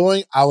love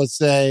doing, I would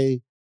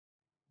say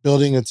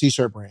building a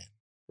t-shirt brand,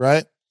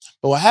 right?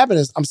 But what happened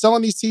is I'm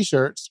selling these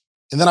t-shirts,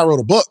 and then I wrote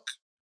a book.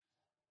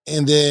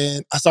 And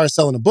then I started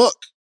selling a book.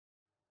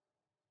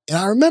 And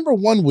I remember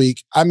one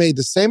week I made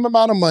the same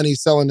amount of money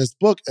selling this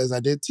book as I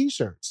did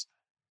t-shirts.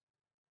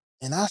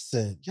 And I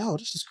said, yo,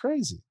 this is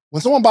crazy.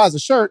 When someone buys a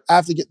shirt, I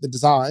have to get the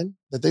design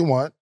that they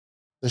want,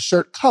 the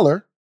shirt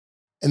color,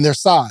 and their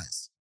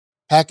size.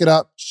 Pack it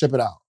up, ship it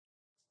out.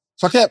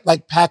 So I can't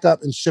like pack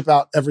up and ship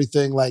out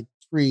everything like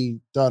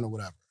pre-done or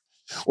whatever.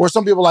 Or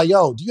some people are like,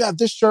 yo, do you have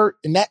this shirt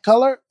in that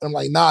color? And I'm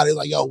like, nah. They're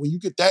like, yo, when you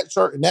get that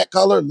shirt in that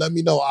color, let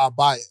me know, I'll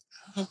buy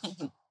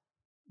it.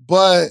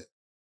 But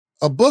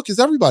a book is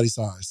everybody's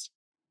size.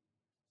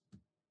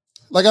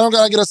 Like I don't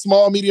gotta get a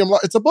small, medium,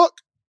 large. It's a book.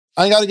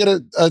 I ain't gotta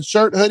get a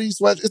shirt, hoodie,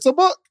 sweat. It's a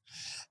book.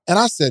 And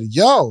I said,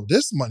 yo,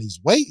 this money's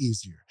way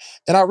easier.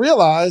 And I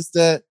realized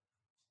that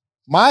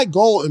my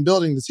goal in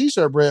building the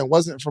t-shirt brand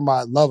wasn't for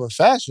my love of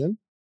fashion.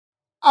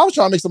 I was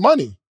trying to make some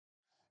money.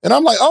 And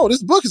I'm like, oh,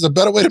 this book is a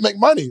better way to make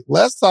money.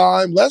 Less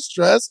time, less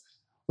stress.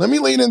 Let me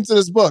lean into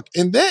this book.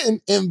 And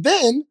then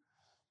it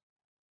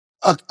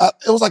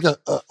was like a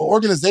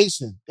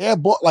organization. They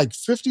had bought like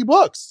 50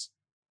 books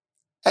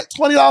at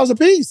 $20 a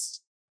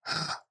piece.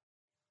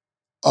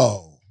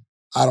 Oh,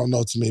 I don't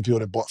know too many people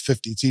that bought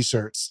 50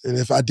 t-shirts. And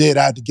if I did,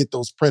 I had to get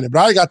those printed. But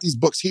I got these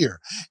books here.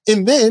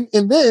 And then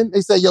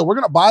they say, yo, we're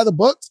going to buy the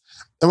books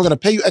and we're going to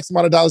pay you X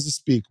amount of dollars to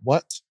speak.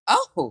 What?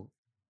 Oh,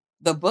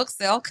 the book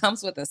sale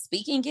comes with a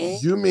speaking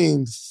gig? You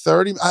mean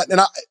 30?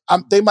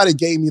 They might have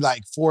gave me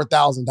like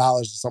 $4,000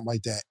 or something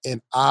like that.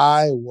 And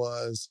I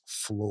was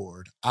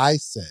floored. I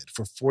said,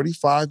 for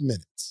 45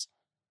 minutes,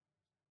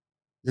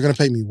 you're going to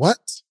pay me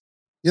what?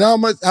 You know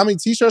how many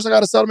t-shirts I got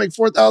to sell to make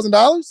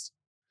 $4,000?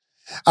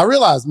 I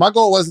realized my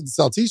goal wasn't to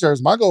sell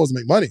t-shirts. My goal was to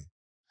make money.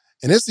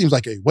 And it seems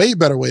like a way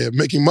better way of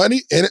making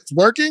money, and it's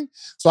working.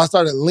 So I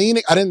started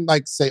leaning. I didn't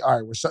like say, all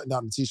right, we're shutting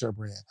down the t-shirt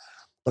brand.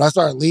 But I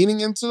started leaning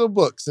into the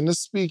books and the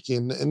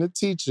speaking and the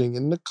teaching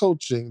and the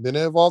coaching. Then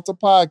it evolved to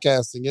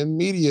podcasting and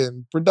media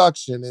and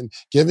production and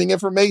giving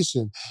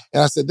information.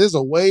 And I said, there's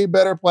a way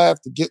better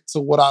path to get to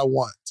what I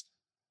want.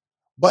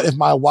 But if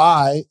I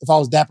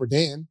was Dapper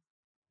Dan,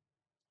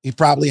 he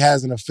probably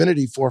has an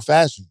affinity for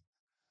fashion.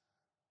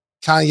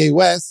 Kanye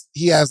West,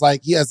 he has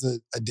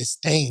a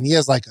disdain. He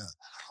has like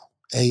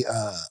a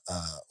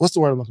what's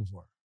the word I'm looking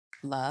for?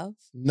 Love?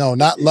 No,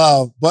 not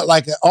love, but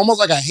like almost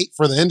like a hate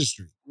for the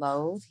industry.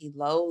 Loathe? He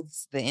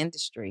loathes the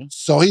industry.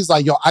 So he's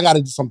like, yo, I got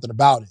to do something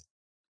about it.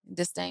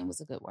 Disdain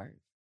was a good word.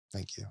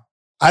 Thank you.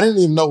 I didn't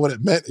even know what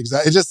it meant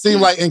exactly. It just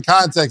seemed like in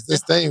context,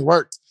 this thing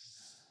worked.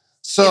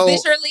 So,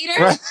 is this your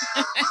leader?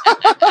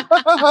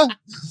 Right?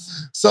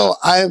 So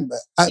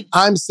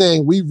I'm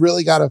saying we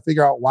really got to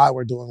figure out why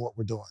we're doing what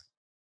we're doing.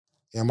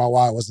 And my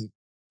why wasn't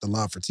the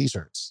love for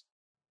t-shirts.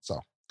 So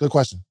good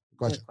question.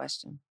 Good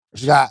question.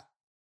 What you got?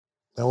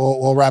 Then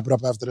we'll wrap it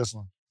up after this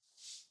one.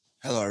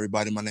 Hello,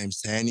 everybody. My name's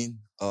Tanyan.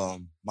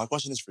 My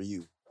question is for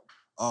you.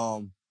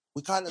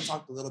 We kind of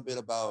talked a little bit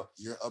about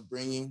your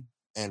upbringing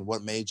and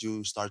what made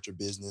you start your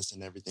business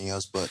and everything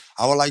else, but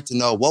I would like to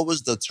know, what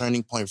was the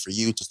turning point for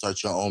you to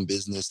start your own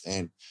business,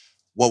 and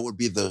what would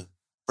be the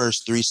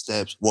first 3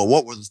 steps? Well,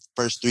 what were the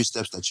first 3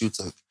 steps that you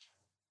took?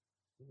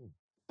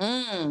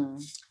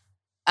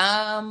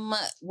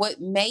 What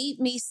made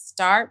me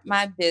start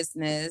my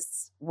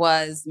business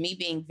was me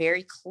being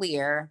very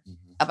clear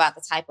about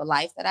the type of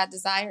life that I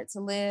desired to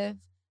live.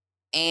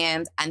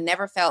 And I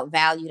never felt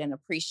valued and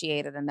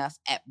appreciated enough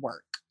at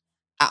work.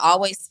 I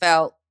always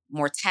felt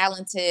more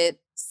talented,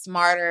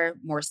 smarter,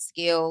 more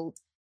skilled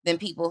than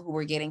people who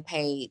were getting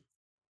paid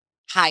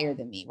higher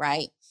than me,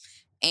 right?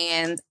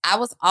 And I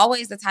was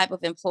always the type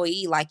of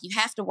employee, like, you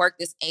have to work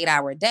this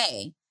 8-hour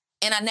day.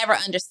 And I never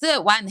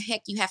understood why in the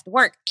heck you have to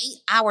work 8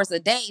 hours a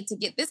day to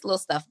get this little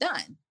stuff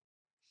done.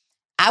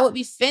 I would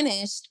be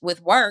finished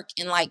with work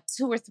in like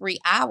 2 or 3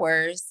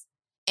 hours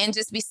and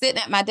just be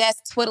sitting at my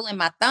desk twiddling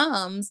my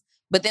thumbs.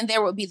 But then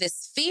there would be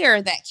this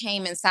fear that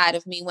came inside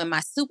of me when my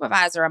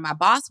supervisor or my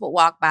boss would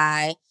walk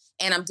by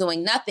and I'm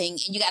doing nothing,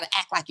 and you got to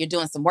act like you're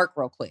doing some work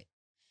real quick.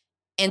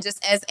 And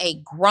just as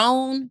a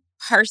grown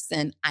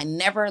person, I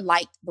never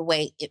liked the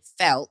way it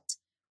felt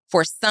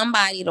for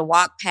somebody to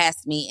walk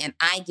past me and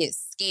I get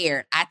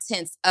scared. I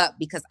tense up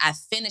because I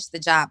finished the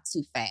job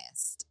too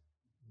fast.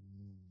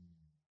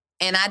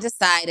 And I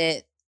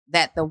decided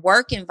that the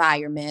work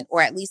environment,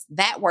 or at least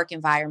that work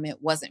environment,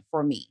 wasn't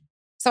for me.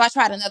 So I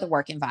tried another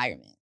work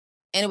environment.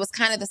 And it was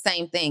kind of the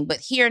same thing. But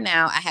here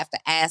now I have to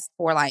ask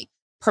for like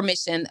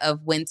permission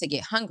of when to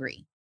get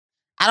hungry.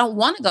 I don't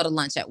want to go to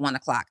lunch at 1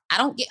 o'clock. I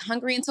don't get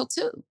hungry until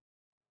 2.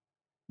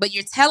 But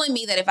you're telling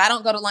me that if I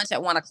don't go to lunch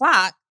at 1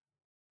 o'clock,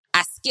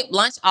 I skip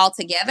lunch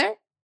altogether.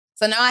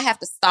 So now I have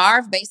to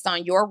starve based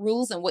on your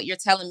rules and what you're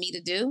telling me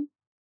to do.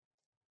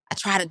 I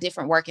tried a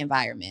different work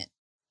environment.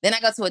 Then I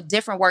go to a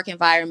different work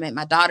environment.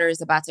 My daughter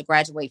is about to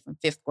graduate from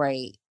 5th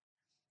grade.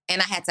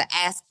 And I had to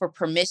ask for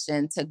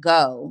permission to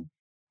go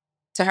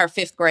to her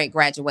 5th grade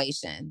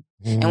graduation.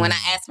 And when I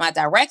asked my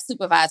direct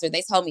supervisor,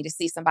 they told me to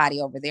see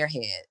somebody over their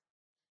head.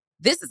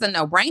 This is a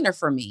no-brainer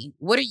for me.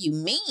 What do you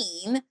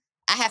mean?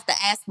 I have to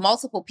ask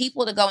multiple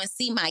people to go and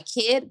see my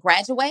kid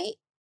graduate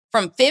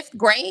from 5th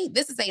grade?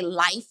 This is a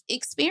life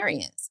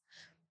experience.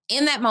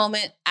 In that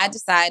moment, I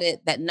decided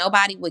that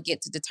nobody would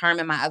get to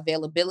determine my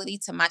availability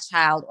to my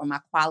child or my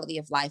quality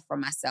of life for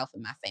myself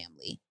and my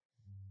family.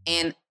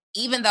 And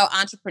even though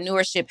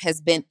entrepreneurship has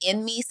been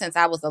in me since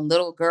I was a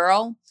little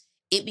girl,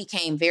 it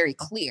became very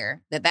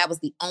clear that that was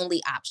the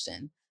only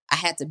option. I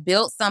had to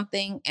build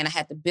something, and I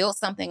had to build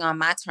something on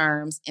my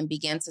terms and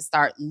begin to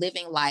start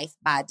living life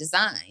by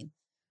design.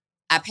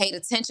 I paid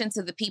attention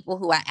to the people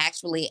who I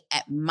actually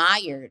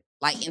admired,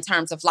 like in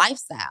terms of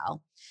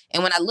lifestyle.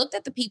 And when I looked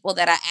at the people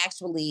that I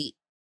actually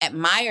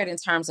admired in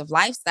terms of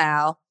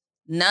lifestyle,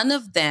 none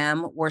of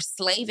them were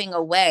slaving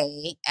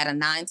away at a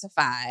 9 to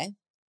 5,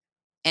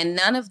 and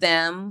none of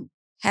them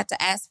had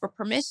to ask for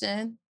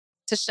permission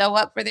to show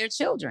up for their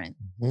children.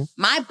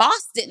 My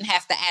boss didn't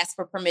have to ask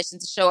for permission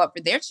to show up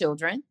for their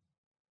children,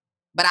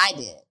 but I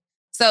did.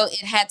 So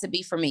it had to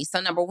be for me.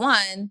 So number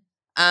one,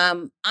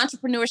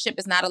 entrepreneurship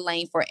is not a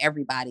lane for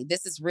everybody.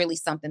 This is really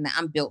something that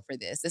I'm built for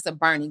this. It's a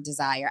burning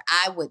desire.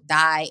 I would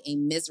die a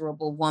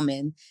miserable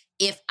woman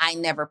if I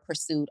never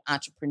pursued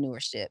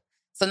entrepreneurship.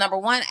 So number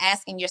one,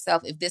 asking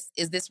yourself, if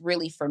is this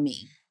really for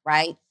me,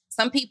 right?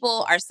 Some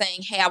people are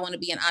saying, hey, I want to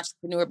be an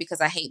entrepreneur because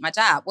I hate my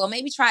job. Well,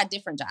 maybe try a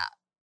different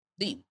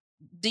job.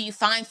 Do you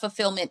find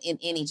fulfillment in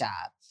any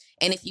job?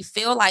 And if you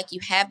feel like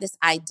you have this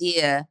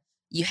idea,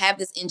 you have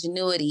this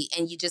ingenuity,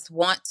 and you just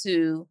want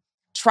to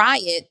try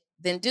it,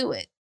 then do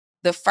it.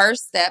 The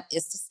first step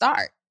is to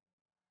start.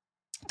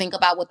 Think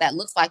about what that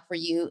looks like for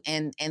you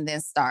and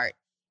then start.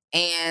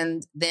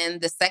 And then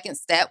the second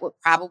step would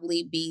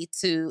probably be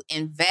to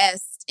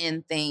invest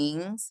in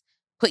things,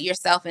 put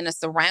yourself in a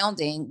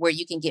surrounding where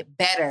you can get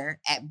better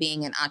at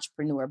being an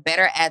entrepreneur,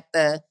 better at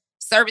the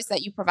service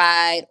that you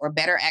provide, or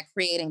better at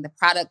creating the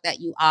product that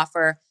you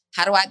offer.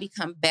 How do I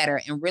become better?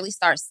 And really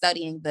start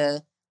studying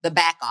the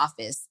back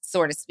office,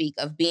 so to speak,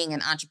 of being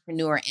an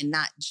entrepreneur, and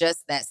not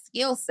just that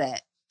skill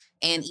set,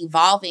 and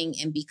evolving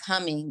and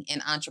becoming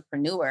an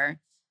entrepreneur.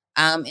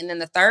 And then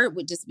the third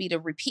would just be to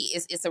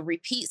repeat. It's a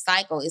repeat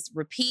cycle. It's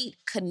repeat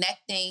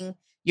connecting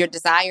your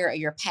desire or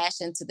your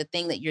passion to the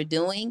thing that you're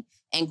doing,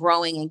 and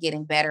growing and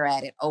getting better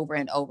at it over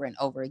and over and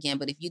over again.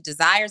 But if you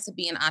desire to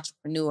be an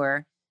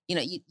entrepreneur,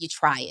 you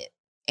try it.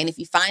 And if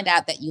you find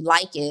out that you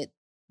like it,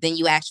 then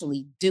you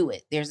actually do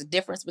it. There's a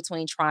difference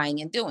between trying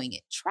and doing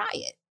it. Try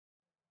it.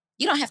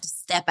 You don't have to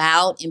step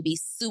out and be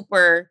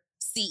super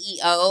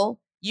CEO.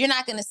 You're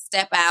not going to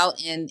step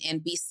out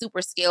and be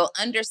super skilled,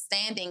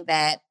 understanding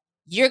that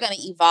you're going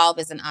to evolve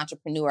as an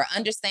entrepreneur,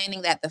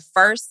 understanding that the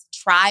first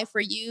try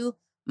for you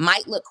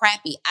might look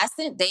crappy. I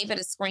sent David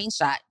a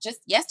screenshot just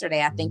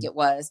yesterday, I think it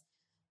was,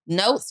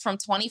 notes from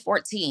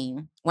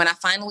 2014 when I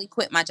finally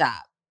quit my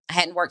job. I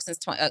hadn't worked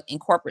in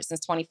corporate since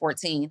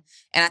 2014.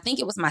 And I think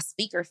it was my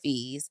speaker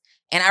fees.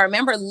 And I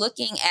remember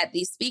looking at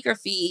these speaker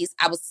fees.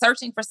 I was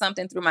searching for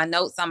something through my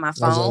notes on my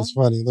phone. That's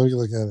funny. Let me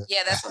look at it.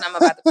 Yeah, that's what I'm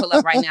about to pull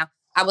up right now.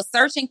 I was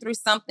searching through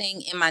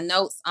something in my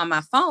notes on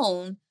my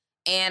phone,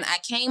 and I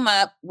came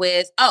up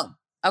with, I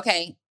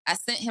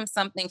sent him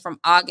something from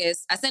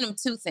August. I sent him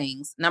two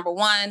things. Number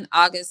one,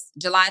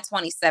 July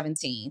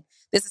 2017.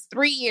 This is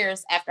 3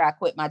 years after I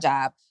quit my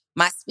job.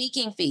 My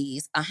speaking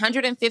fees,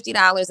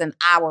 $150 an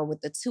hour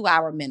with the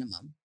 2-hour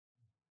minimum.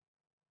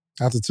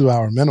 Not the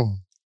 2-hour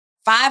minimum.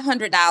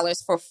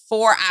 $500 for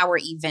 4-hour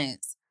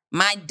events.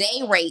 My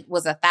day rate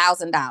was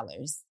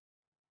 $1,000.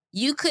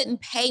 You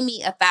couldn't pay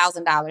me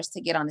 $1,000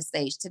 to get on the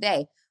stage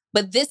today.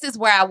 But this is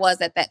where I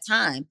was at that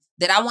time.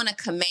 Did I want to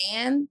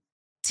command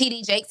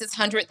TD Jakes'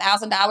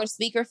 $100,000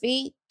 speaker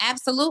fee?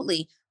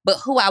 Absolutely. But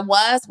who I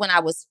was when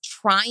I was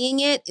trying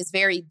it is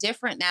very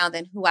different now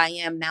than who I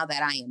am now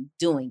that I am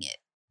doing it.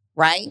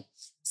 Right?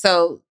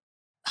 So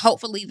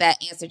hopefully that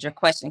answered your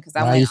question, because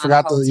you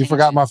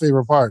forgot my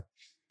favorite part.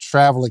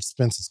 Travel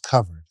expenses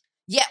covered.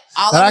 Yeah,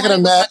 all I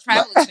wanted was my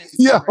travel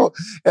expenses covered.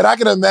 And I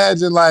can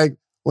imagine, like,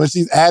 when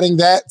she's adding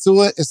that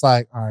to it, it's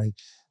like, all right,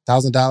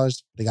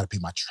 $1,000, they got to pay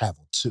my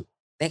travel too.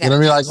 They got to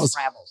pay my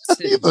travel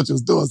too. You thought you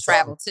was doing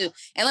travel too.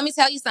 And let me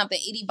tell you something,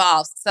 it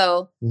evolves.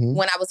 So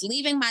when I was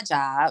leaving my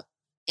job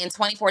in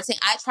 2014,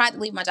 I tried to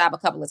leave my job a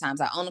couple of times.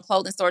 I owned a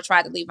clothing store,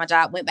 tried to leave my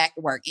job, went back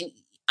to work. And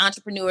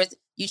entrepreneurs,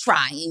 you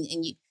try,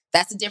 and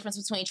that's the difference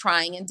between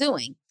trying and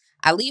doing.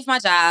 I leave my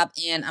job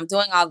and I'm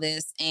doing all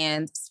this,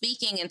 and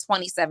speaking in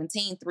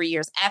 2017, 3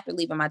 years after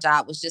leaving my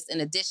job, was just an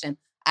addition.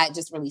 I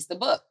just released a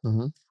book.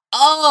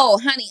 Oh,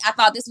 honey, I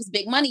thought this was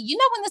big money. You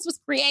know, when this was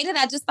created,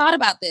 I just thought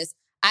about this.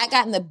 I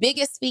got in the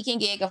biggest speaking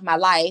gig of my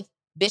life,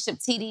 Bishop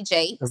TD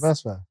Jakes. At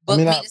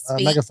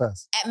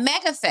Megafest. At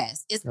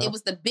Megafest. It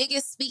was the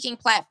biggest speaking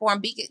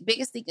platform,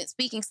 biggest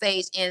speaking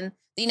stage in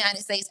the United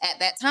States at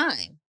that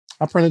time.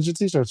 I printed your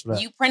t-shirts for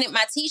that. You printed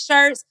my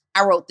t-shirts.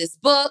 I wrote this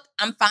book.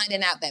 I'm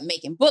finding out that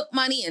making book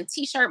money and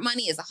t-shirt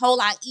money is a whole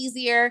lot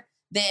easier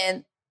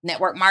than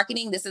network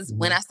marketing. This is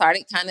when I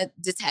started kind of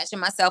detaching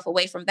myself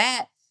away from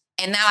that.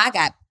 And now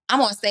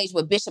I'm on stage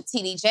with Bishop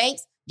TD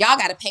Jakes. Y'all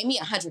got to pay me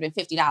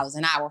 $150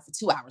 an hour for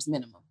 2 hours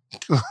minimum.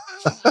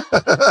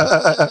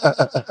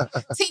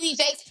 TD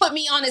Jakes put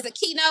me on as a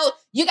keynote.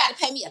 You got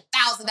to pay me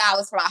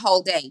 $1,000 for my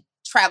whole day.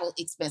 Travel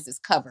expenses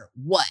covered.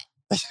 What?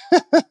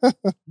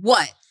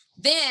 What?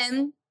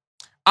 Then,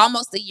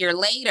 almost a year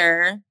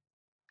later,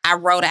 I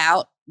wrote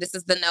out, this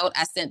is the note,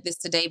 I sent this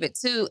to David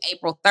too,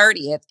 April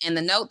 30th. And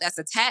the note that's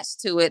attached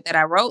to it that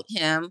I wrote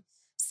him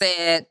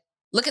said,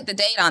 look at the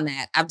date on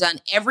that. I've done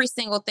every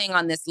single thing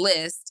on this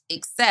list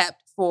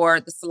except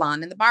for the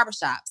salon and the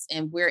barbershops.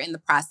 And we're in the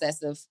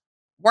process of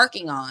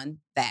working on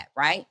that,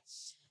 right?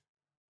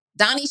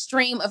 Donnie's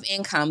stream of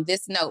income,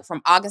 this note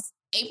from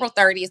April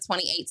 30th,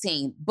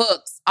 2018,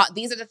 books.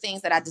 These are the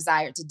things that I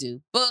desired to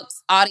do.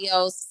 Books,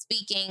 audios,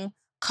 speaking,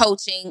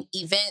 coaching,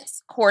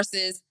 events,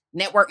 courses,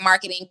 network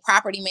marketing,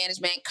 property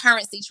management,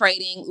 currency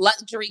trading,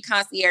 luxury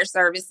concierge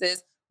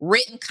services,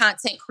 written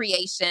content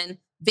creation,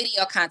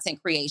 video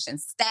content creation,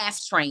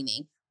 staff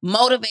training,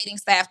 motivating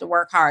staff to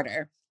work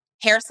harder,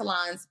 hair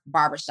salons,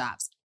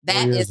 barbershops.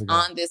 That is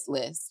on this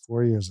list.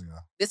 4 years ago.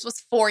 This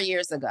was 4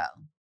 years ago.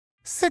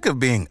 Sick of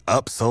being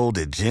upsold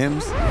at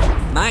gyms?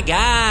 My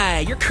guy,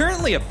 you're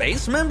currently a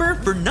base member.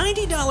 For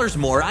 $90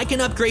 more, I can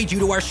upgrade you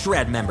to our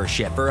Shred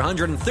membership. For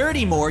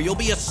 $130 more, you'll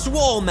be a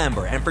Swole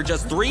member. And for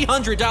just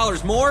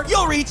 $300 more,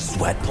 you'll reach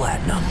Sweat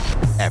Platinum.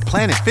 At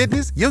Planet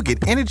Fitness, you'll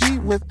get energy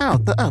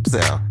without the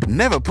upsell.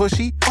 Never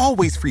pushy,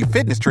 always free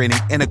fitness training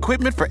and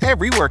equipment for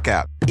every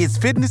workout. It's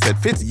fitness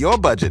that fits your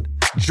budget.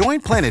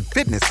 Join Planet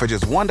Fitness for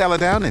just $1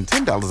 down and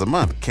 $10 a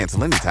month.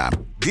 Cancel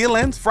anytime. Deal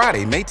ends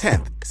Friday, May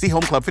 10th. See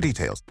Home Club for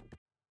details.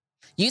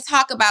 You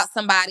talk about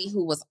somebody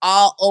who was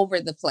all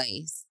over the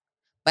place,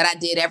 but I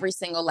did every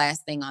single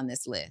last thing on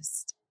this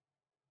list.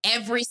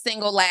 Every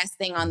single last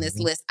thing on this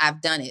list,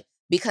 I've done it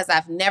because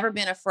I've never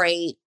been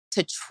afraid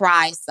to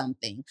try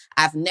something.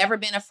 I've never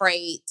been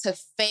afraid to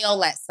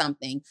fail at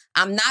something.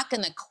 I'm not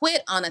going to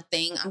quit on a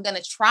thing. I'm going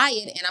to try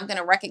it, and I'm going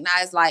to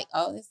recognize like,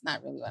 oh, that's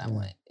not really what I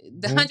want.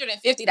 The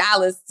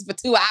 $150 for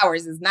 2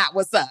 hours is not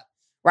what's up,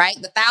 right?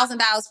 The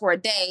 $1,000 for a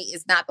day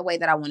is not the way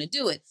that I want to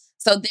do it.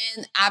 So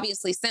then,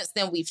 obviously, since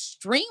then, we've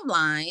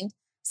streamlined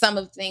some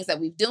of the things that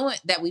we've done,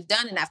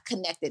 and I've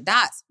connected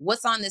dots.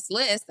 What's on this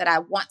list that I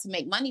want to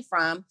make money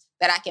from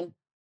that I can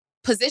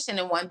position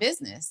in one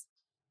business?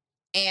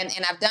 And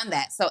I've done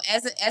that. So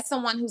as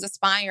someone who's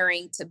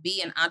aspiring to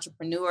be an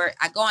entrepreneur,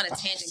 I go on a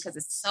tangent because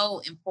it's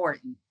so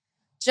important.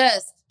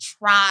 Just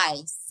try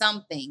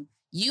something.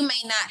 You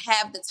may not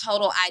have the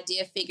total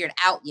idea figured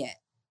out yet.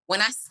 When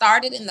I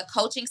started in the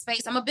coaching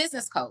space, I'm a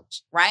business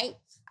coach, right?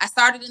 I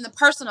started in the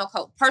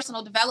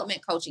personal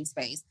development coaching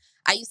space.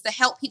 I used to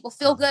help people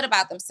feel good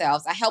about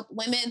themselves. I helped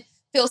women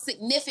feel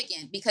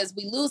significant because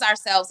we lose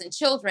ourselves in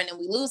children and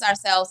we lose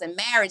ourselves in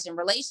marriage and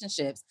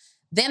relationships.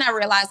 Then I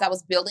realized I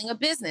was building a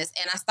business,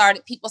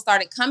 and people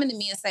started coming to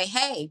me and say,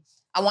 hey,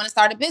 I want to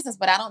start a business,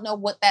 but I don't know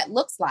what that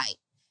looks like.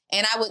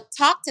 And I would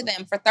talk to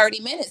them for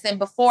 30 minutes. And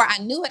before I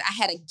knew it, I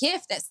had a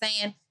gift that's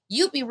saying,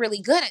 you'd be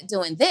really good at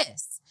doing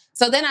this.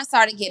 So then I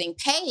started getting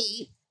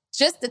paid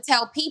just to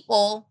tell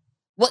people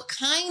what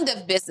kind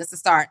of business to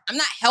start. I'm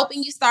not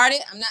helping you start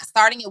it. I'm not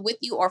starting it with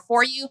you or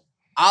for you.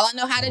 All I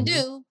know how to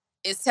do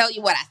is tell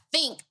you what I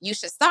think you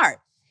should start.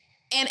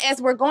 And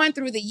as we're going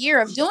through the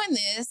year of doing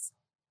this,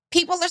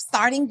 people are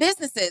starting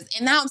businesses.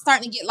 And now I'm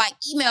starting to get like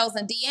emails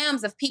and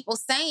DMs of people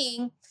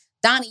saying,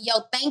 Donnie,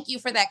 yo, thank you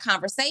for that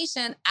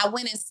conversation. I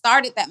went and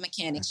started that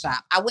mechanic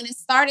shop. I went and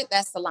started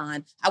that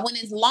salon. I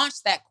went and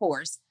launched that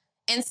course.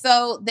 And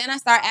so then I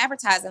start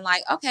advertising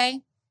like,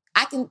 okay,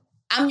 I'm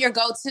your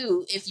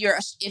go-to. If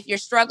you're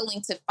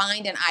struggling to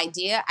find an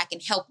idea, I can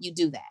help you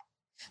do that.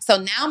 So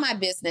now my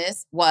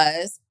business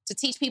was to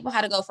teach people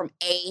how to go from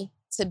A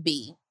to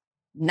B,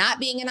 not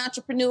being an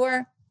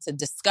entrepreneur to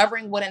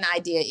discovering what an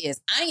idea is.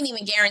 I ain't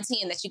even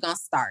guaranteeing that you're going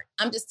to start.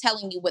 I'm just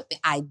telling you what the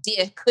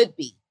idea could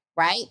be,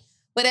 right?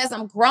 But as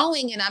I'm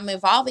growing and I'm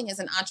evolving as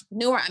an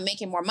entrepreneur, I'm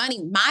making more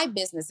money. My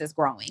business is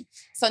growing.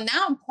 So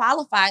now I'm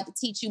qualified to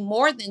teach you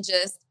more than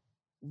just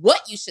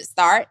what you should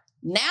start.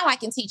 Now I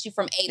can teach you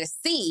from A to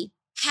C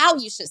how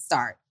you should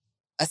start.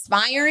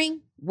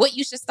 Aspiring, what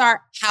you should start,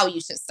 how you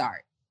should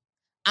start.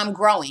 I'm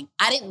growing.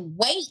 I didn't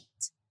wait.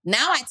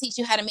 Now I teach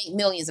you how to make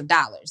millions of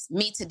dollars.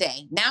 Me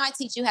today. Now I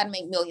teach you how to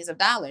make millions of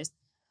dollars.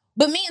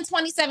 But me in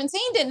 2017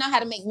 didn't know how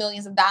to make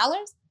millions of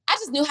dollars. I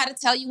just knew how to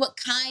tell you what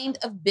kind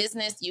of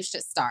business you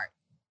should start.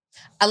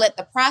 I let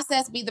the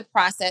process be the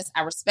process.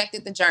 I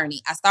respected the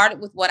journey. I started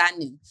with what I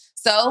knew.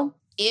 So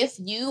if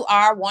you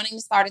are wanting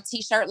to start a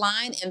t-shirt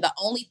line and the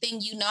only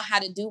thing you know how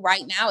to do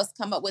right now is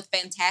come up with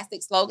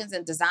fantastic slogans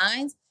and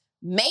designs,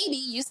 maybe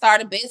you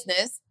start a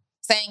business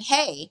saying,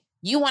 hey,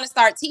 you want to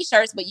start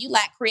t-shirts, but you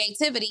lack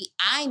creativity.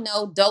 I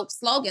know dope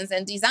slogans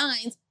and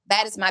designs.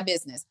 That is my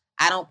business.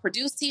 I don't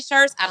produce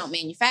t-shirts. I don't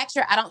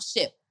manufacture. I don't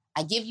ship.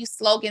 I give you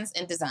slogans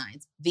and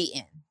designs. The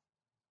end.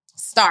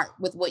 Start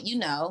with what you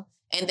know.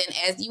 And then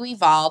as you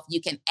evolve,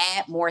 you can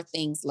add more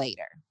things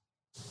later.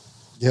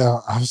 Yeah,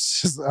 I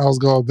was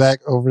going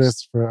back over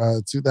this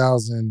for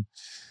 2000.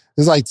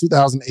 This is like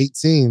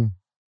 2018.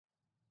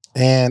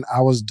 And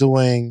I was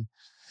doing,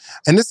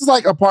 and this is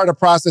like a part of the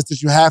process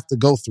that you have to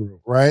go through,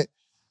 right?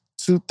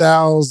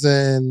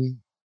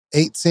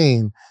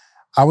 2018,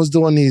 I was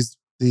doing these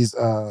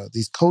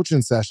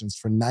coaching sessions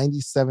for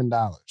 $97.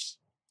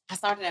 I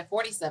started at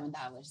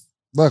 $47.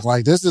 Look,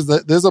 like this is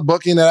a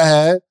booking that I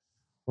had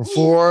from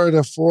 4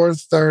 to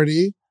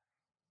 4:30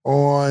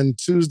 on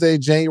Tuesday,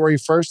 January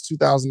 1st,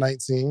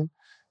 2019,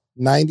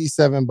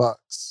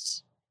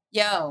 $97.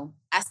 Yo,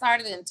 I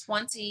started in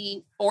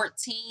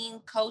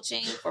 2014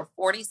 coaching for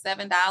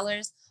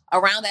 $47.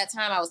 Around that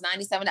time, I was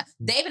 $97.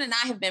 David and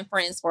I have been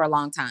friends for a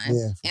long time.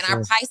 Yeah, and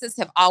our prices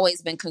have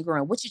always been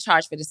congruent. What you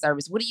charge for the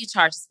service? What do you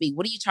charge to speak?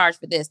 What do you charge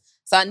for this?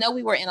 So I know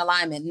we were in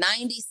alignment.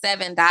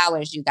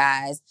 $97, you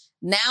guys.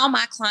 Now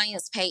my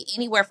clients pay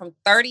anywhere from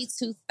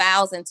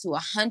 $32,000 to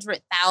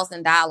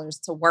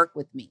 $100,000 to work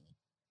with me.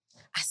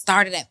 I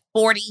started at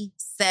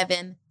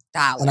 $47.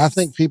 And I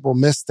think people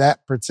miss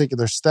that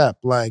particular step.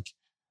 Like,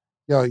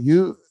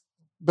 yo,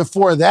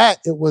 before that,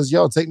 it was,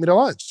 yo, take me to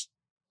lunch.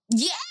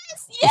 Yes.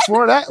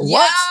 Before that, what?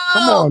 Yo,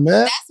 come on,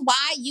 man. That's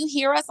why you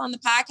hear us on the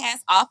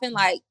podcast often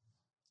like,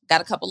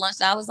 got a couple lunch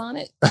dollars on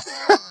it?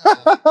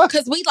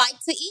 Because we like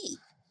to eat.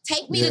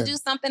 Take me to do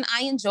something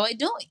I enjoy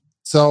doing.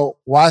 So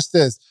watch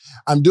this.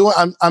 I'm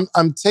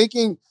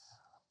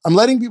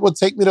letting people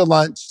take me to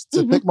lunch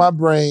to pick my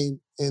brain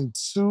in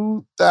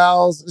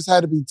 2000. This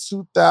had to be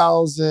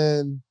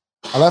 2000.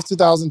 I left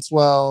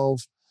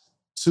 2012,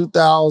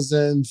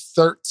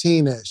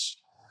 2013-ish.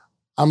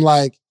 I'm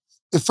like,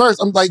 at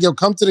first, I'm like, yo,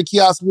 come to the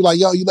kiosk and be like,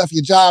 yo, you left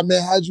your job,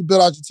 man. How'd you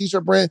build out your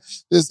t-shirt brand?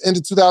 This end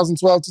of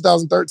 2012,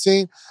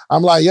 2013.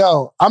 I'm like,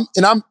 yo, I'm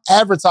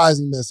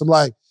advertising this. I'm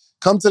like,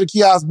 come to the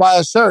kiosk, buy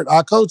a shirt.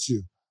 I'll coach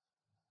you.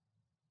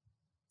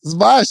 Just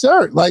buy a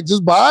shirt. Like,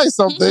 just buy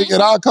something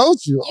and I'll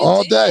coach you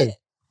all day.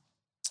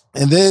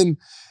 And then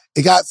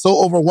it got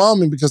so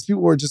overwhelming because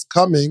people were just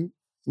coming and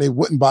they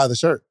wouldn't buy the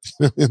shirt.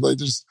 Like,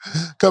 just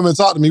come and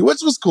talk to me,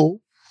 which was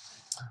cool.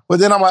 But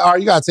then I'm like, all right,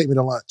 you got to take me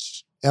to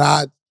lunch. And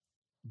I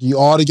give you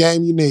all the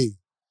game you need.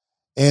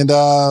 And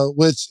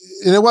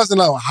it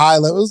wasn't a high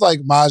level. It was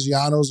like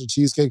Maggiano's or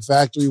Cheesecake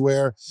Factory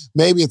where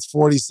maybe it's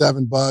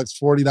 $47,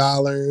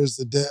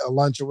 $40 a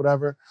lunch or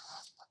whatever.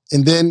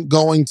 And then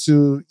going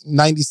to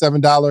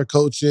 $97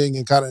 coaching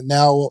and kind of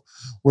now what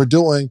we're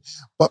doing.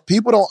 But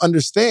people don't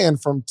understand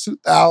from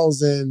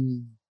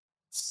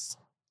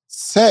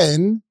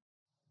 2010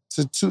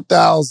 to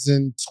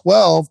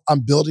 2012,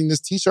 I'm building this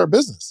t-shirt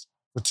business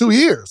for 2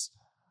 years.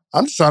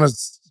 I'm just trying to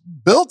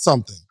build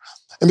something.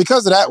 And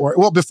because of that work,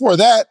 well, before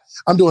that,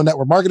 I'm doing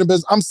network marketing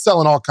business. I'm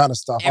selling all kind of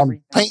stuff.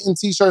 Everything. I'm painting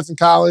t-shirts in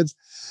college.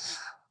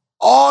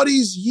 All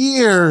these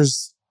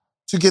years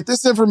to get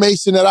this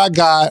information that I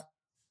got,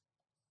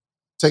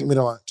 take me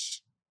to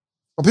lunch.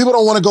 But people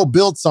don't want to go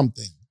build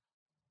something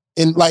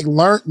and like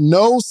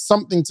know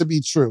something to be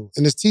true.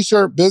 In this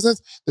t-shirt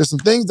business, there's some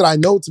things that I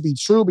know to be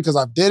true because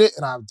I did it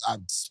and I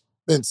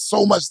spent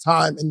so much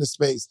time in the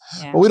space.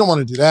 But we don't want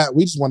to do that.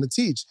 We just want to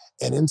teach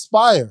and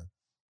inspire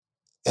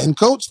and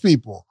coach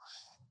people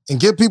and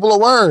give people a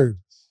word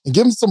and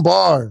give them some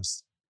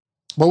bars.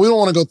 But we don't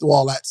want to go through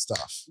all that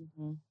stuff,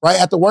 right?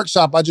 At the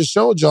workshop, I just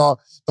showed y'all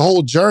the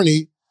whole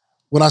journey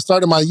when I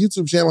started my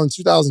YouTube channel in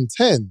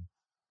 2010.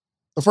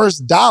 The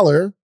first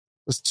dollar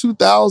was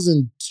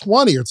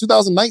 2020 or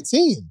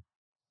 2019.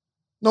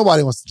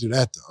 Nobody wants to do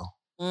that,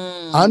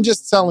 though. I'm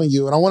just telling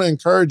you, and I want to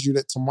encourage you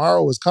that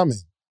tomorrow is coming.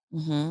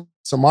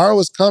 Tomorrow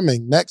is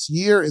coming. Next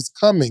year is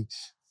coming.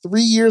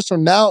 3 years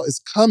from now is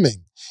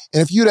coming.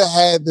 And if you'd have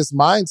had this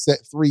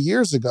mindset 3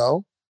 years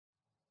ago,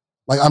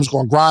 like, I'm just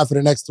going to grind for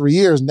the next 3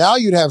 years, now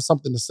you'd have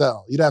something to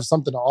sell. You'd have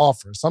something to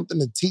offer, something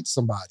to teach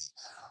somebody.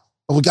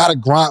 But we got to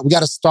grind. We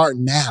got to start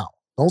now.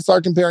 Don't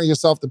start comparing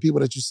yourself to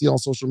people that you see on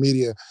social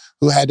media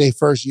who had their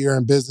first year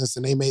in business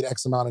and they made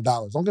X amount of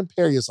dollars. Don't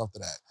compare yourself to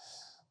that.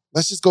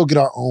 Let's just go get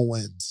our own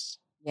wins.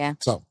 Yeah.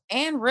 So,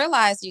 and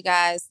realize, you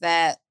guys,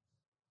 that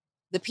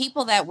the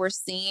people that we're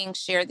seeing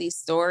share these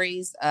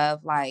stories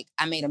of, like,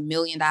 I made $1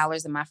 million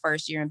in my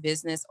first year in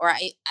business, or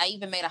I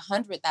even made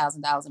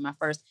 $100,000 in my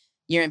first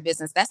year in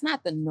business. That's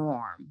not the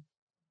norm.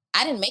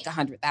 I didn't make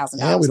 $100,000.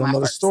 And we don't know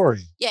the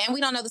story. Yeah, and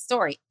we don't know the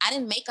story. I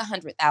didn't make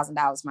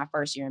 $100,000 my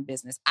first year in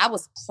business. I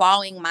was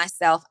clawing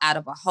myself out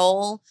of a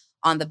hole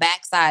on the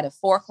backside of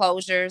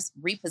foreclosures,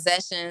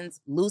 repossessions,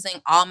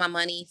 losing all my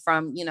money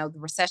from, the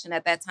recession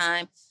at that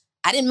time.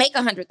 I didn't make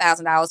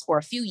 $100,000 for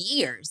a few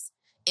years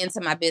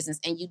into my business.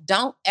 And you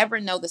don't ever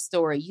know the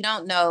story. You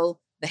don't know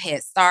the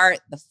head start,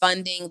 the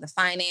funding, the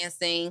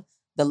financing,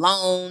 the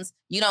loans.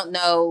 You don't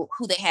know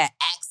who they had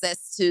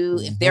access to,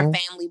 if their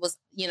family was,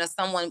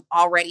 someone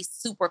already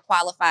super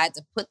qualified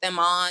to put them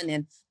on,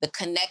 and the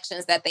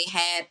connections that they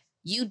had.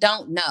 You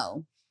don't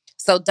know.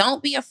 So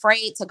don't be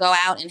afraid to go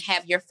out and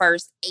have your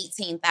first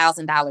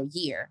 $18,000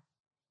 year.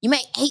 You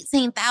make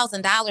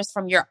 $18,000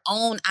 from your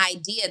own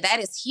idea. That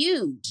is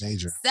huge.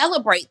 Major.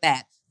 Celebrate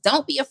that.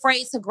 Don't be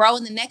afraid to grow.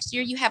 In the next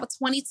year, you have a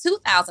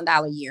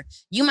 $22,000 year.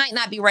 You might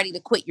not be ready to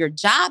quit your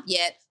job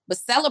yet, but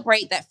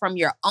celebrate that from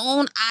your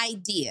own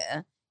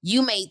idea,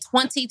 you made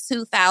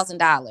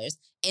 $22,000.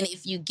 And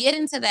if you get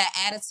into that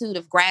attitude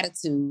of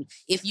gratitude,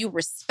 if you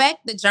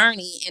respect the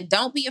journey and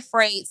don't be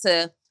afraid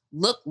to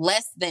look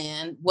less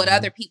than what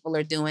other people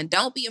are doing,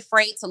 don't be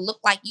afraid to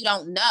look like you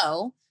don't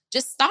know,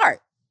 just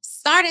start.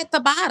 Start at the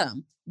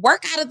bottom.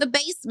 Work out of the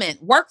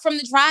basement. Work from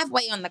the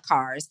driveway on the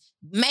cars.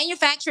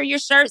 Manufacture your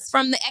shirts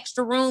from the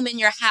extra room in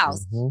your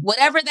house.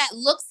 Whatever that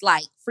looks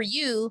like for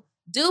you,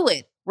 do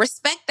it.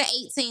 Respect the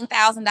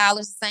 $18,000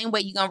 the same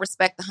way you're going to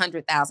respect the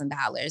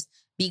 $100,000.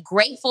 Be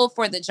grateful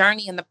for the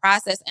journey and the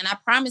process. And I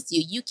promise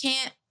you, you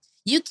can't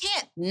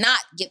not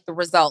get the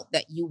result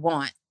that you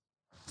want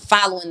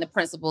following the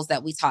principles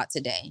that we taught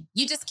today.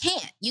 You just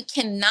can't. You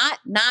cannot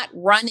not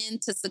run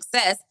into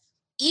success.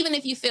 Even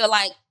if you feel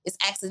like it's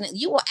accidental,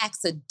 you will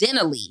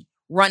accidentally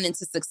run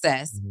into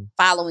success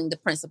following the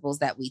principles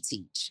that we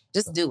teach.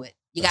 Just do it.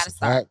 You got to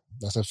start.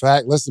 That's a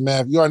fact. Listen,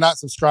 man, if you are not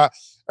subscribed,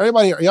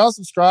 everybody, are y'all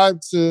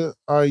subscribed to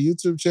our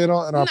YouTube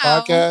channel and our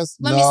podcast?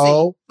 Let me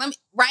see.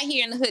 Right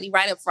here in the hoodie,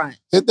 right up front.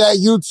 Hit that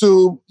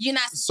YouTube. You're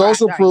not subscribed,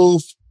 Social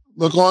Proof.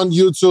 Look on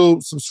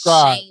YouTube.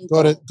 Subscribe.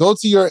 Shameful. Go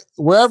to your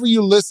wherever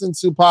you listen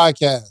to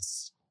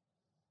podcasts.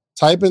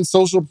 Type in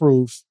Social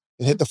Proof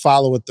and hit the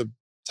follow at the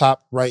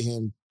top right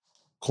hand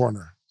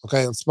corner.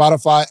 Okay, on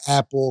Spotify,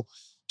 Apple,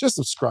 just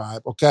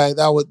subscribe. Okay,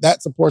 that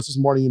supports us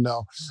more than you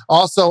know.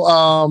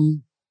 Also,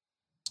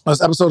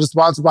 this episode is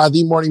sponsored by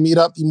The Morning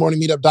Meetup.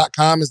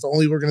 TheMorningMeetup.com is the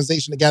only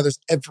organization that gathers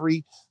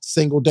every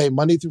single day,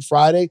 Monday through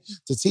Friday,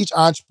 to teach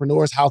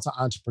entrepreneurs how to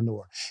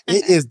entrepreneur.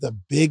 It is the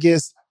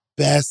biggest,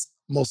 best,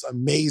 most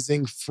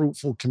amazing,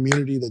 fruitful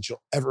community that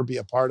you'll ever be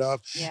a part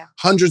of. Yeah.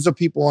 Hundreds of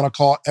people on a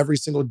call every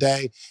single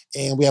day,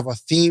 and we have a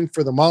theme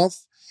for the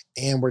month.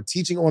 And we're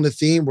teaching on the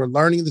theme. We're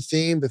learning the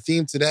theme. The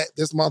theme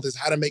this month is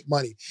how to make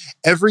money.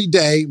 Every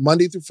day,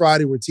 Monday through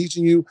Friday, we're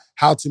teaching you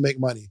how to make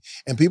money.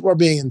 And people are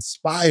being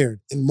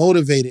inspired and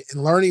motivated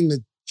and learning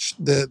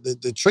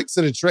the tricks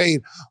of the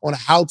trade on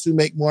how to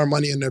make more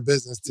money in their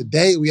business.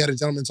 Today, we had a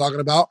gentleman talking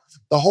about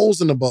the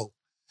holes in the boat.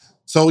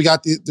 So we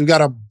got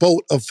a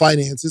boat of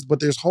finances,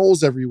 but there's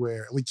holes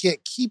everywhere, and we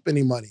can't keep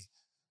any money.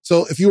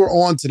 So if you were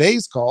on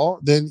today's call,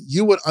 then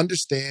you would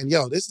understand,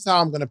 this is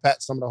how I'm going to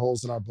patch some of the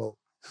holes in our boat.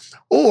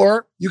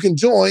 Or you can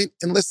join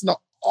and listen to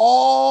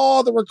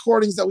all the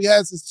recordings that we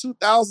had since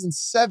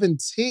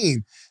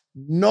 2017.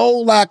 No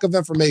lack of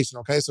information,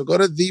 okay? So go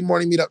to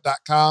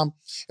themorningmeetup.com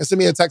and send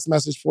me a text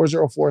message,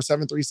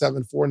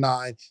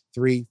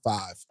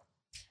 404-737-4935.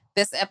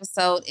 This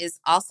episode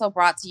is also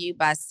brought to you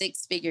by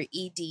Six Figure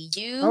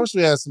EDU. I wish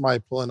we had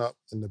somebody pulling up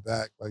in the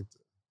back like that.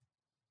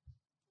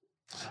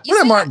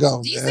 Where did Mark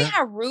go? Do you see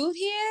how rude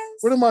he is?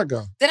 Where did Mark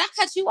go? Did I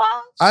cut you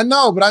off? I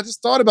know, but I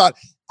just thought about it.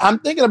 I'm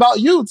thinking about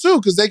you too,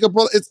 because they could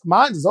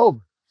mine is over.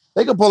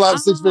 They could pull out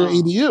Six Figure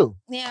EDU.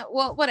 Yeah,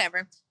 well,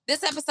 whatever.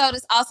 This episode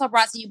is also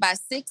brought to you by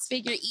Six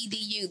Figure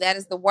EDU. That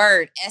is the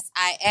word,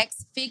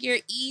 SIX,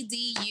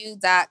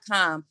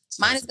 figureedu.com.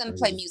 Mine is going to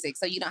play music,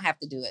 so you don't have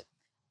to do it.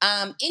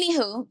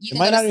 Anywho, you can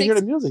might not even hear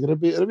the music. It'll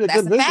be a good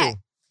visual. Fact.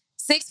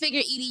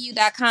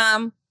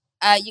 SixFigureEDU.com.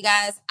 You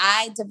guys,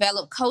 I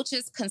develop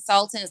coaches,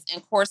 consultants,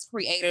 and course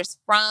creators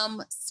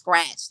from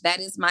scratch. That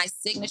is my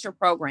signature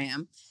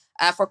program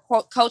for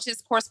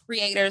coaches, course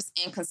creators,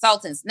 and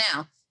consultants.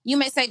 Now, you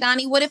may say,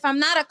 Donnie, what if I'm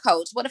not a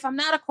coach? What if I'm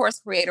not a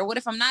course creator? What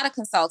if I'm not a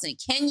consultant?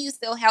 Can you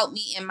still help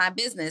me in my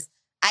business?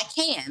 I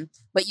can,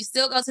 but you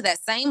still go to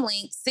that same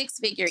link,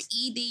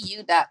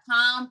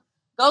 SixFigureEDU.com.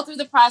 Go through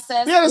the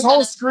process. We had this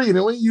whole screen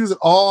and we use it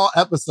all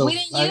episodes. We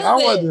didn't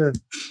use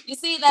it. You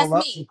see, that's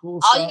me.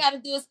 All you got to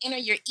do is enter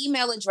your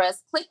email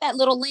address, click that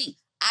little link.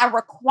 I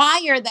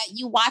require that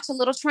you watch a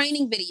little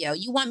training video.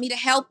 You want me to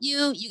help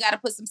you? You got to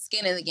put some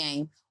skin in the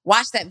game.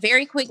 Watch that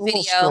very quick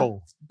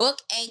video,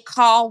 book a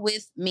call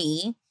with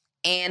me,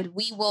 and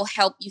we will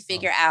help you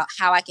figure out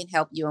how I can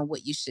help you and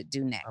what you should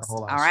do next.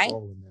 All right?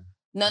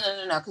 No,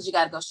 because you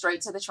got to go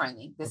straight to the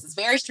training. This is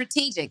very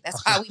strategic. That's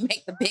why we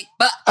make the big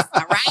bucks,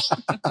 all right?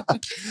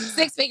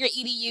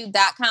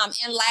 SixFigureEDU.com.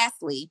 And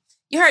lastly,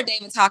 you heard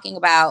David talking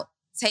about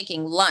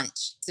taking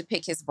lunch to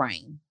pick his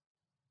brain.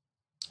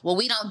 Well,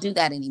 we don't do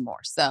that anymore,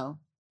 so.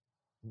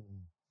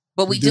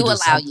 But we do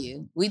allow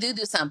you. We do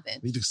something.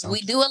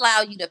 We do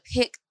allow you to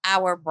pick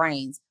our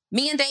brains.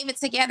 Me and David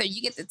together,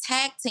 you get to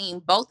tag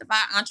team both of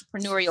our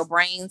entrepreneurial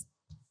brains.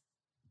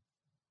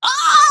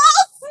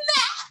 Oh,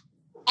 snap!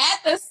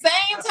 At the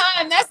same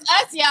time. That's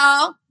us,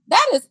 y'all.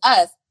 That is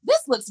us.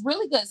 This looks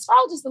really good.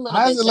 Scroll just a little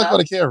bit. How does it look on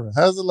the camera?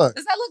 How does it look?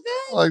 Does that look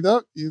good? Like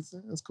that?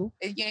 That's cool.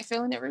 You ain't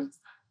feeling it, Reese?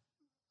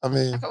 I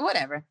mean, okay,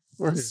 whatever.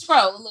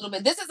 Scroll a little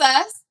bit. This is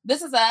us.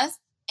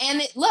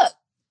 And look,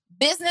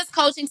 business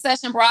coaching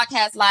session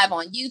broadcast live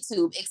on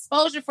YouTube.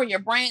 Exposure for your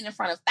brand in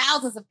front of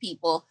thousands of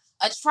people.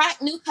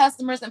 Attract new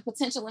customers and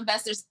potential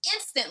investors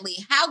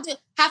instantly. How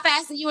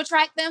fast do you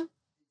attract them?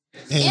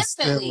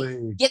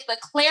 Instantly. Get the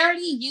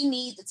clarity you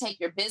need to take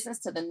your business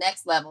to the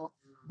next level.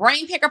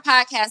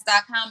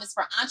 BrainPickerPodcast.com is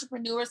for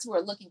entrepreneurs who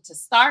are looking to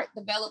start,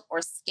 develop,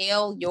 or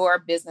scale your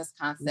business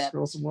concept.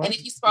 And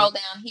if you scroll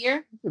down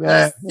here,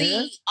 you'll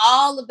see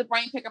all of the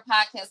Brain Picker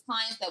Podcast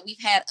clients that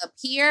we've had up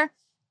here.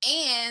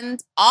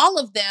 And all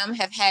of them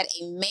have had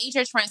a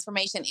major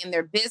transformation in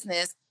their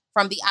business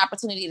from the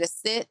opportunity to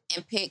sit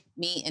and pick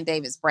me and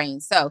David's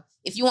brain. So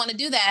if you want to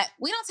do that,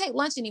 we don't take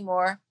lunch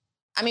anymore.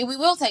 I mean, we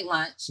will take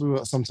lunch.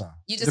 Sometimes.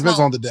 You just depends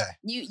on the day.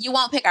 You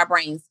won't pick our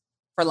brains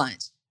for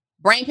lunch.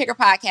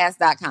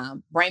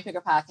 BrainPickerPodcast.com.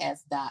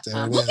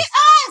 BrainPickerPodcast.com. Look at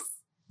us.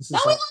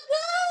 Don't we look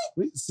good?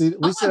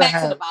 We should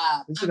have to the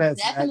Bob. We should have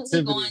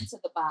definitely going to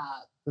the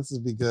Bob. This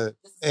would be good.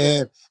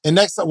 And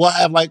next time we'll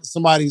have like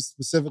somebody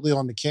specifically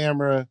on the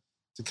camera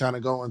to kind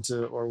of go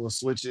into, or we'll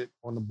switch it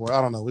on the board.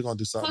 I don't know. We're going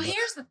to do something. So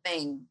here's the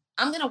thing.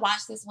 I'm going to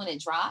watch this when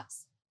it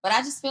drops. But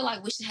I just feel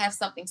like we should have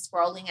something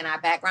scrolling in our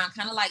background,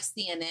 kind of like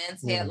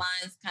CNN's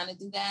headlines kind of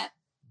do that.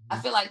 I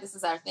feel like this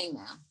is our thing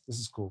now. This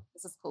is cool.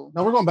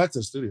 No, we're going back to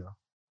the studio.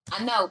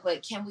 I know,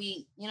 but can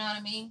we, you know what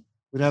I mean?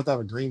 We'd have to have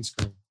a green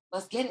screen.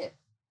 Let's get it.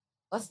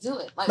 Let's do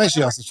it. Like, make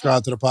sure y'all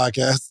subscribe to the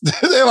podcast.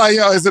 They're like,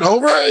 yo, is it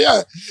over?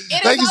 Yeah.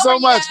 Thank you so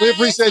much. We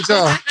appreciate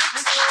y'all.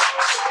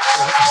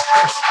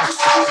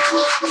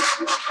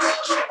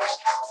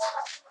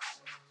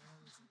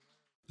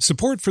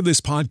 Support for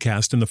this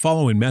podcast and the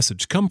following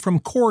message come from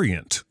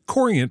Corient.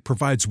 Corient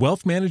provides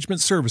wealth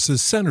management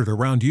services centered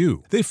around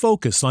you. They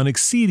focus on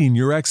exceeding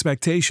your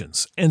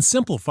expectations and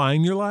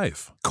simplifying your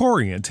life.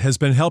 Corient has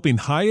been helping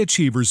high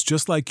achievers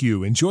just like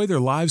you enjoy their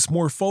lives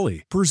more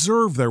fully,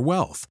 preserve their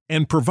wealth,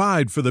 and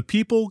provide for the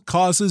people,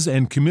 causes,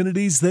 and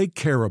communities they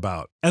care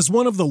about. As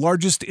one of the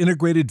largest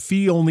integrated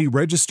fee-only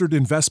registered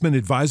investment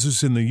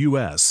advisors in the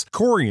U.S.,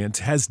 Corient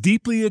has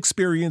deeply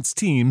experienced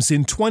teams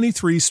in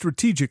 23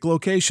 strategic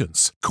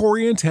locations.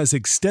 Corient has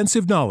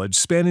extensive knowledge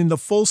spanning the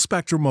full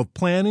spectrum of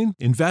planning,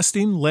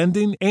 investing,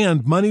 lending,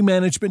 and money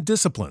management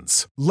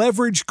disciplines.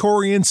 Leverage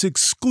Corient's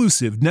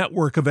exclusive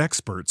network of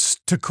experts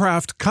to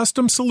craft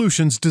custom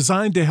solutions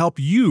designed to help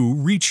you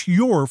reach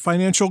your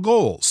financial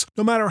goals,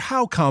 no matter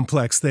how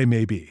complex they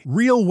may be.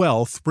 Real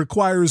wealth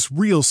requires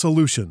real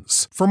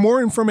solutions. For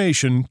more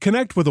information,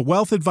 connect with a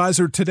wealth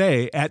advisor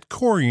today at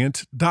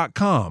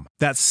Corient.com.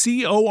 That's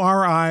Corient.com.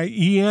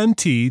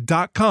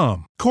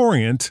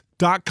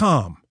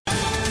 Corient.com.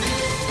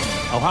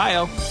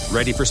 Ohio,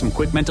 ready for some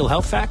quick mental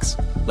health facts?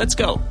 Let's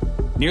go.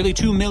 Nearly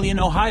 2 million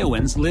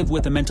Ohioans live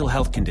with a mental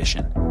health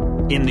condition.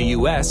 In the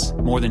U.S.,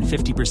 more than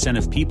 50%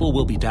 of people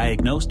will be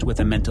diagnosed with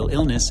a mental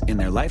illness in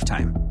their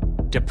lifetime.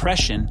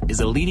 Depression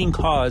is a leading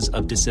cause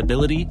of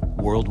disability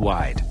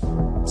worldwide.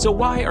 So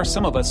why are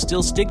some of us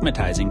still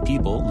stigmatizing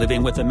people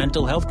living with a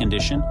mental health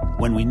condition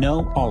when we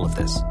know all of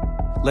this?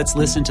 Let's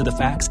listen to the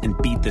facts and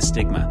beat the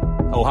stigma.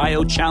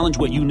 Ohio, challenge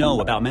what you know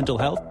about mental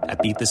health at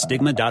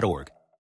beatthestigma.org.